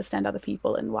struggling to understand other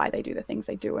people and why they do the things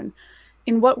they do, and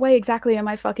in what way exactly am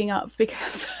I fucking up,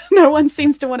 because no one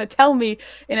seems to want to tell me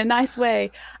in a nice way.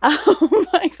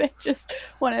 Like they just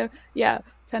want to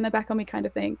turn their back on me kind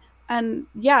of thing. And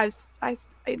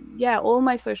all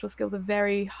my social skills are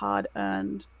very hard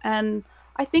earned, and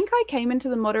I think I came into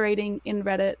the moderating in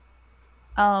Reddit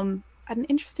at an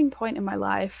interesting point in my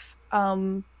life.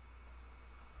 I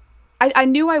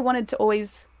knew I wanted to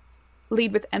always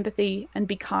lead with empathy and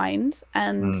be kind,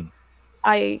 and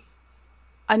I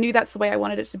knew that's the way I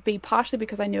wanted it to be, partially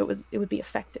because I knew it would be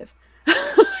effective.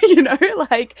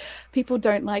 Like people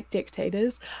don't like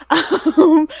dictators,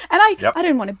 and I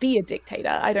don't want to be a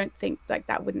dictator. I don't think like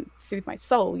that wouldn't soothe my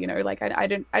soul. Like I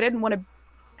didn't want to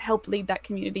help lead that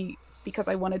community because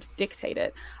I wanted to dictate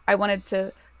it.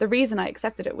 The reason I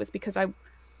accepted it was because I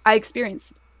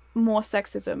experienced more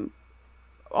sexism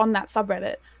on that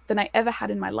subreddit than I ever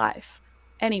had in my life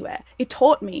anywhere. It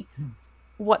taught me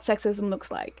what sexism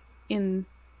looks like in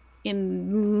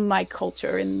my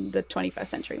culture, in the 21st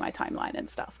century, my timeline and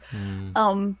stuff.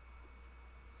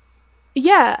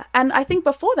 Yeah, and I think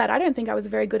before that, I don't think I was a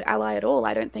very good ally at all.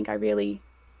 I don't think I really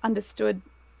understood.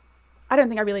 I don't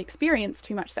think I really experienced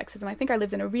too much sexism. I think I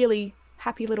lived in a really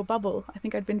happy little bubble. I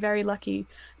think I'd been very lucky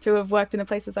to have worked in the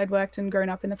places I'd worked and grown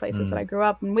up in the places that I grew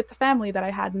up and with the family that I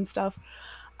had and stuff.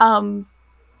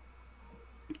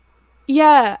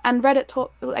 Yeah, and Reddit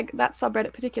taught, like that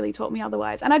subreddit particularly taught me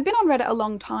otherwise. And I'd been on Reddit a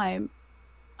long time.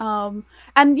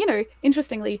 And, you know,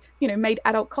 interestingly, you know, made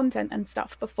adult content and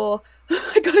stuff before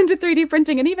I got into 3D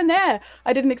printing. And even there,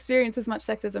 I didn't experience as much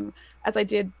sexism as I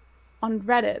did on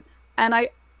Reddit. And I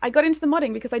got into the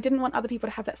modding because I didn't want other people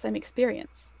to have that same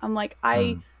experience. I'm like,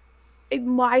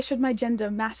 why should my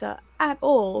gender matter at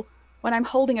all when I'm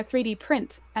holding a 3D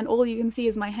print and all you can see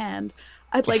is my hand?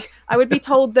 I would be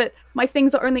told that my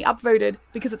things are only upvoted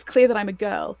because it's clear that I'm a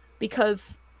girl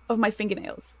because of my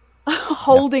fingernails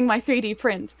holding my 3D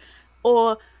print,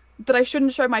 or that I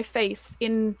shouldn't show my face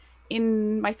in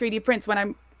my 3D prints when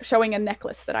I'm showing a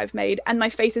necklace that I've made and my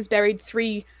face is buried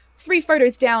three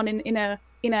photos down in a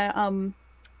Gallery.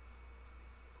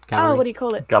 Oh, what do you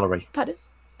call it? Gallery. Pardon?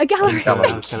 A gallery.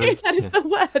 Thank you. That is Yeah. the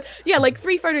word. Yeah, like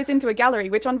 3 photos into a gallery,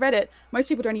 which on Reddit, most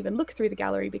people don't even look through the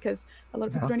gallery because a lot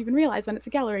of people don't even realize when it's a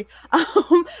gallery.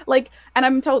 And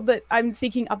I'm told that I'm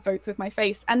seeking upvotes with my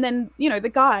face. And then, you know, the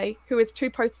guy who is 2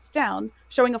 posts down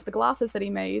showing off the glasses that he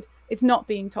made is not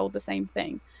being told the same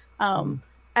thing. And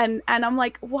I'm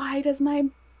like, why does my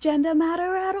gender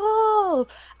matter at all?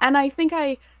 And I think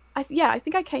I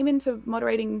came into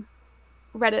moderating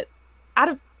Reddit out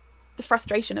of the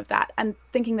frustration of that and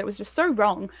thinking that it was just so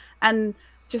wrong and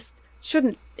just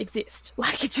shouldn't exist.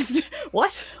 Like, it just,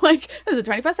 what? Like, this is the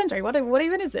 21st century. What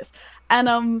even is this?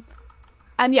 And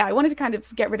yeah, I wanted to kind of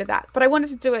get rid of that, but I wanted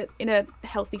to do it in a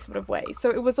healthy sort of way. So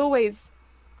it was always,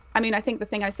 I mean, I think the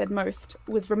thing I said most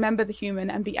was remember the human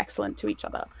and be excellent to each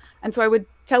other. And so I would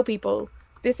tell people,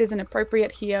 this isn't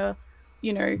appropriate here,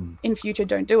 you know, in future,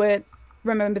 don't do it.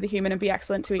 Remember the human and be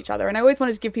excellent to each other. And I always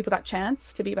wanted to give people that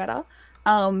chance to be better.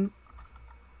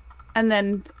 And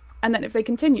then if they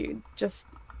continued, just,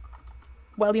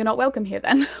 well, you're not welcome here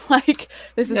then. Like,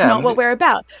 this is not what we're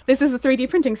about. This is a 3D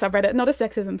printing subreddit, not a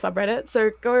sexism subreddit.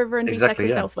 So go over and be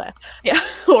sexist elsewhere. Yeah,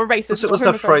 or racist or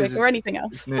homophobic or anything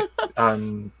else.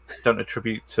 Don't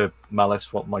attribute to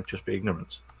malice what might just be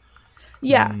ignorance.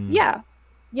 Yeah.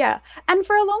 And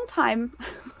for a long time,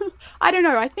 I don't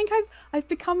know. I think I've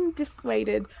become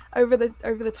dissuaded over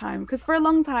the time, because for a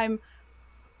long time,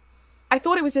 I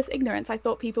thought it was just ignorance. I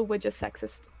thought people were just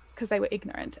sexist because they were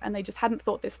ignorant and they just hadn't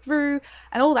thought this through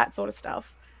and all that sort of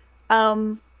stuff.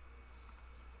 And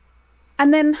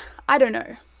then, I don't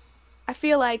know. I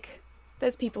feel like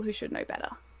there's people who should know better.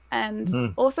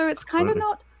 And also it's kind of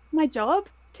not my job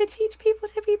to teach people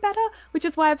to be better, which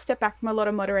is why I've stepped back from a lot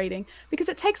of moderating, because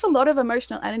it takes a lot of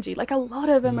emotional energy, like a lot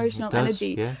of emotional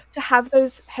energy to have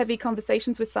those heavy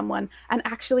conversations with someone and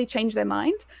actually change their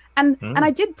mind. And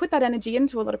I did put that energy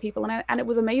into a lot of people, and it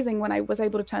was amazing when I was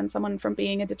able to turn someone from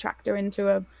being a detractor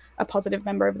into a positive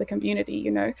member of the community,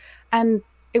 you know. And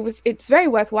it's very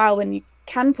worthwhile when you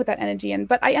can put that energy in.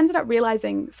 But I ended up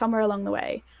realizing somewhere along the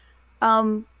way,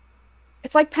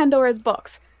 it's like Pandora's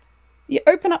box. You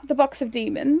open up the box of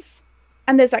demons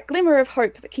and there's that glimmer of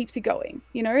hope that keeps you going.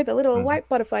 You know, the little white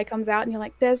butterfly comes out and you're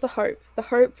like, there's the hope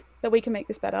that we can make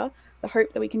this better, the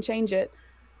hope that we can change it.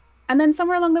 And then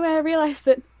somewhere along the way, I realized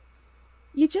that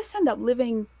you just end up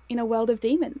living in a world of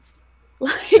demons.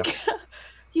 Like,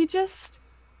 you just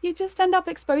end up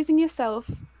exposing yourself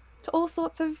to all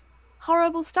sorts of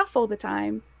horrible stuff all the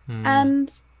time. And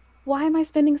why am I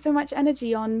spending so much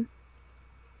energy on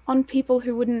people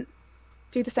who wouldn't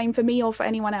do the same for me or for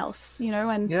anyone else, you know?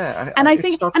 And I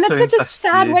think, and it's such a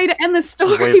sad way to end the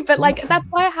story, but like, that's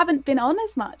why I haven't been on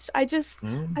as much. I've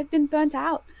been burnt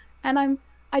out, and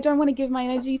I don't want to give my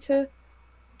energy to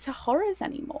horrors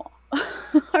anymore.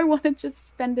 I want to just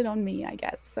spend it on me, I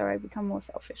guess. So I become more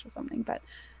selfish or something, but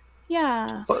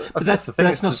yeah. But that's the thing.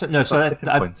 That's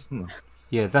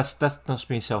not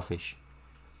being selfish.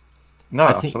 No,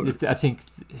 I think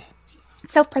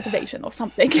self-preservation or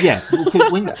something. Yeah.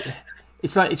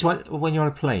 It's like when you're on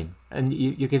a plane and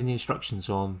you're given the instructions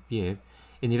on, you know,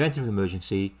 in the event of an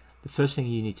emergency, the first thing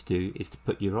you need to do is to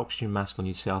put your oxygen mask on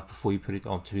yourself before you put it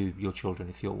onto your children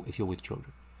if you're with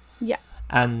children. Yeah.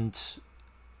 And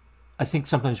I think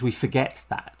sometimes we forget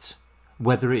that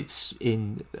whether it's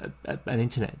in an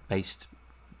internet-based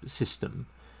system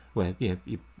where you're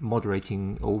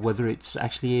moderating, or whether it's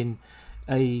actually in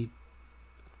a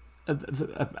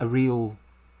real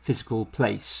physical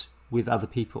place with other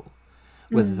people,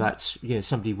 whether that's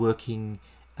somebody working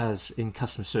as in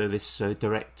customer service, so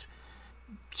direct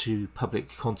to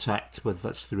public contact, whether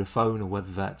that's through a phone or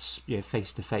whether that's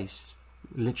face to face,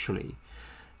 literally,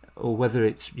 or whether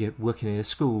it's working in a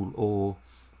school or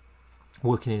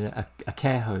working in a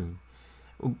care home.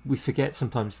 We forget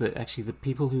sometimes that actually the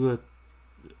people who are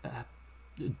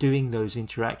doing those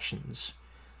interactions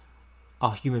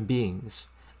are human beings,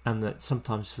 and that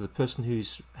sometimes for the person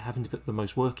who's having to put the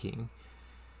most work in,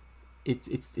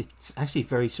 it's actually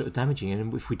very sort of damaging.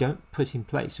 And if we don't put in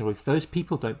place, or if those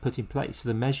people don't put in place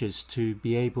the measures to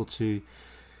be able to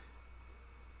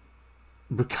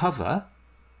recover,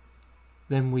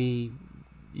 then we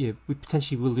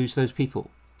potentially will lose those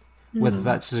people. Whether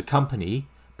that's as a company,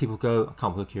 people go, I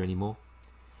can't work here anymore,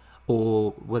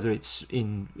 or whether it's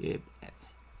in,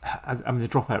 I mean, the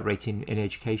dropout rate in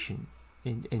education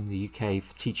in the UK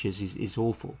for teachers is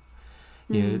awful.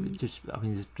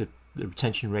 The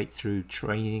retention rate through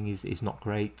training is not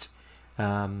great,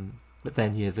 but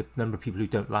then the number of people who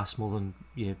don't last more than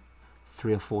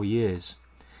 3 or 4 years,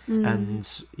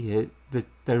 and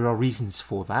there are reasons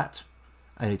for that,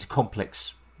 and it's a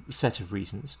complex set of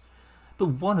reasons. But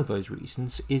one of those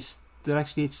reasons is that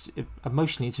actually it's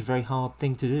emotionally it's a very hard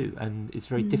thing to do, and it's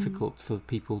very difficult for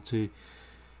people to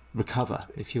recover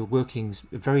if you're working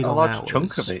very long hours. A large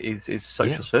chunk of it is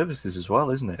social services as well,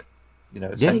 isn't it?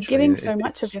 You're giving so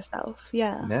much of yourself.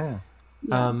 Yeah.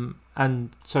 And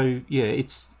so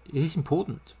it is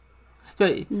important.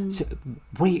 So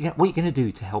what are you going to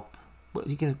do to help?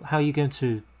 How are you going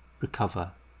to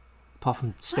recover, apart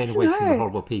from staying away from the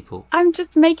horrible people? I'm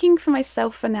just making for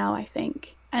myself for now, I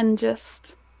think, and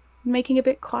just making a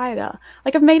bit quieter.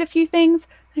 Like, I've made a few things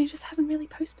and I just haven't really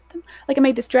posted them. Like, I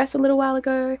made this dress a little while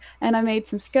ago, and I made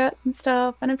some skirts and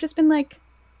stuff, and I've just been like,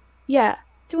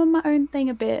 doing my own thing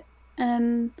a bit.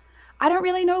 And I don't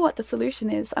really know what the solution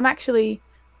is. I'm actually,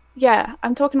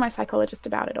 I'm talking to my psychologist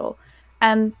about it all.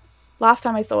 And last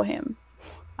time I saw him,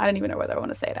 I don't even know whether I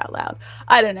want to say it out loud.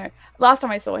 I don't know. Last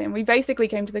time I saw him, we basically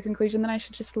came to the conclusion that I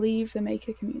should just leave the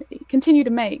maker community. Continue to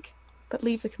make, but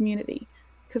leave the community.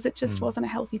 Because it just wasn't a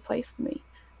healthy place for me.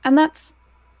 And that's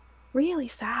really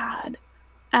sad.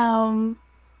 And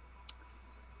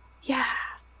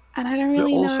I don't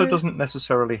really know. It also doesn't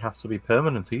necessarily have to be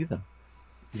permanent either.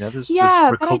 There's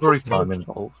recovery time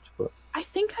involved. But I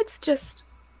think it's just,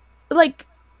 like,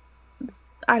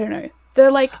 I don't know.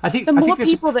 The more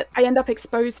people that I end up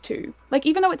exposed to, like,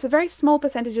 even though it's a very small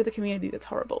percentage of the community that's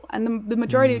horrible, and the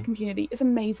majority of the community is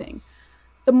amazing,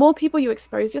 the more people you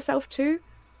expose yourself to,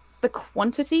 the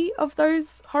quantity of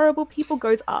those horrible people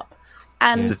goes up.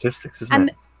 And statistics, isn't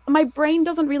it? And my brain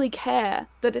doesn't really care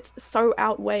that it's so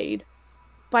outweighed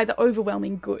by the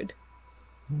overwhelming good.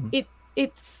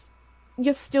 It's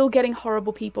you're still getting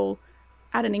horrible people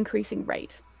at an increasing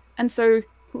rate. And so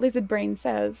Lizard Brain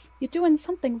says, you're doing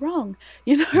something wrong.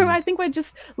 I think we're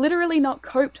just literally not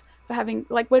coped for having,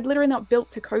 like, we're literally not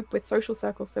built to cope with social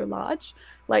circles so large.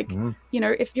 Like,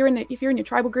 if you're in your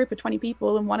tribal group of 20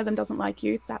 people and one of them doesn't like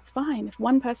you, that's fine. If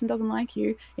one person doesn't like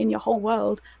you in your whole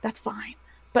world, that's fine.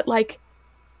 But, like,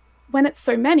 when it's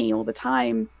so many all the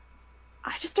time,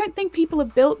 I just don't think people are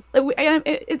built.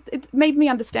 It made me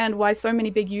understand why so many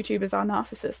big YouTubers are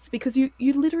narcissists, because you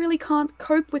literally can't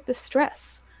cope with the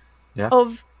stress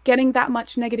of getting that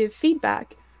much negative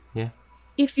feedback.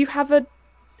 If you have a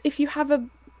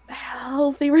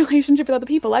healthy relationship with other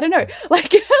people, I don't know,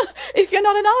 like, if you're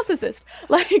not a narcissist,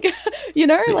 like,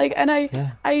 and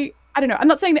I don't know. I'm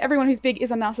not saying that everyone who's big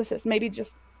is a narcissist. Maybe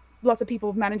just lots of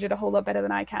people manage it a whole lot better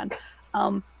than I can.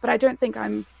 But I don't think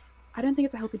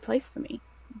it's a healthy place for me,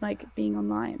 like, being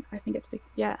online. I think it's big.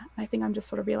 I think I'm just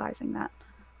sort of realizing that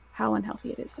how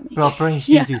unhealthy it is for me. Well, brains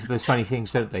do those funny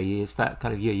things, don't they? It's that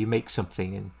kind of, you make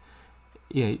something and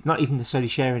not even necessarily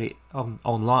sharing it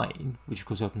online, which of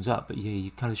course opens up, but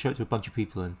you kind of show it to a bunch of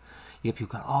people, and you get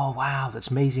people going, oh wow, that's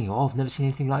amazing, oh, I've never seen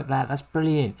anything like that, that's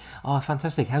brilliant, oh,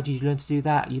 fantastic, how did you learn to do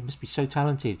that, you must be so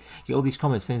talented. You get all these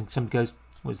comments, then somebody goes,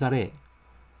 was that it?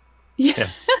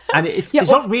 And it's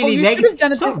not really negative.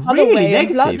 It's not really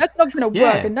negative. That's not going to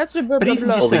work, and that's a blah, blah,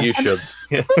 blah. All the you shoulds.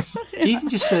 Even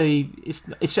just say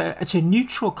it's a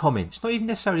neutral comment. It's not even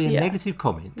necessarily a negative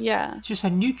comment. It's just a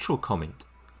neutral comment,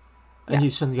 and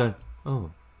you're suddenly going, oh,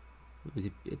 is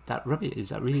it that rubbish? Is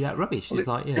that really that rubbish? Well, it's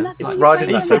like, it's right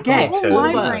in that forget.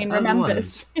 My brain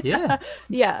remembers. It's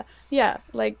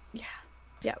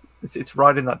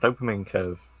right in that dopamine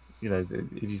curve.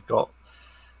 If you've got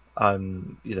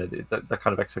You know, the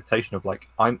kind of expectation of like,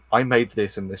 I made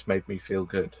this and this made me feel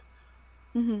good.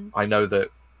 Mm-hmm. I know that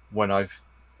when I've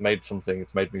made something,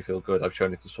 it's made me feel good. I've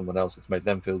shown it to someone else, it's made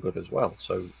them feel good as well.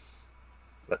 So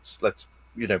let's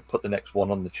you know, put the next one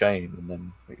on the chain, and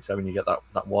then like you say, when you get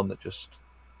that one that just,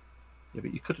 yeah,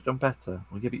 but you could have done better,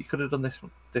 or yeah, but you could have done this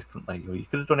differently, or you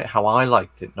could have done it how I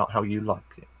liked it, not how you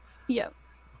liked it. Yep.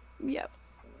 Yeah.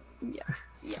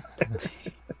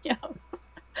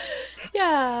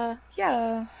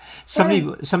 Yeah.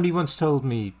 Somebody once told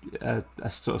me a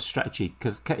sort of strategy,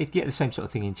 because you get the same sort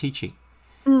of thing in teaching,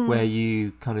 where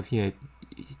you kind of, you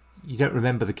don't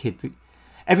remember the kid.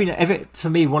 Every for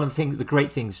me, one of the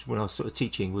great things when I was sort of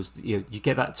teaching was, you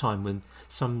get that time when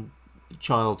some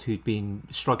child who'd been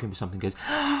struggling with something goes,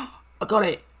 "I got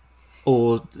it,"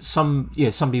 or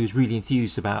somebody was really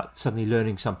enthused about suddenly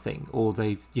learning something, or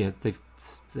they've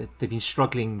been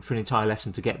struggling for an entire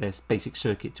lesson to get their basic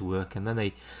circuit to work, and then they,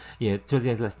 to the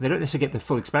end of the lesson, they don't necessarily get the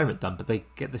full experiment done, but they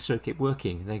get the circuit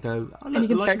working, and they go, "Oh, look, and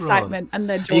you can see excitement and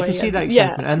their joy. And you can see that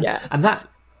excitement, and that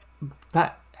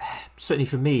certainly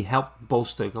for me helped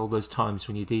bolster all those times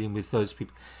when you're dealing with those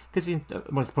people. Because one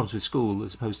of the problems with school,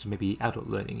 as opposed to maybe adult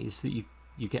learning, is that you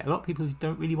get a lot of people who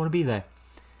don't really want to be there.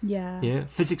 Yeah.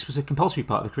 Physics was a compulsory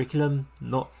part of the curriculum,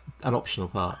 not an optional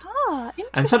part.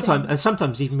 And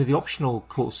sometimes even with the optional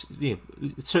course,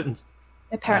 certain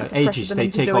their parents ages them they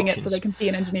into take doing options. it so they can be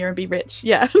an engineer and be rich.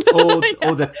 Yeah. or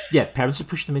parents have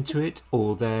pushed them into it,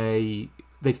 or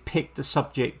they've picked a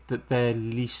subject that they're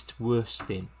least worst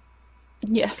in.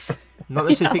 Yes. Not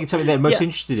necessarily picking something they're most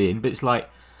interested in, but it's like,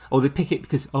 they pick it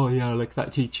because, I like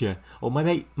that teacher, or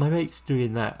my mate's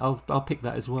doing that, I'll pick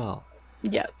that as well.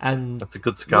 Yeah. And that's a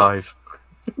good skive.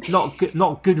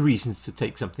 Not good reasons to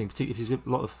take something, particularly if it's a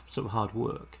lot of sort of hard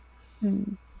work.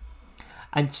 And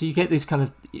so you get this kind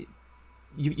of,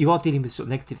 you are dealing with sort of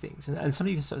negative things, and some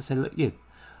people sort of say, look,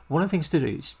 one of the things to do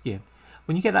is,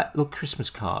 when you get that little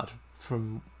Christmas card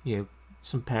from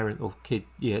some parent or kid,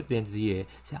 at the end of the year,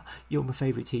 say, "You're my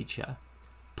favourite teacher,"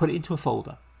 put it into a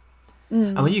folder.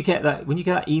 And when you get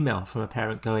that email from a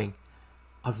parent going,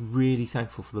 "I'm really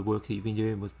thankful for the work that you've been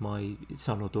doing with my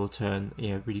son or daughter, and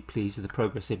really pleased with the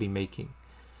progress they've been making,"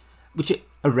 which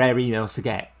are rare emails to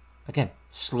get. Again,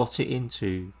 slot it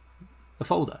into a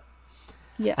folder.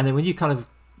 Yeah. And then when you kind of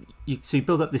you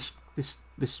build up this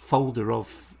folder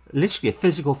of literally a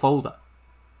physical folder.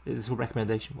 This whole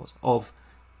recommendation was of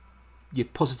your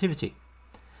positivity.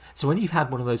 So when you've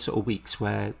had one of those sort of weeks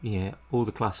where all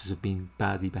the classes have been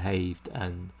badly behaved,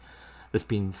 and there's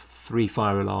been 3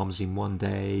 fire alarms in one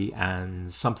day,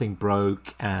 and something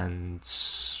broke, and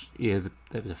there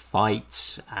was a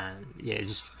fight, and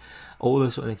just all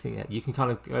those sort of things, you can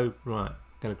kind of go, right,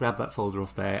 going to grab that folder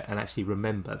off there and actually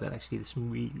remember that actually there's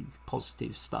some really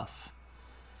positive stuff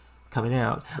coming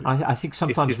out. I think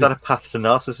sometimes is that a path to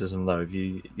narcissism though?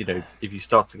 If you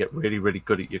start to get really, really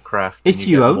good at your craft,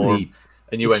 you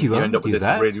end up with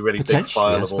this really, really big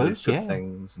file of all these good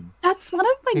things. That's one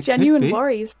of my genuine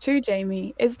worries too,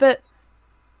 Jamie, is that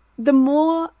the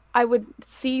more I would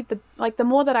see the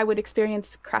more that I would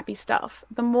experience crappy stuff,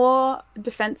 the more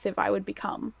defensive I would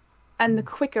become, and the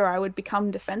quicker I would become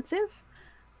defensive.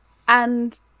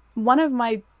 And one of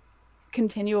my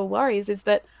continual worries is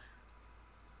that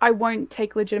I won't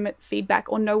take legitimate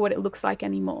feedback or know what it looks like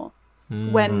anymore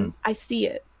when I see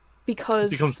it, because it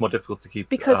becomes more difficult to keep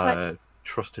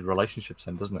trusted relationships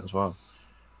in, doesn't it, as well?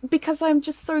 Because I'm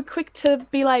just so quick to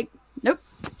be like, nope,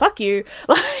 fuck you,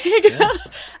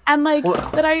 and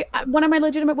one of my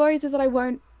legitimate worries is that I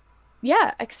won't,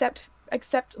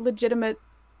 accept legitimate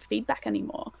feedback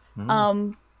anymore. I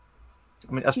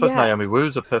mean, I suppose Naomi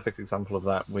Wu's a perfect example of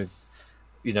that, with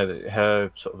her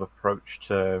sort of approach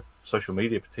to social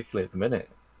media, particularly at the minute.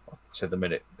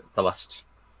 The last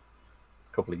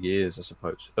couple of years, I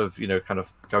suppose, of kind of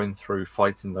going through,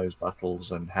 fighting those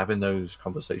battles and having those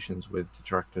conversations with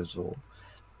detractors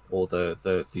or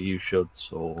the you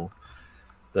shoulds, or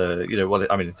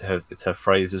it's her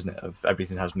phrase, isn't it, of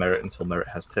everything has merit until merit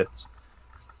has tits,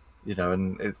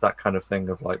 and it's that kind of thing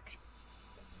of like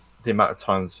the amount of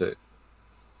times that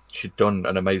she'd done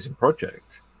an amazing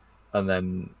project, and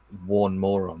then one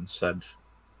moron said,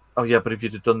 "Oh yeah, but if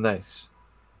you'd have done this,"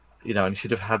 and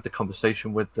she'd have had the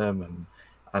conversation with them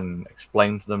and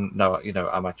explained to them, "No,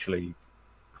 I'm actually,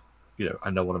 I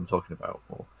know what I'm talking about,"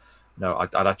 or "No,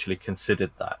 I'd actually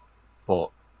considered that,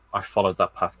 but I followed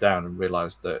that path down and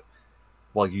realized that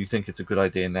while you think it's a good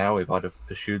idea now, if I'd have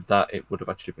pursued that, it would have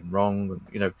actually been wrong,"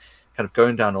 and kind of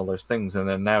going down all those things. And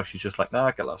then now she's just like,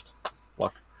 "Nah, get lost,"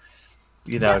 like,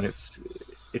 and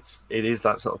it is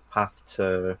that sort of path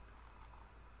to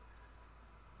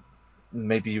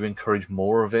maybe you encourage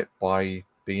more of it by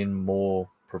being more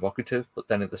provocative, but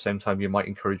then at the same time you might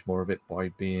encourage more of it by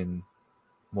being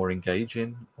more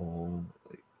engaging. Or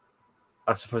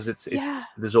I suppose it's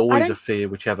there's always a fear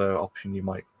whichever option you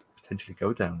might potentially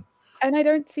go down. And I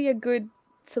don't see a good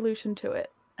solution to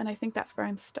it, and I think that's where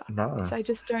I'm stuck. No, I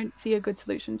just don't see a good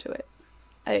solution to it.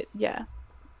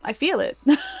 I feel it,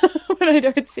 but I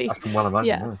don't see. I can well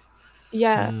imagine.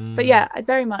 But yeah,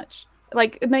 very much.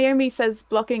 Like Naomi says,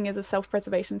 blocking is a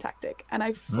self-preservation tactic, and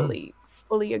I fully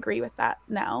agree with that.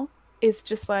 Now it's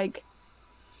just like,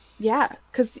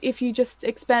 because if you just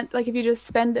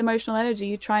spend emotional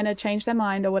energy trying to change their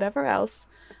mind or whatever else,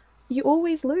 you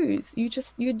always lose. You're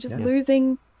just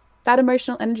losing that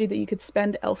emotional energy that you could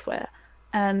spend elsewhere.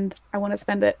 And I want to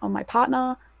spend it on my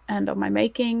partner and on my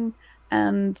making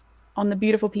and on the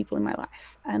beautiful people in my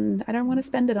life. And I don't want to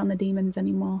spend it on the demons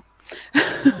anymore.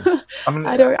 I mean,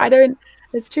 I don't.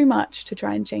 It's too much to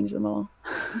try and change them all.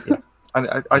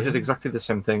 And I did exactly the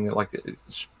same thing. Like,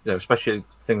 especially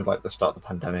things like the start of the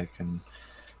pandemic, and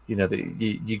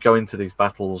you go into these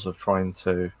battles of trying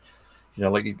to,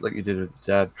 like you did with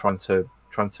Dad, trying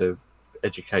to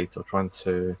educate or trying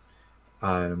to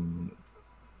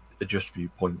adjust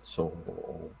viewpoints or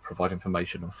provide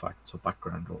information or facts or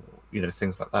background or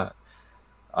things like that,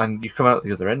 and you come out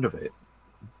the other end of it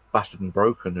battered and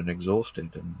broken and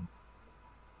exhausted,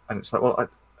 and it's like, well,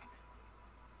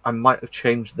 I might have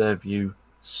changed their view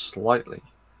slightly,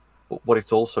 but what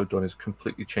it's also done is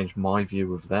completely changed my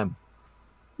view of them.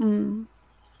 And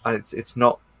it's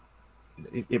not.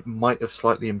 It might have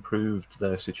slightly improved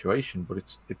their situation, but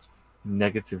it's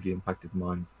negatively impacted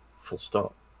mine. Full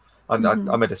stop. And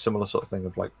I made a similar sort of thing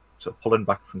of like sort of pulling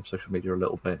back from social media a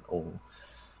little bit, or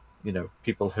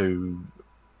people who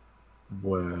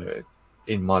were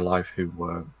in my life who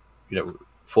were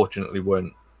fortunately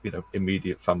weren't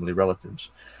immediate family relatives,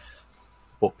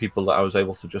 but people that I was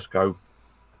able to just go,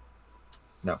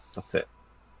 no, that's it,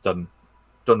 done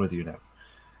with you now.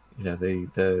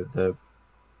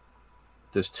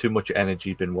 There's too much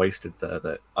energy been wasted there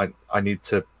that I need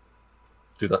to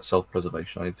do that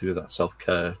self-preservation. I need to do that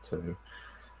self-care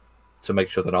to make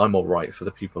sure that I'm all right for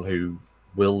the people who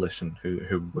will listen,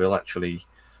 who will actually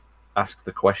ask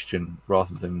the question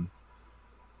rather than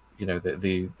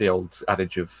the old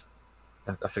adage of,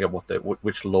 I forget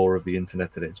which law of the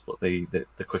internet it is, but the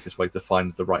quickest way to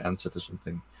find the right answer to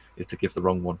something is to give the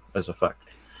wrong one as a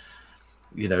fact.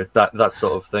 That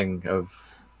sort of thing of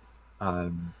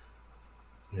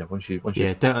once you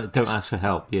don't ask for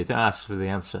help. Don't ask for the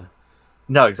answer.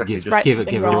 No, exactly. Just give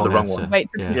the wrong answer. Wait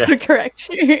to correct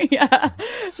you. Yeah.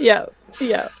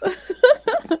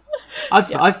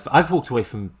 I've walked away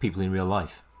from people in real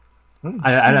life.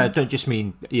 I don't just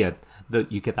mean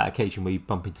that you get that occasion where you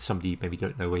bump into somebody you maybe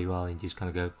don't know where you are and you just kind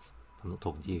of go, I'm not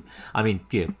talking to you. I mean,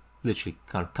 literally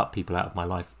kind of cut people out of my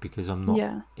life because I'm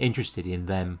not interested in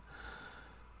them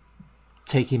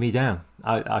taking me down.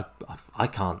 I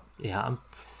can't. I'm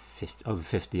over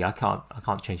 50. I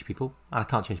can't change people. I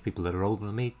can't change people that are older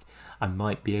than me. I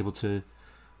might be able to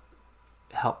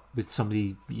help with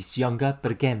somebody who's younger,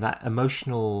 but again, that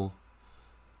emotional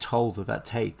toll that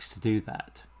takes to do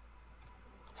that.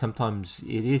 Sometimes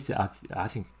it is. I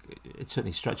think it's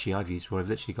certainly a strategy I've used where I've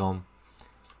literally gone,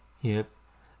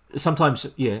 sometimes,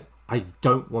 I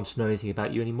don't want to know anything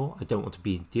about you anymore. I don't want to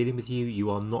be dealing with you.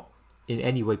 You are not in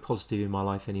any way positive in my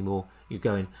life anymore. You're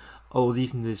going,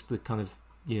 even there's the kind of,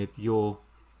 you're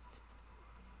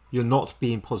not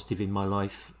being positive in my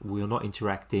life. We're not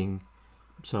interacting,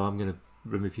 so I'm going to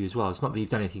remove you as well. It's not that you've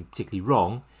done anything particularly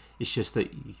wrong. It's just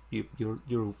that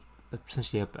you're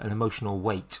essentially an emotional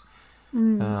weight.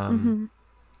 And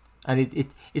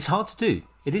it's hard to do.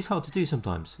 It is hard to do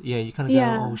sometimes. You kind of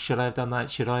go, should I have done that?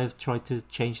 Should I have tried to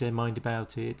change their mind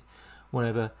about it?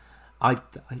 Whatever. I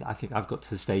think I've got to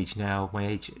the stage now, my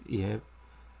age,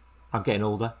 I'm getting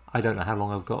older. I don't know how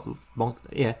long I've got.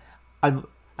 I'm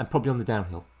probably on the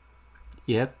downhill.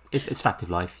 It's fact of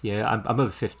life. I'm over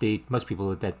 50. Most people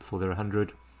are dead before they're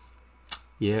 100.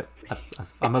 I'm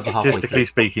over halfway. Statistically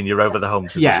speaking, you're over the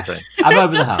hump. I'm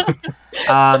over the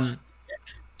hump.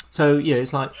 So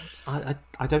it's like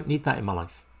I don't need that in my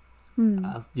life.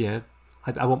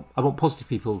 I want positive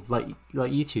people like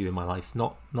you two in my life,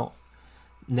 not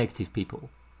negative people.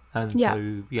 And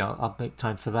so I'll make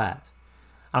time for that.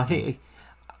 And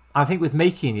I think with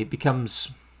making it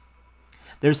becomes,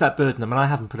 there's that burden. I mean, I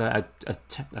haven't put out a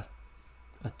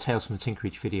Tales from the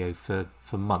Tinkerage video for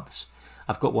months.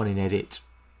 I've got one in edit,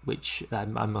 which I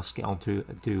must get on to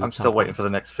do. I'm still waiting for the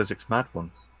next Physics Mad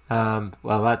one.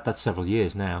 Well, that's several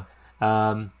years now.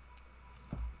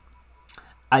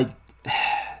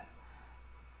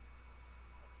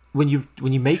 when you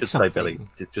make should something, say, Billy,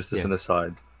 just as an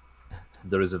aside,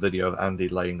 there is a video of Andy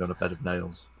laying on a bed of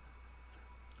nails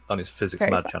on his Physics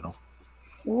Mad channel.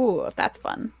 Ooh, that's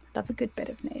fun. Love a good bed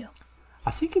of nails.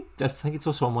 I think it's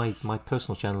also on my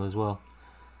personal channel as well.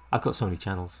 I've got so many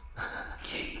channels.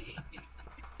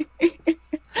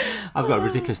 I've got a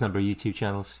ridiculous number of YouTube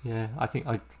channels. Yeah, I think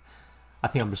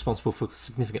I'm responsible for a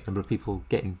significant number of people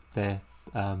getting their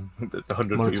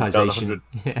monetization.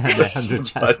 Yeah, 100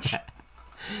 channels.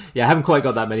 Yeah, I haven't quite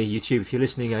got that many. YouTube, if you're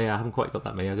listening, I haven't quite got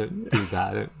that many. I don't do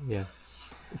that.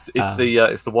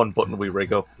 It's the one button we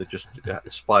rig up that just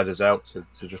spiders out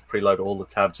to just preload all the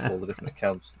tabs for all the different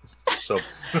accounts. So.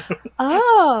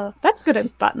 Oh, that's a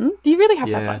good button. Do you really have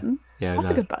that button? Yeah, that's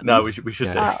a good button. No, we should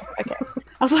do. Oh, okay.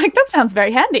 I was like, that sounds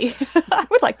very handy. I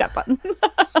would like that button.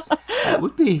 It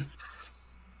would be.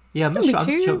 Yeah, I'm not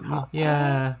sure.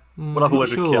 Yeah, we'll have a word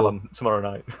with Kellen tomorrow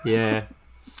night. Yeah.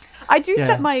 I do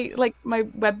set my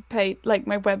web page, like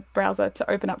my web browser, to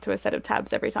open up to a set of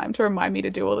tabs every time to remind me to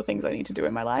do all the things I need to do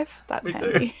in my life. That's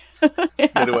handy.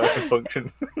 It's a working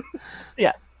function.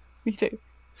 Yeah, me too.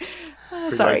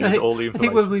 Sorry. All the I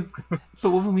think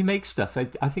when we make stuff, I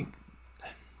think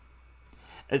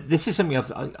this is something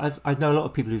I know a lot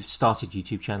of people who've started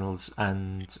YouTube channels,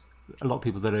 and a lot of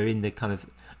people that are in the kind of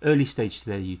early stage to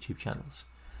their YouTube channels,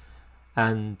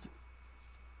 and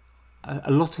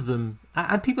a lot of them,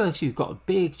 and people actually who've got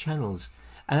big channels,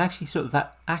 and actually sort of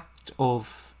that act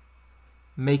of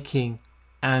making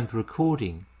and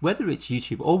recording, whether it's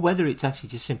YouTube or whether it's actually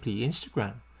just simply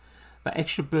Instagram, that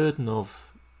extra burden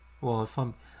of, well, if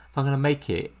I'm going to make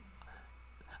it,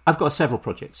 I've got several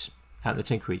projects out in the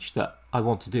Tinker Reach that I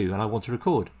want to do and I want to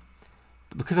record,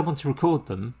 but because I want to record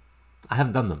them, I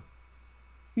haven't done them.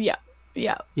 Yeah.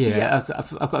 I've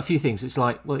got a few things. It's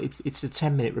like, well, it's a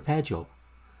 10-minute repair job.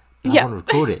 I want to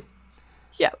record it.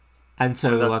 Yeah. And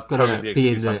so I've got to be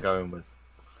in the. I'm going with.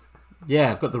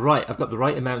 Yeah, I've got the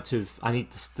right amount of. I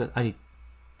need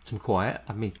some quiet.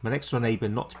 I mean, my next door neighbour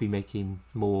not to be making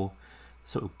more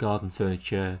sort of garden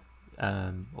furniture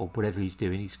or whatever he's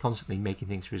doing. He's constantly making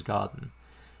things for his garden.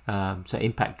 So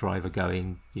impact driver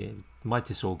going,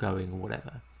 Mitre-saw going, or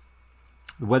whatever.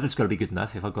 The weather's got to be good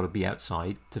enough if I've got to be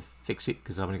outside to fix it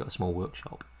because I've only got a small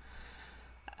workshop.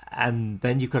 And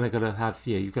then you've got to have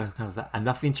kind of that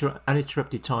enough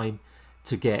uninterrupted time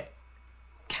to get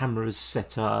cameras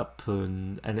set up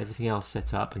and everything else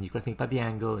set up, and you've got to think about the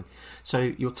angle. And so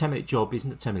your 10-minute job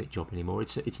isn't a 10-minute job anymore.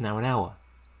 It's now an hour.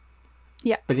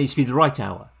 Yeah. But it needs to be the right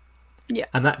hour. Yeah.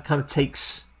 And that kind of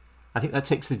takes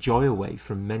the joy away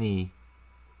from many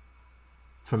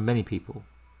people.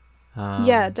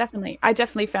 Yeah, definitely. I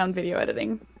definitely found video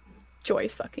editing joy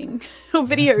sucking, or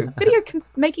video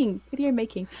making,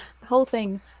 the whole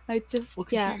thing. I just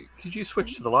Could you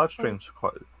switch to the live streams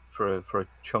for a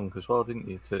chunk as well, didn't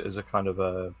you? As a kind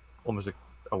of almost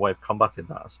a way of combating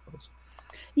that, I suppose.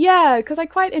 Yeah, because I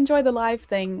quite enjoy the live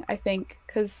thing. I think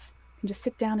because you can just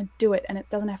sit down and do it, and it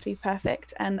doesn't have to be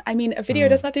perfect. And I mean, a video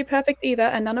doesn't have to be perfect either,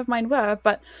 and none of mine were.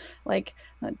 But like,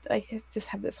 I just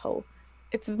have this whole.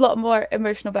 It's a lot more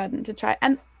emotional burden to try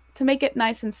and to make it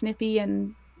nice and snippy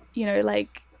and.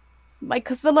 Like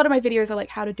because a lot of my videos are like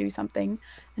how to do something,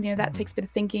 and that takes a bit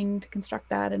of thinking to construct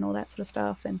that and all that sort of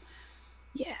stuff. And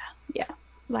yeah,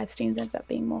 live streams ends up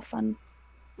being more fun.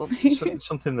 Well,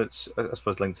 something that's I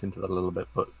suppose linked into that a little bit,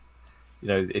 but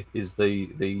it is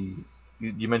you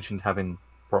mentioned having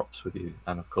props with you,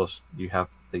 and of course you have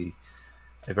a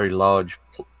very large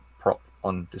prop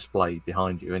on display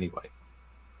behind you anyway.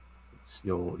 It's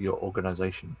your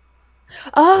organization.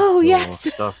 Oh yes.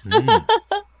 Stuff.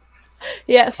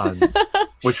 Yes.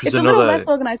 Which was it's a little less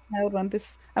organized than my old one.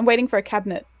 I'm waiting for a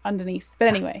cabinet underneath. But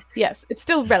anyway, yes, it's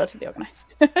still relatively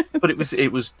organized. But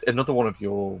it was another one of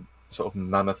your sort of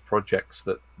mammoth projects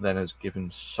that then has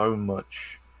given so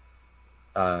much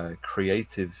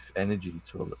creative energy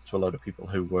to a lot of people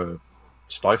who were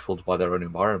stifled by their own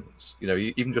environments.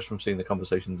 Even just from seeing the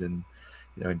conversations in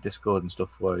Discord and stuff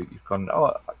where you've gone,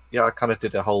 oh yeah, I kind of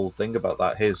did a whole thing about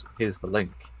that. Here's the link.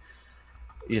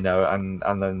 And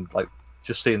then like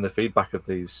just seeing the feedback of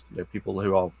these people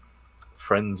who are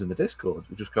friends in the Discord,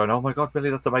 we're just going, oh my god, Billy,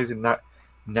 that's amazing.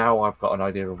 Now I've got an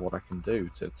idea of what I can do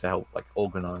to help like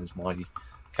organize my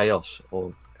chaos.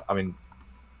 Or I mean,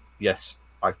 yes,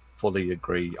 I fully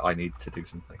agree. I need to do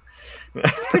something.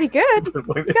 Pretty good. You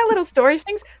got little storage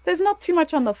things. There's not too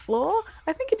much on the floor.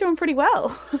 I think you're doing pretty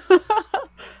well. A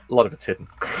lot of it's hidden.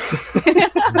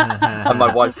 And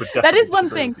my wife would definitely. That is one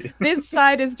thing. This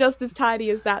side is just as tidy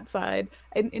as that side.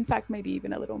 In fact, maybe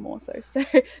even a little more so. So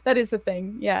that is the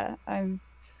thing. Yeah.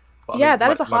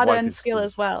 That is a hard-earned skill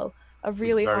as well. a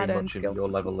really hard-earned skill. skill. Your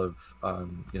level of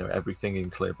everything in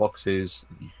clear boxes.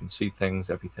 You can see things,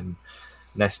 everything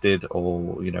nested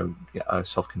or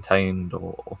self-contained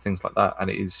or things like that, and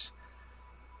it is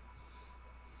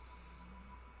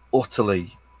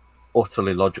utterly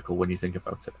logical when you think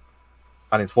about it.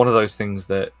 And it's one of those things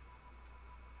that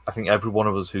I think every one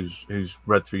of us who's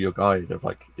read through your guide of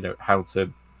how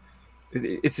to,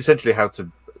 it's essentially how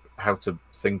to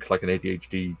think like an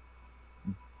ADHD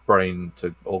brain,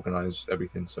 to organize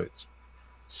everything so it's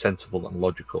sensible and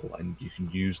logical and you can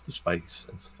use the space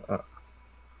and stuff like that.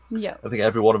 Yeah, I think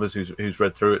every one of us who's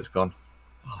read through it has gone,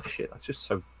 oh shit, that's just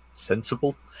so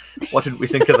sensible. Why didn't we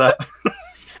think of that?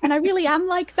 And I really am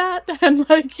like that. And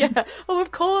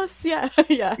of course, yeah.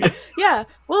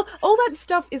 Well, all that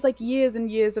stuff is like years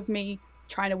and years of me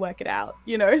trying to work it out,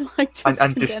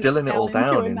 and distilling it all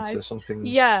down into something.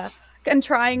 Yeah, and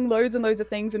trying loads and loads of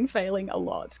things and failing a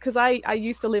lot. Because I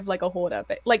used to live like a hoarder,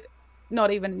 but like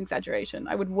not even an exaggeration.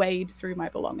 I would wade through my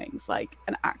belongings like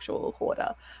an actual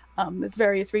hoarder. There's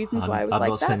various reasons why I was like that. I'm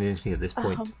not saying anything at this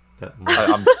point.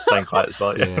 I'm staying quiet as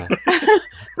well. Yeah.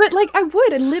 But like I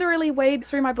would and literally wade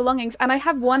through my belongings, and I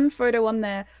have one photo on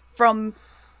there from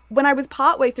when I was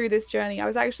partway through this journey. I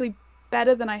was actually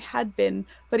better than I had been,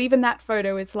 but even that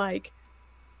photo is like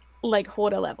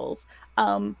hoarder levels.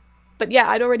 But yeah,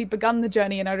 I'd already begun the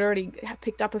journey and I'd already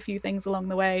picked up a few things along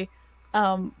the way.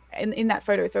 In that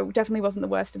photo, so it definitely wasn't the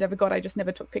worst it ever got. I just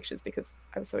never took pictures because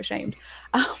I was so ashamed.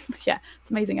 Yeah, it's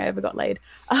amazing I ever got laid.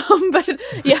 But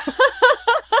yeah,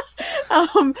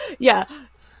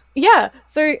 yeah.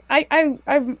 So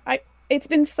I it's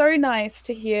been so nice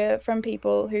to hear from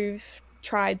people who've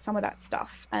tried some of that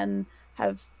stuff and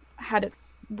have had it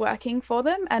working for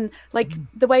them, and like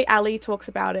the way Ali talks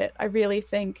about it, I really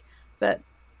think that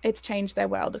it's changed their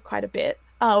world quite a bit.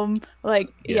 The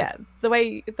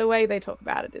way they talk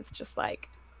about it is just like,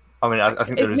 I mean, I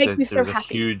think there is a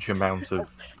huge amount of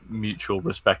mutual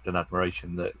respect and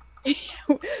admiration that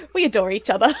we adore each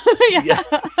other.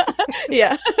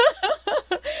 Yeah.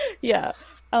 Yeah.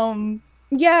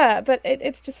 But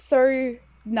it's just so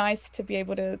nice to be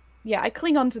able to, I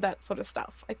cling on to that sort of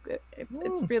stuff.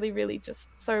 It's really, really just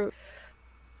so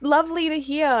lovely to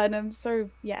hear, and I'm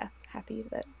so happy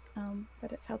that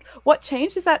it's helped. What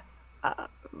changed is that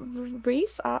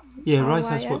Reese? Reese,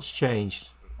 that's what's changed.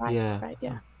 Right.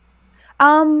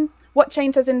 What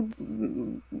changed as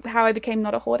in how I became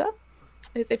not a hoarder?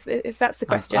 If that's the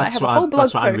question. I have a whole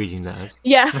blog post. I'm reading that as.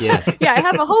 Yeah. I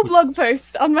have a whole blog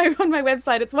post on my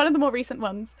website. It's one of the more recent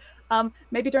ones.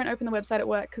 Maybe don't open the website at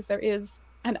work because there is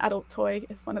an adult toy.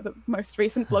 It's one of the most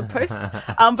recent blog posts.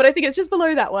 But I think it's just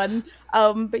below that one.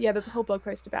 But yeah, there's a whole blog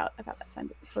post about that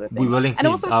sort of thing. We will link.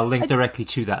 I'll link directly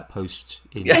to that post.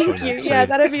 Thank you. So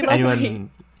that'd be lovely.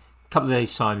 Anyone, a couple of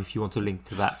days' time, if you want to link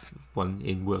to that one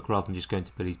in work, rather than just going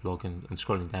to Billy's blog and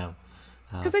scrolling down.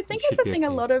 Because I think it's a thing a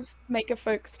lot of maker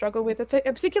folk struggle with,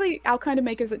 particularly our kind of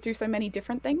makers that do so many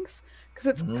different things.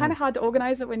 Because it's kind of hard to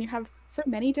organize it when you have so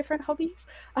many different hobbies,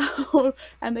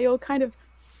 and they all kind of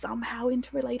somehow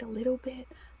interrelate a little bit.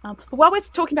 But while we're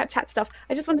talking about chat stuff,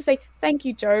 I just want to say thank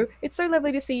you, Joe. It's so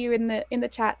lovely to see you in the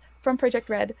chat from Project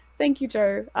Red. Thank you,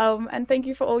 Joe, and thank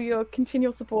you for all your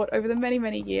continual support over the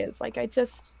many years.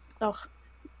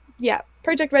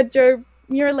 Project Red, Joe,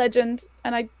 you're a legend,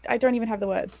 and I don't even have the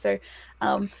words. So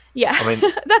I mean,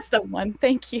 that's the one.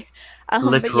 Thank you.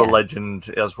 Literal legend.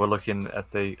 As we're looking at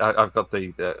I've got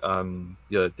the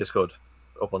your Discord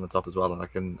up on the top as well, and I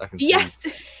can see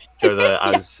Joe there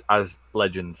as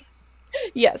legend.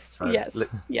 Yes, so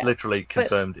literally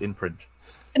confirmed in print.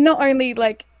 Not only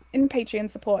like in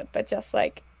Patreon support, but just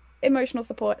like emotional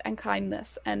support and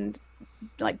kindness, and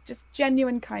like just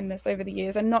genuine kindness over the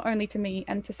years, and not only to me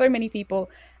and to so many people,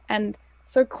 and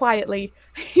so quietly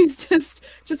he's just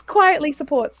quietly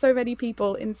supports so many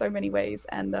people in so many ways.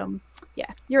 And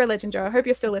you're a legend, Joe. I hope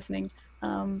you're still listening.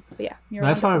 Now,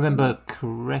 if I remember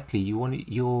correctly,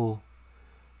 you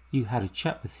had a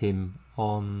chat with him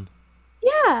on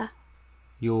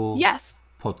your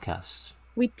podcast.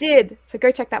 We did, so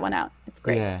go check that one out. It's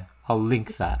great. Yeah, I'll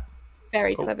link that.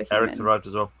 Very clever human. Eric's arrived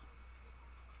as well.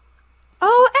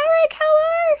 Oh, Eric,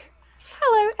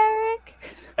 hello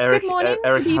Eric. Good morning.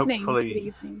 Eric, good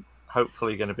evening.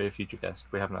 hopefully going to be a future guest.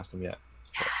 We haven't asked him yet.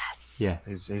 Yes. Yeah,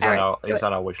 he's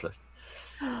on our wish list.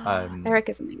 Eric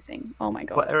is amazing. Oh my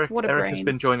god. But Eric brain. has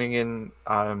been joining in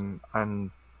and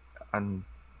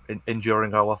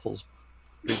enduring our waffles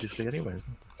previously, anyways.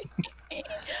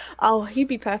 Oh, he'd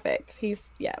be perfect.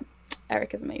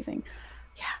 Eric is amazing.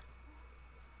 Yeah.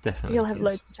 Definitely. He'll have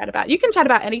loads to chat about. You can chat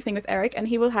about anything with Eric, and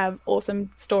he will have awesome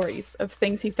stories of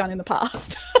things he's done in the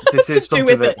past. This is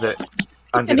something that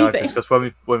Andy and I have discussed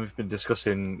when we've been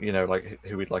discussing, you know, like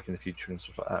who we'd like in the future and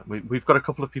stuff like that. We've got a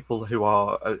couple of people who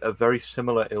are a very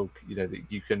similar ilk. You know, that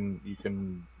you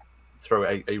can throw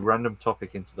a random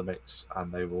topic into the mix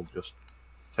and they will just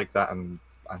take that and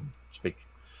speak.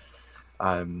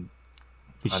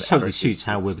 Which totally suits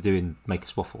how we're doing Make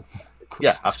Us Waffle.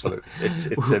 Yeah, absolutely. It's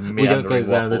a we don't go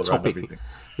down the topic.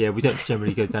 Yeah, we don't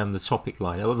generally go down the topic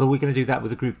line. Although we're going to do that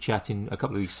with a group chat in a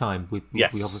couple of weeks' time.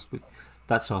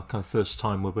 That's our kind of first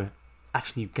time where we're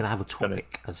actually going to have a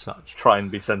topic as such. Try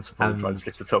and be sensible and try and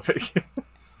stick to the topic.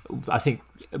 I think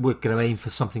we're going to aim for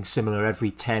something similar every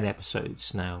 10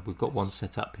 episodes now. We've got one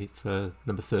set up for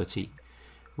number 30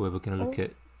 where we're going to look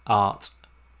at art,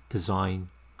 design,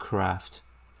 craft,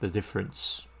 the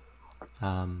difference.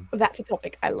 That's a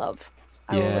topic I love.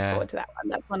 I will look forward to that one.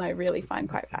 That's one I really find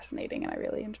quite fascinating and I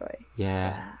really enjoy.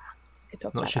 Yeah. I could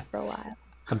talk about that for a while.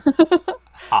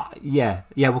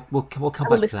 We'll come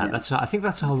back to that. I think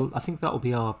that will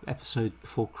be our episode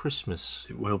before Christmas.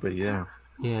 It will be, yeah.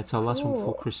 Yeah, it's our last one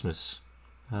before Christmas.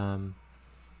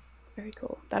 Very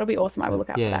cool. That'll be awesome. I will look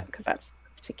out for that because that's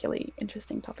a particularly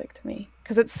interesting topic to me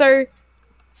because it's so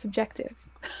subjective.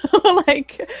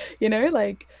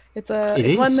 It's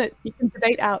one that you can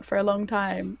debate out for a long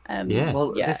time. And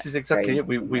this is exactly it.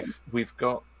 We've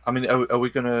got. I mean, are we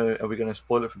gonna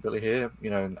spoil it for Billy here? You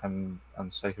know, and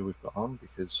say who we've got on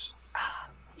because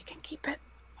you can keep it.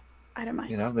 I don't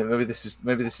mind. You know, maybe this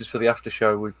is for the after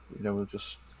show. We'll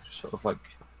just sort of like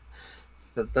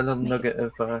the little nugget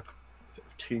of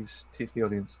tease the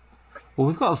audience. Well,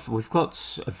 we've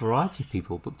got a variety of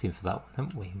people booked in for that one,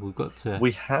 haven't we?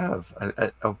 We have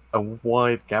a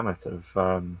wide gamut of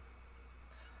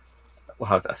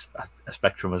a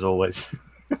spectrum as always.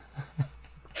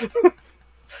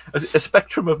 A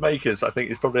spectrum of makers, I think,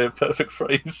 is probably a perfect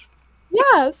phrase.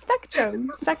 Yeah,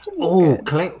 spectrum.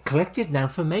 Collective noun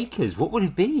for makers. What would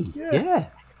it be? Yeah.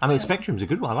 I mean, spectrum's a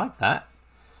good one. I like that.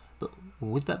 But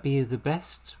would that be the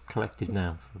best collective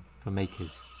noun for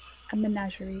makers? A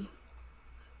menagerie.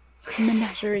 A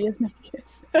menagerie of makers.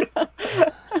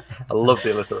 I love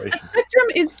the alliteration. A spectrum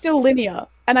is still linear,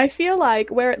 and I feel like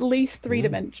we're at least 3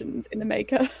 dimensions in the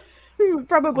maker.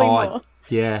 Probably more.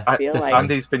 Yeah,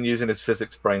 Andy's been using his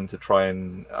physics brain to try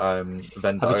and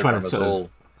Venn diagram trying to sort of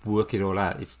work it all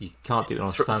out. You can't do it on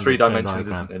a standard 3 dimensions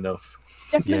isn't enough.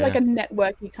 Definitely like a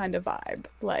networky kind of vibe,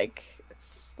 like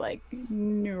it's like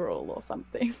neural or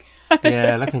something.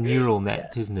 Yeah, like a neural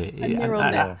net, isn't it? A neural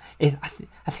net. I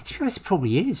think to be honest, it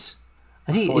probably is.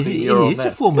 I think it is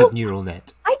a form of neural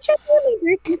net. I genuinely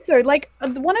do think so. Like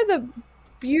one of the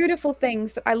beautiful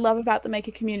things that I love about the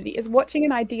maker community is watching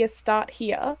an idea start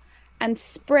here and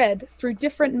spread through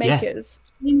different makers,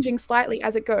 changing slightly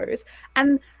as it goes.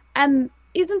 And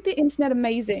isn't the internet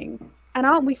amazing? And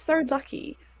aren't we so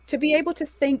lucky to be able to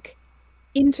think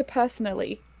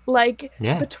interpersonally,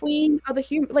 between other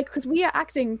humans? Like, because we are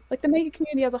acting, like the maker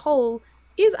community as a whole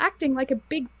is acting like a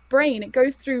big brain. It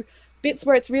goes through bits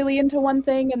where it's really into one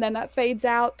thing and then that fades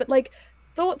out. But like,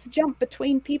 thoughts jump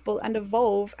between people and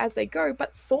evolve as they go,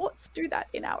 but thoughts do that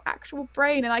in our actual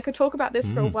brain. And I could talk about this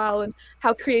for a while and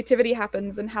how creativity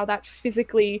happens and how that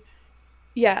physically,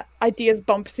 ideas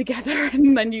bump together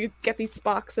and then you get these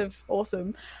sparks of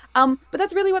awesome. But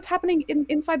that's really what's happening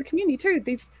inside the community too.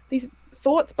 These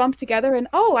thoughts bump together and,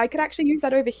 I could actually use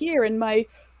that over here in my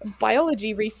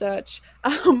biology research.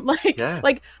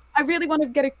 I really want to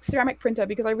get a ceramic printer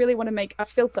because I really want to make a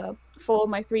filter for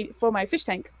my fish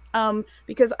tank.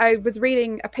 Because I was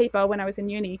reading a paper when I was in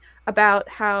uni about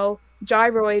how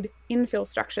gyroid infill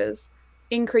structures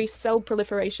increase cell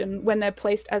proliferation when they're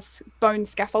placed as bone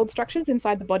scaffold structures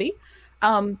inside the body.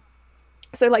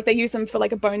 So like they use them for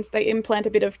like they implant a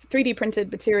bit of 3D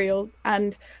printed material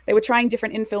and they were trying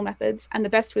different infill methods and the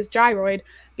best was gyroid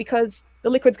because the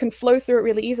liquids can flow through it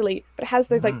really easily, but it has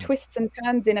those like twists and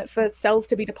turns in it for cells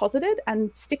to be deposited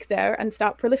and stick there and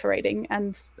start proliferating.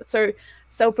 And so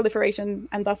cell proliferation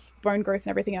and thus bone growth and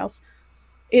everything else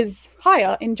is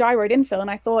higher in gyroid infill.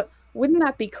 And I thought, wouldn't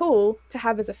that be cool to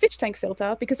have as a fish tank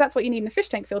filter? Because that's what you need in a fish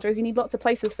tank filter is you need lots of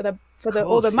places for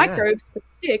all the microbes to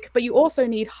stick, but you also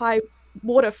need high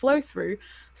water flow through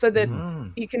so that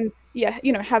you can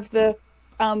have the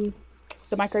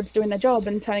microbes doing their job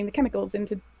and turning the chemicals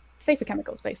into safer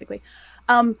chemicals basically.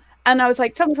 And I was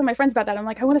like telling some of my friends about that. I'm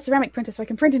like, I want a ceramic printer so I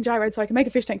can print in gyroid so I can make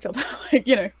a fish tank filter. Like,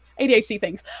 ADHD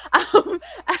things.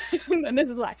 And this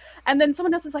is why. And then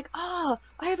someone else is like, I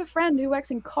have a friend who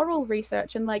works in coral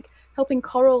research and like helping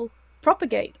coral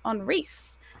propagate on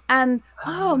reefs. And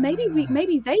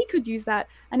maybe they could use that.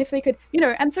 And if they could,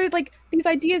 and so like these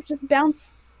ideas just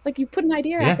bounce Like you put an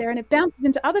idea out there and it bounces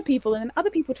into other people, and then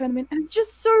other people turn them in, and it's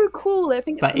just so cool. I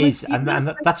think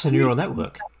that's a neural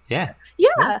network. Yeah.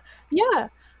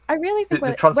 I really think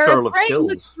the transfer of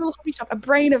skills. A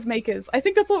brain of makers. I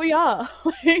think that's what we are.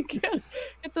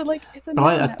 It's a.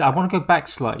 But I want to go back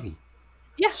slightly.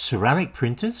 Yeah. Ceramic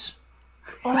printers.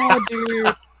 Oh, dude, they've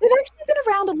actually been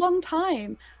around a long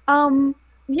time.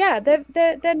 Yeah, they're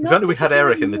not. If only we had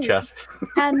Eric in the chat.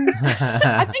 And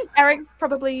I think Eric's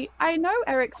probably. I know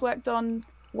Eric's worked on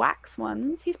wax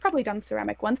ones. He's probably done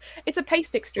ceramic ones. It's a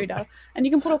paste extruder, and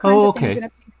you can put all kinds of things in a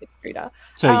paste extruder.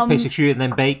 So you paste extrude and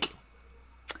then bake.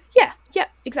 Yeah,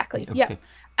 exactly. Okay. Yeah,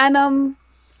 and a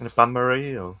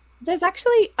bain-marie or there's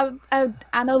actually a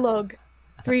analog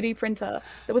 3D printer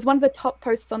that was one of the top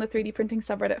posts on the 3D printing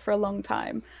subreddit for a long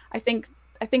time. I think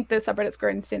the subreddit's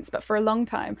grown since, but for a long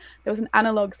time there was an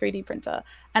analog 3D printer,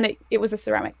 and it was a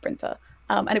ceramic printer,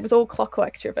 and it was all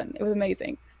clockwork driven. It was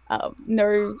amazing.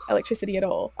 No electricity at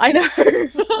all. I know,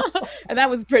 and that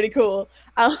was pretty cool.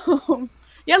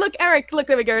 Yeah, look, Eric,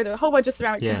 there we go. There's a whole bunch of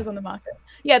ceramic printers on the market.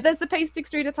 Yeah, there's the paste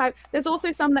extruder type. There's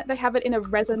also some that they have it in a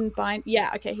resin bind.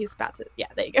 Yeah, okay, he's about to. Yeah,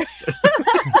 there you go.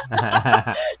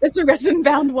 There's a resin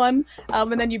bound one,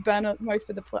 and then you burn most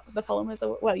of the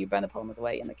polymers. Well, you burn the polymers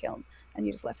away in the kiln, and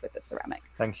you're just left with the ceramic.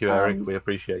 Thank you, Eric. We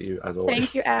appreciate you as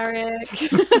always. Thank you, Eric.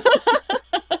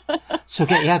 So,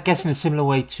 I guess in a similar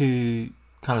way to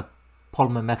kind of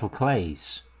polymer metal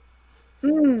clays.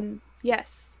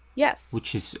 Yes.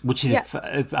 Which is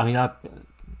I mean, I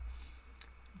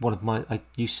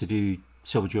used to do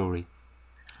silver jewelry.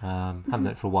 Haven't done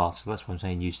it for a while, so that's what I'm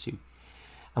saying used to.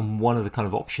 And one of the kind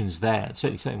of options there,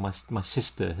 certainly something my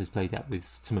sister has played out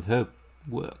with some of her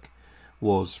work,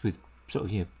 was with sort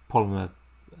of polymer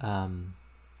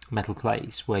metal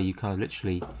clays, where you kind of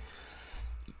literally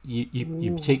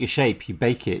you take a shape, you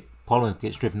bake it, polymer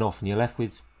gets driven off, and you're left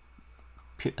with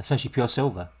essentially pure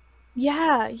silver.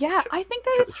 Yeah. I think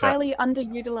that is highly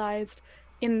underutilized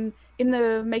in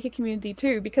the maker community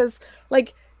too, because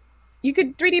like you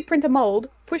could 3D print a mold,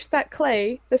 push that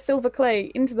clay, the silver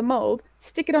clay, into the mold,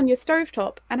 stick it on your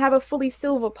stovetop, and have a fully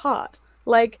silver part.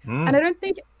 And I don't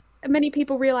think many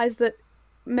people realize that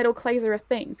metal clays are a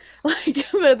thing. Like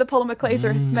the polymer clays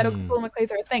are metal polymer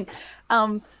clays are a thing.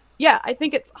 I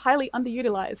think it's highly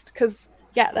underutilized because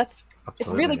it's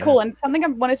really cool and something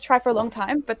I've wanted to try for a long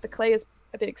time, but the clay is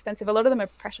a bit expensive. A lot of them are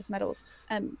precious metals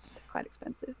and they're quite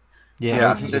expensive.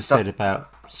 I think you said about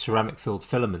ceramic filled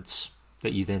filaments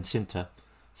that you then sinter.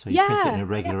 So you print it in a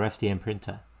regular FDM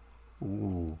printer.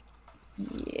 Ooh.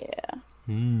 Yeah.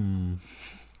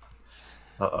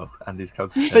 Uh-oh, Andy's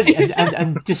coat.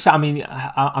 And just, I mean,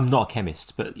 I'm not a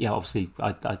chemist, but obviously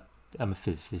I'm a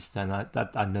physicist and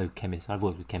I know chemists. I've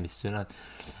worked with chemists and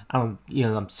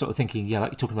I'm sort of thinking,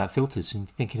 like you're talking about filters and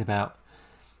thinking about,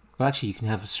 well, actually, you can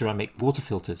have ceramic water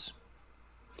filters.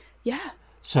 Yeah.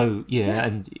 So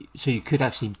and so you could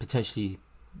actually potentially.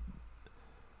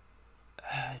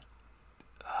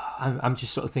 I'm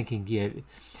just sort of thinking,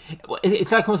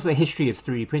 it's like almost the history of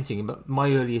 3D printing. But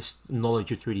my earliest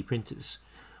knowledge of 3D printers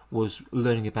was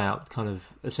learning about kind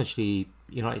of essentially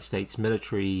United States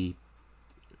military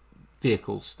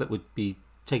vehicles that would be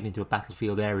taken into a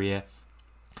battlefield area.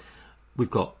 We've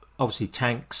got obviously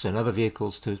tanks and other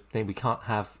vehicles we can't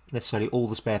have necessarily all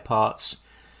the spare parts,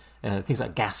 things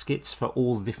like gaskets for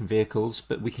all the different vehicles,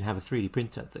 but we can have a 3D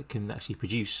printer that can actually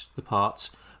produce the parts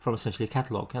from essentially a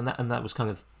catalogue, and that was kind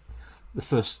of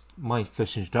my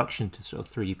first introduction to sort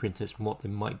of 3D printers and what they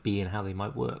might be and how they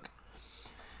might work.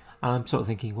 And I'm sort of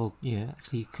thinking, well,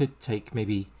 actually you could take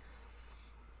maybe,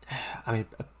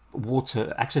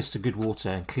 access to good water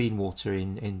and clean water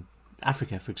in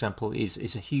Africa, for example,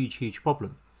 is a huge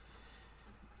problem.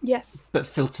 Yes. But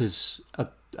filters are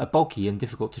bulky and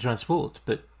difficult to transport,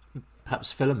 but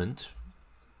perhaps filament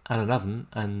and an oven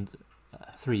and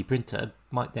a 3D printer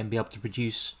might then be able to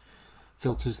produce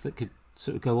filters that could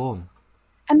sort of go on.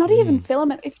 And not even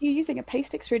filament. If you're using a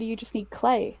paste extruder, you just need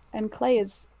clay, and clay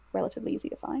is relatively easy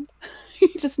to find. You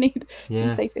just need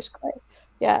some safe-ish clay.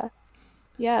 Yeah.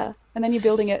 And then you're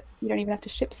building it. You don't even have to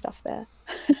ship stuff there.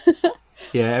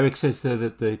 Eric says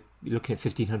that you're looking at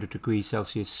 1500 degrees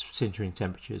Celsius sintering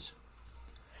temperatures.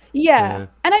 Yeah,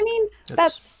 and I mean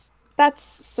that's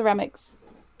ceramics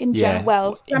in general.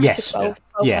 Well, ceramics are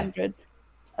 1200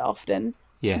 often.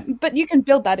 Yeah, but you can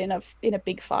build that in a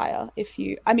big fire if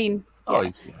you. I mean,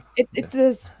 we've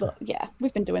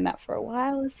been doing that for a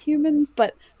while as humans,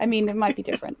 but I mean it might be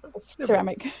different.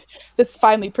 Ceramic that's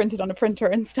finely printed on a printer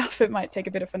and stuff. It might take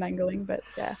a bit of finagling, but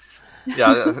I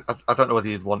don't know whether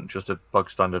you'd want just a bog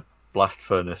standard blast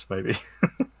furnace, maybe.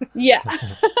 Yeah.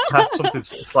 Something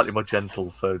slightly more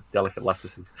gentle for delicate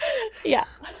lattices. Yeah.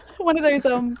 One of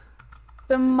those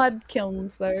the mud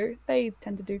kilns, though, they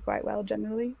tend to do quite well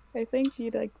generally. I think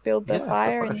you'd like build the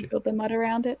fire and build the mud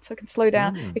around it, so it can slow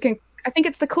down. It can. I think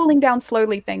it's the cooling down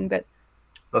slowly thing that's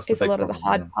a lot of the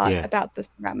hard part about the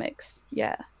ceramics.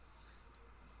 Yeah.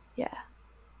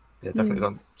 Definitely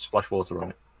don't splash water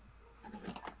on it.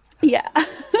 Yeah.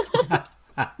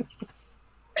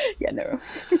 Yeah, no.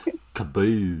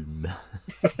 Kaboom.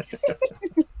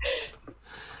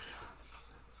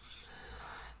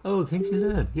 Oh, things you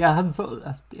learn. Yeah, I hadn't thought.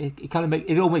 It kind of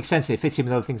it all makes sense. It fits in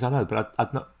with other things I know, but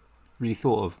I'd not really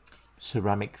thought of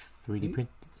ceramic 3D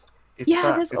printers. It's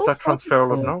that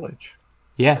transferal of knowledge.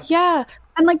 Yeah. Yeah,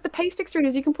 and like the paste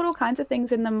extruders, you can put all kinds of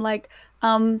things in them. Like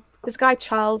this guy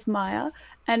Charles Meyer,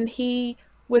 and he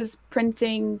was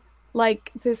printing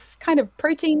like this kind of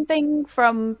protein thing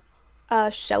from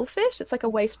shellfish. It's like a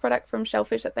waste product from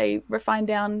shellfish that they refine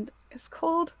down.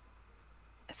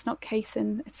 It's not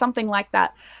casein, it's something like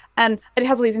that, and it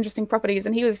has all these interesting properties.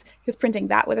 And he was printing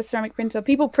that with a ceramic printer.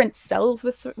 People print cells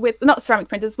with not ceramic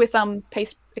printers, with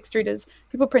paste extruders.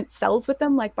 People print cells with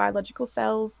them, like biological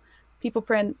cells. People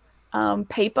print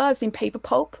paper. I've seen paper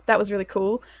pulp. That was really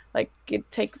cool. Like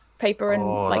you'd take paper and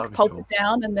like pulp it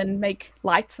down and then make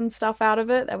lights and stuff out of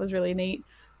it. That was really neat.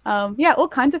 All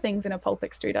kinds of things in a pulp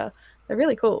extruder. They're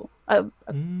really cool. A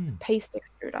paste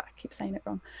extruder. I keep saying it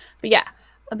wrong, but yeah.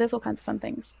 There's all kinds of fun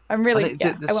things. I'm really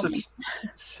there's such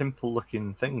simple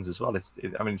looking things as well. It's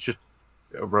just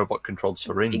a robot controlled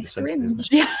syringe, essentially, isn't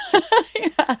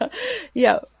it?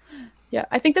 Yeah.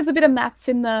 I think there's a bit of maths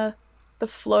in the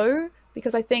flow,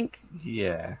 because I think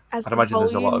as I'd imagine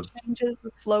there's a lot of changes,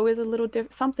 the flow is a little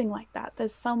different, something like that.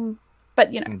 There's some,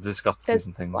 but viscosities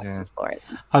and things.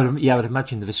 I would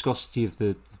imagine the viscosity of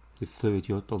the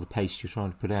fluid or the paste you're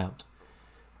trying to put out,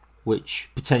 which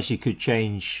potentially could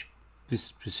change.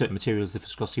 For certain materials, the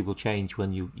viscosity will change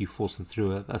when you force them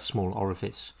through a small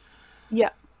orifice. Yeah.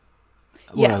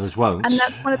 Others won't. And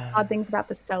that's one of the hard things about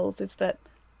the cells, is that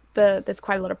there's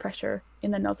quite a lot of pressure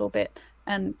in the nozzle bit,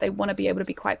 and they want to be able to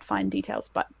be quite fine details,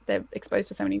 but they're exposed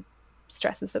to so many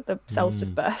stresses that the cells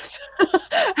just burst.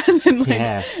 And then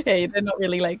they're not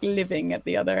really like living at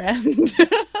the other end.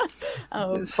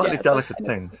 Slightly delicate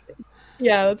things.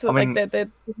 Yeah, it's there's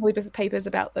all these papers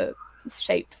about the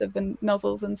shapes of the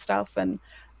nozzles and stuff, and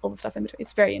all the stuff in between.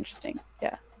 It's very interesting.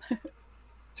 Yeah.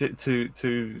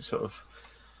 to sort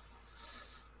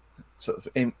of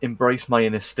embrace my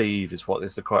inner Steve is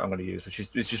the quote I'm going to use, which is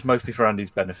just mostly for Andy's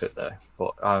benefit there.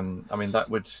 But that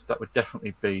would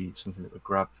definitely be something that would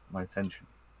grab my attention.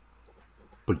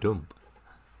 Ba-dump.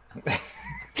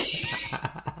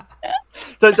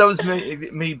 That was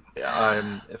me.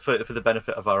 For the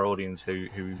benefit of our audience who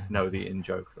know the in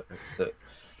joke, that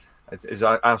is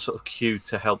our sort of cue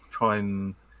to help try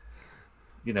and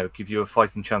give you a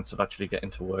fighting chance of actually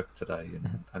getting to work today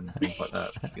and things like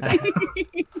that.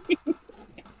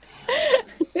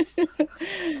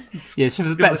 Yeah. So for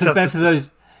the benefit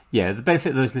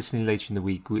of those listening later in the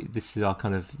week, this is our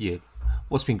kind of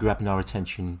what's been grabbing our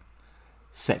attention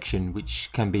section, which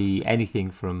can be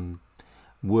anything from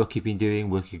work you've been doing,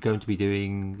 work you're going to be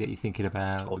doing, that you're thinking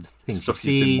about, or things you've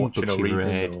seen, books you've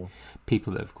read,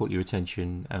 people that have caught your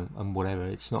attention, and whatever.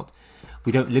 It's not,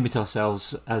 we don't limit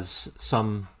ourselves as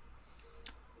some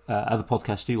other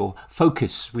podcasts do, or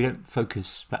focus. We don't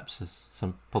focus, perhaps, as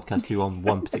some podcasts do, on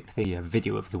one particular thing, a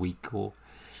video of the week or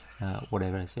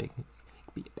whatever. So it could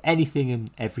be anything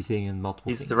and everything and multiple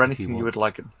things. Is there anything you would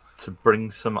like to bring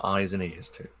some eyes and ears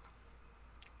to?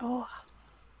 Oh,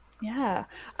 yeah.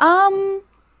 I'm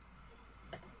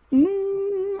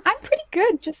pretty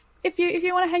good. Just if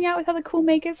you want to hang out with other cool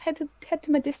makers, head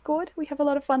to my Discord. We have a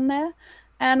lot of fun there,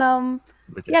 and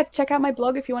check out my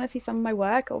blog if you want to see some of my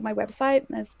work, or my website.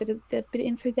 There's a bit of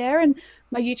info there, and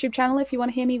my YouTube channel if you want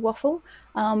to hear me waffle.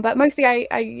 But mostly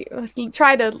I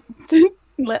try to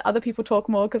let other people talk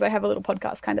more, because I have a little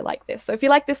podcast kind of like this. So if you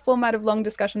like this format of long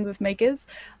discussions with makers,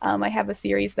 I have a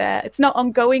series there. It's not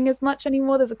ongoing as much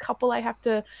anymore. There's a couple I have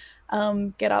to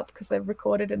get up because they're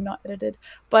recorded and not edited.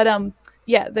 But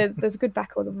there's a good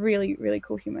backlog of really, really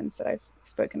cool humans that I've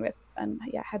spoken with, and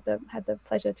had the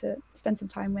pleasure to spend some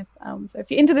time with. So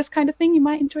if you're into this kind of thing, you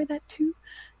might enjoy that too.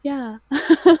 Yeah.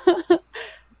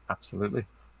 Absolutely.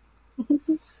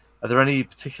 Are there any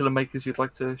particular makers you'd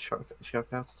like to shout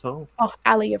out at all? Oh,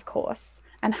 Ali, of course,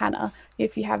 and Hannah,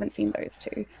 if you haven't seen those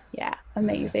two. Yeah,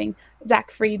 amazing. Zach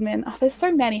Friedman. Oh, there's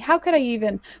so many. How could I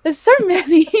even? There's so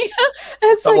many.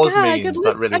 It's that was mean. I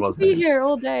could be here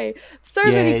all day. So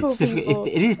many cool people.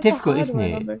 It is difficult, isn't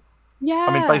it? Yeah.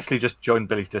 I mean, basically just join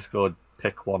Billy's Discord,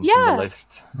 pick one from the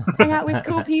list. Hang out with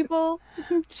cool people,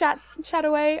 chat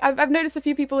away. I've noticed a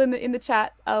few people in the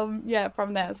chat.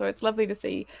 From there, so it's lovely to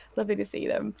see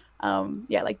them.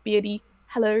 Like Beardy,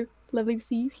 hello, lovely to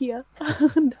see you here,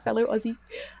 fellow Aussie.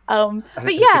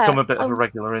 But yeah, become a bit of a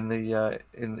regular in the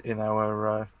in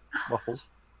our waffles.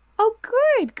 Oh,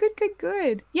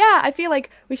 good. Yeah, I feel like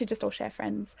we should just all share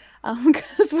friends,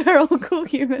 because we're all cool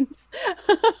humans.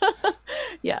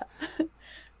 Yeah.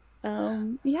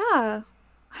 Nothing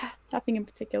in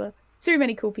particular. Too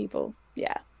many cool people.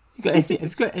 Yeah. Have you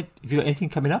got anything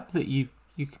coming up that you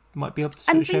might be able to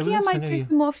share with us? I'm thinking I might do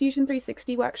some more Fusion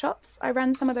 360 workshops. I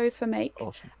ran some of those for Make.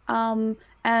 Awesome.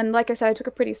 And like I said, I took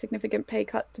a pretty significant pay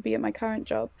cut to be at my current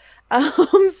job. And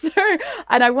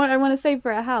I want to save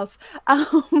for a house.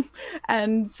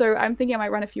 And so I'm thinking I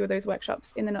might run a few of those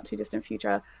workshops in the not too distant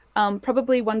future.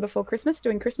 Probably one before Christmas,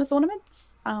 doing Christmas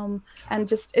ornaments. But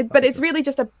it's really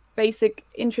just a basic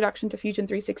introduction to Fusion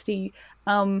 360.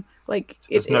 And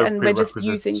we're just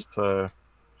using.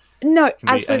 No,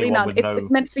 absolutely none.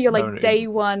 It's meant for your day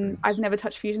one. I've never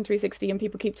touched Fusion 360, and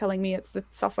people keep telling me it's the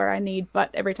software I need, but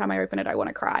every time I open it, I want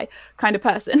to cry kind of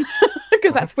person,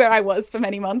 because that's where I was for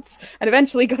many months, and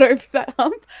eventually got over that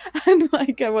hump. And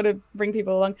I want to bring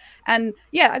people along. And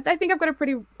yeah, I think I've got a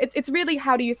pretty. It's really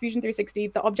how to use Fusion 360.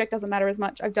 The object doesn't matter as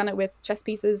much. I've done it with chess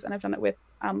pieces, and I've done it with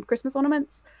Christmas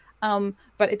ornaments.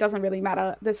 But it doesn't really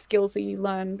matter. The skills that you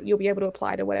learn, you'll be able to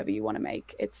apply to whatever you want to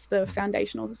make. It's the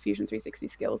foundationals of Fusion 360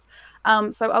 skills.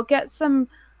 So I'll get some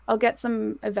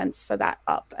events for that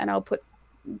up, and I'll put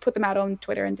them out on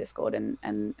Twitter and Discord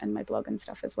and my blog and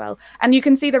stuff as well. And you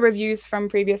can see the reviews from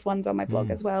previous ones on my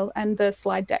blog as well, and the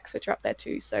slide decks, which are up there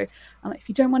too. So if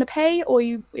you don't want to pay, or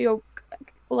you're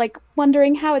like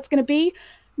wondering how it's going to be,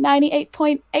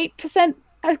 98.8%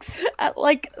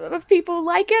 of people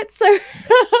like it, so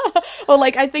or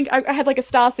I think I had a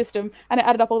star system, and I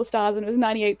added up all the stars, and it was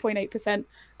 98.8%.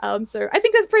 So I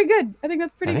think that's pretty good. I don't know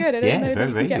if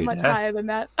you can get much higher than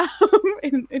that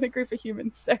in a group of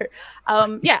humans. So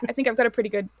I think I've got a pretty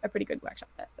good workshop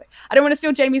there. So I don't want to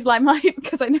steal Jamie's limelight,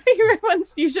 because I know he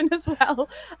runs Fusion as well.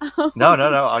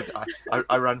 No.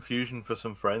 I ran Fusion for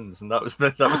some friends, and that was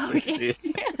basically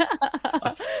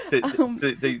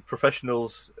the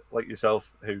professionals like yourself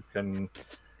who can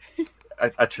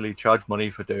actually charge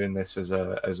money for doing this as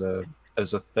a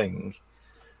thing,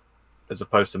 as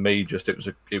opposed to me. Just it was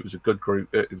a good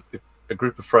group, a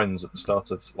group of friends at the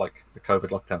start of the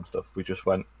COVID lockdown stuff. We just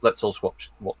went, let's all swap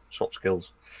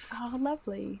skills. Oh,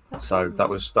 lovely. That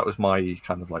was my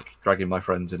kind of dragging my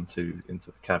friends into the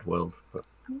CAD world. But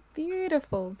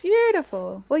beautiful.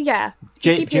 Well, yeah.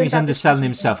 Jimmy's underselling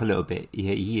himself a little bit.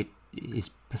 His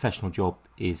professional job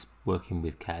is working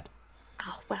with CAD.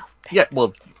 Oh, well.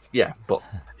 Yeah, but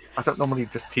I don't normally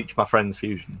just teach my friends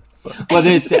Fusion. But. Well,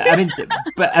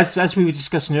 but as we were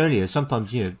discussing earlier,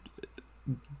 sometimes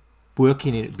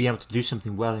working in it, being able to do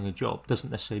something well in a job doesn't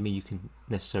necessarily mean you can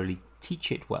necessarily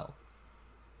teach it well.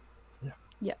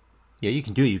 Yeah, you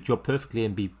can do your job perfectly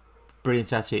and be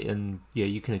brilliant at it, and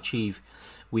you can achieve.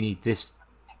 We need this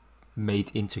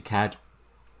made into CAD.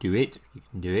 Do it. You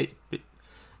can do it, but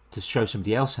to show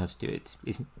somebody else how to do it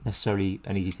isn't necessarily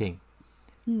an easy thing.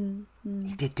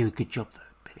 He did do a good job, though,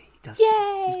 Billy. He does.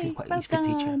 Yay! He's a good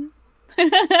teacher.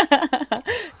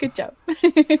 Good job.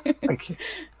 Thank you.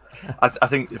 I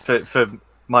think for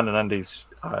mine and Andy's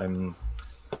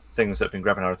things that have been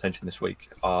grabbing our attention this week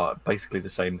are basically the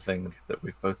same thing that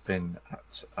we've both been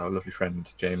at our lovely friend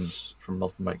James from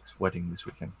Molten Make's wedding this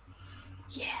weekend.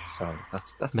 Yeah. So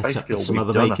that's Met basically all some we've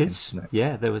other done, makers.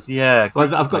 There was. Yeah.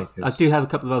 Well, I do have a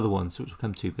couple of other ones which we'll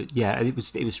come to, but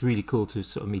it was really cool to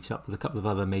sort of meet up with a couple of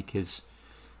other makers.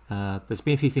 There's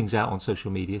been a few things out on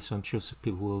social media, so I'm sure some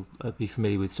people will be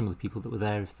familiar with some of the people that were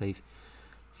there if they've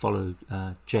followed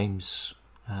James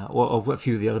or a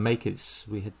few of the other makers.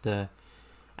 We had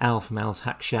Al from Al's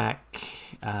Hack Shack,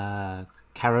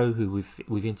 Caro, who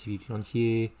we've interviewed on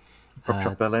here, Prop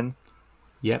Shop Berlin.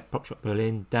 Yep, Prop Shop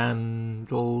Berlin,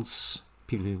 Dandles.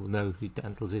 People who will know who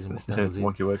Dandles is and what Dandles is.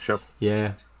 Monkey Workshop.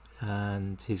 Yeah,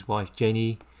 and his wife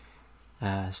Janie,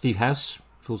 Steve House,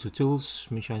 Fools with Tools,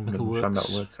 Moonshine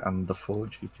Metalworks, and The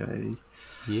Forge UK.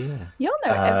 Yeah, you'll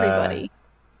know everybody.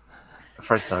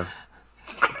 Afraid so.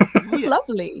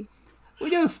 Lovely.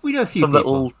 We know a few some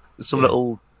people.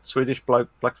 Little Swedish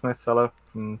blacksmith fellow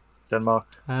from Denmark.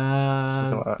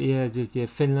 Yeah,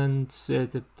 Finland.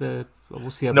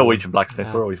 What's the other Norwegian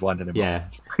blacksmith. We're always winding him up.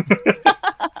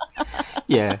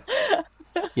 Yeah.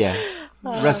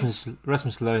 Rasmus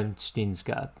Lone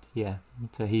Stensgaard. Yeah,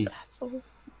 so he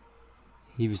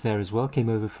was there as well. Came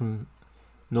over from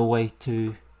Norway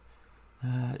to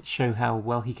show how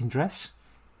well he can dress.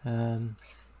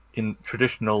 In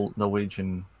traditional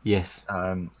Norwegian Yes.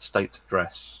 state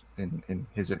dress. In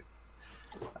his.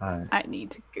 I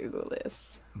need to Google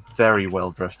this. Very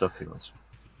well dressed up he was.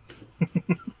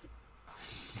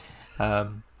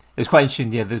 It was quite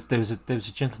interesting. Yeah, there was a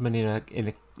gentleman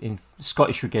in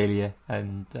Scottish regalia,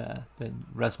 and then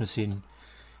Rasmus in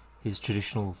his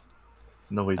traditional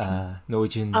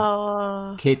Norwegian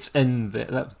kit, and they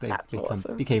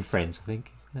awesome. became friends. I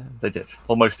think they did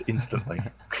almost instantly.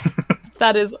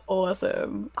 That is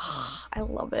awesome. Oh, I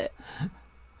love it.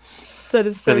 That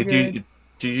is so Billy, good.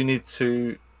 Do you need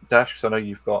to dash? Because I know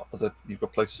you've got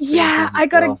places. Yeah, I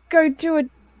gotta go do a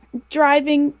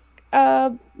driving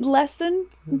lesson.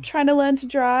 I'm trying to learn to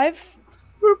drive.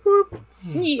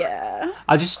 Yeah.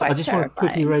 I just want to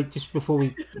quickly rate just before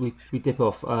we dip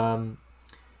off.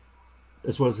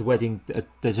 As well as the wedding,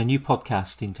 there's a new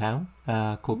podcast in town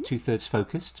called 2/3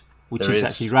 Focused, which is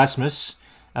actually Rasmus,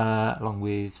 along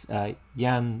with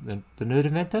Jan, the Nerd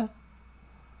Inventor.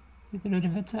 The Nerd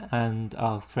Inventor, and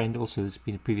our friend also has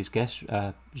been a previous guest,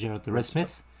 Gerard the Red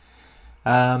Smith.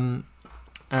 And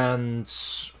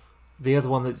the other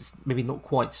one that's maybe not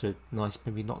quite so nice,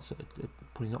 maybe not so,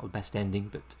 probably not the best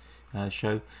ending, but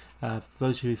show. For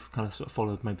those who've kind of sort of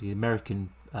followed maybe the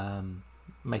American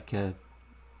maker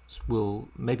will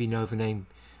maybe know the name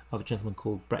of a gentleman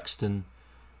called Braxton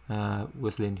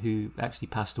Worthlin, who actually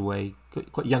passed away,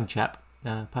 quite a young chap,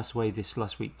 passed away this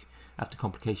last week after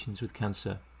complications with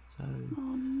cancer. So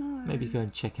maybe go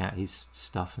and check out his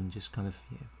stuff and just kind of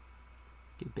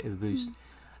get a bit of a boost.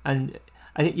 And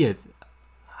I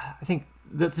think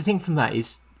the thing from that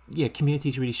is community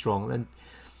is really strong, and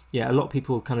a lot of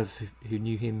people kind of who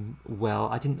knew him well.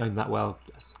 I didn't know him that well.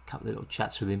 A couple of little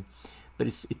chats with him, but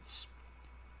it's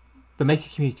the maker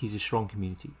community is a strong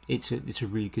community. It's a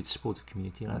really good supportive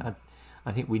community, and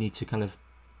I think we need to kind of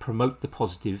promote the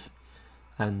positive,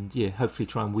 and hopefully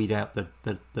try and weed out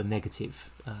the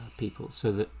negative people,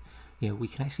 so that we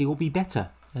can actually all be better,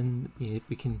 and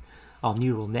we can, our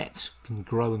neural nets can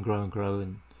grow and grow and grow,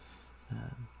 and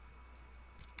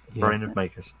brain of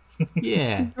makers.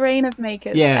 Yeah, brain of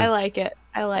makers. I like it.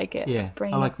 Yeah,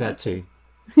 brain I like that makers.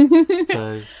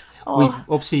 too.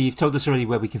 So you've told us already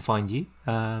where we can find you.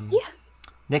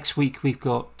 Next week we've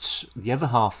got the other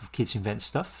half of Kids Invent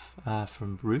Stuff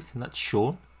from Ruth, and that's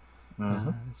Sean.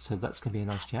 So that's going to be a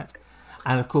nice chat,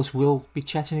 and of course we'll be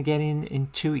chatting again in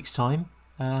 2 weeks' time.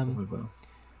 We will.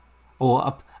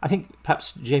 Or I think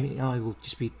perhaps Jamie and I will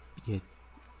just be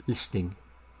listening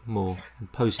more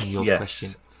and posing your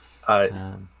question.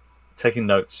 Taking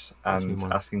notes and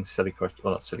asking silly questions.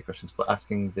 Well, not silly questions, but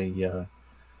asking the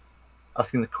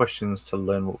questions to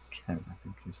learn what we can. I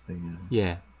think is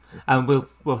the and we'll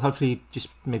hopefully just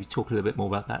maybe talk a little bit more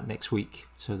about that next week,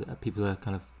 so that people are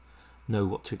kind of know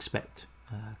what to expect,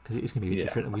 because it is going to be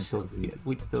different, and we still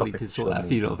need to sort out a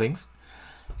few little things.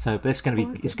 So, but it's going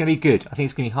to be good. I think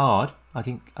it's going to be hard. I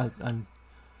think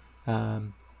there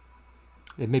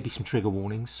may be some trigger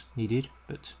warnings needed,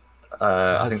 but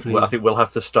I think we'll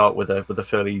have to start with a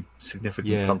fairly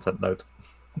significant content note.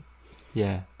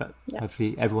 Yeah, but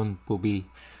hopefully everyone will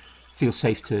feel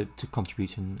safe to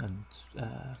contribute and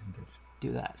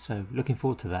do that. So looking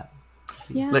forward to that.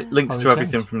 Links to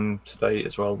everything from today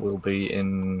as well will be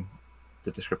in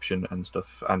the description and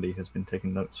stuff. Andy has been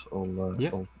taking notes all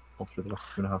through the last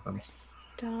 2.5 hours.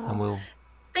 And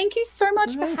thank you so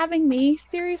much for having me.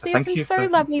 Seriously, it's been so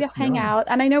lovely to hang out.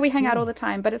 And I know we hang out all the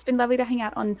time, but it's been lovely to hang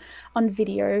out on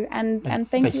video. And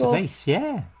thank you all. Face to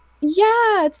face,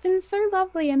 Yeah, it's been so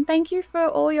lovely. And thank you for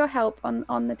all your help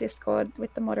on the Discord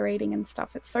with the moderating and stuff.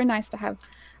 It's so nice to have.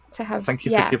 Thank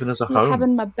you for giving us a home.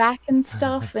 Having my back and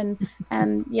stuff, and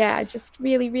I just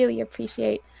really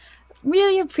appreciate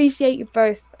you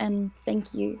both, and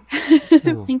thank you.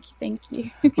 thank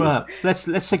you. Right,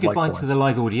 let's say goodbye to the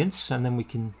live audience, and then we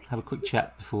can have a quick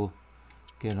chat before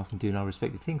going off and doing our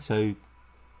respective things. So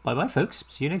bye folks,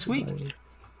 see you next week.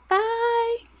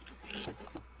 Bye.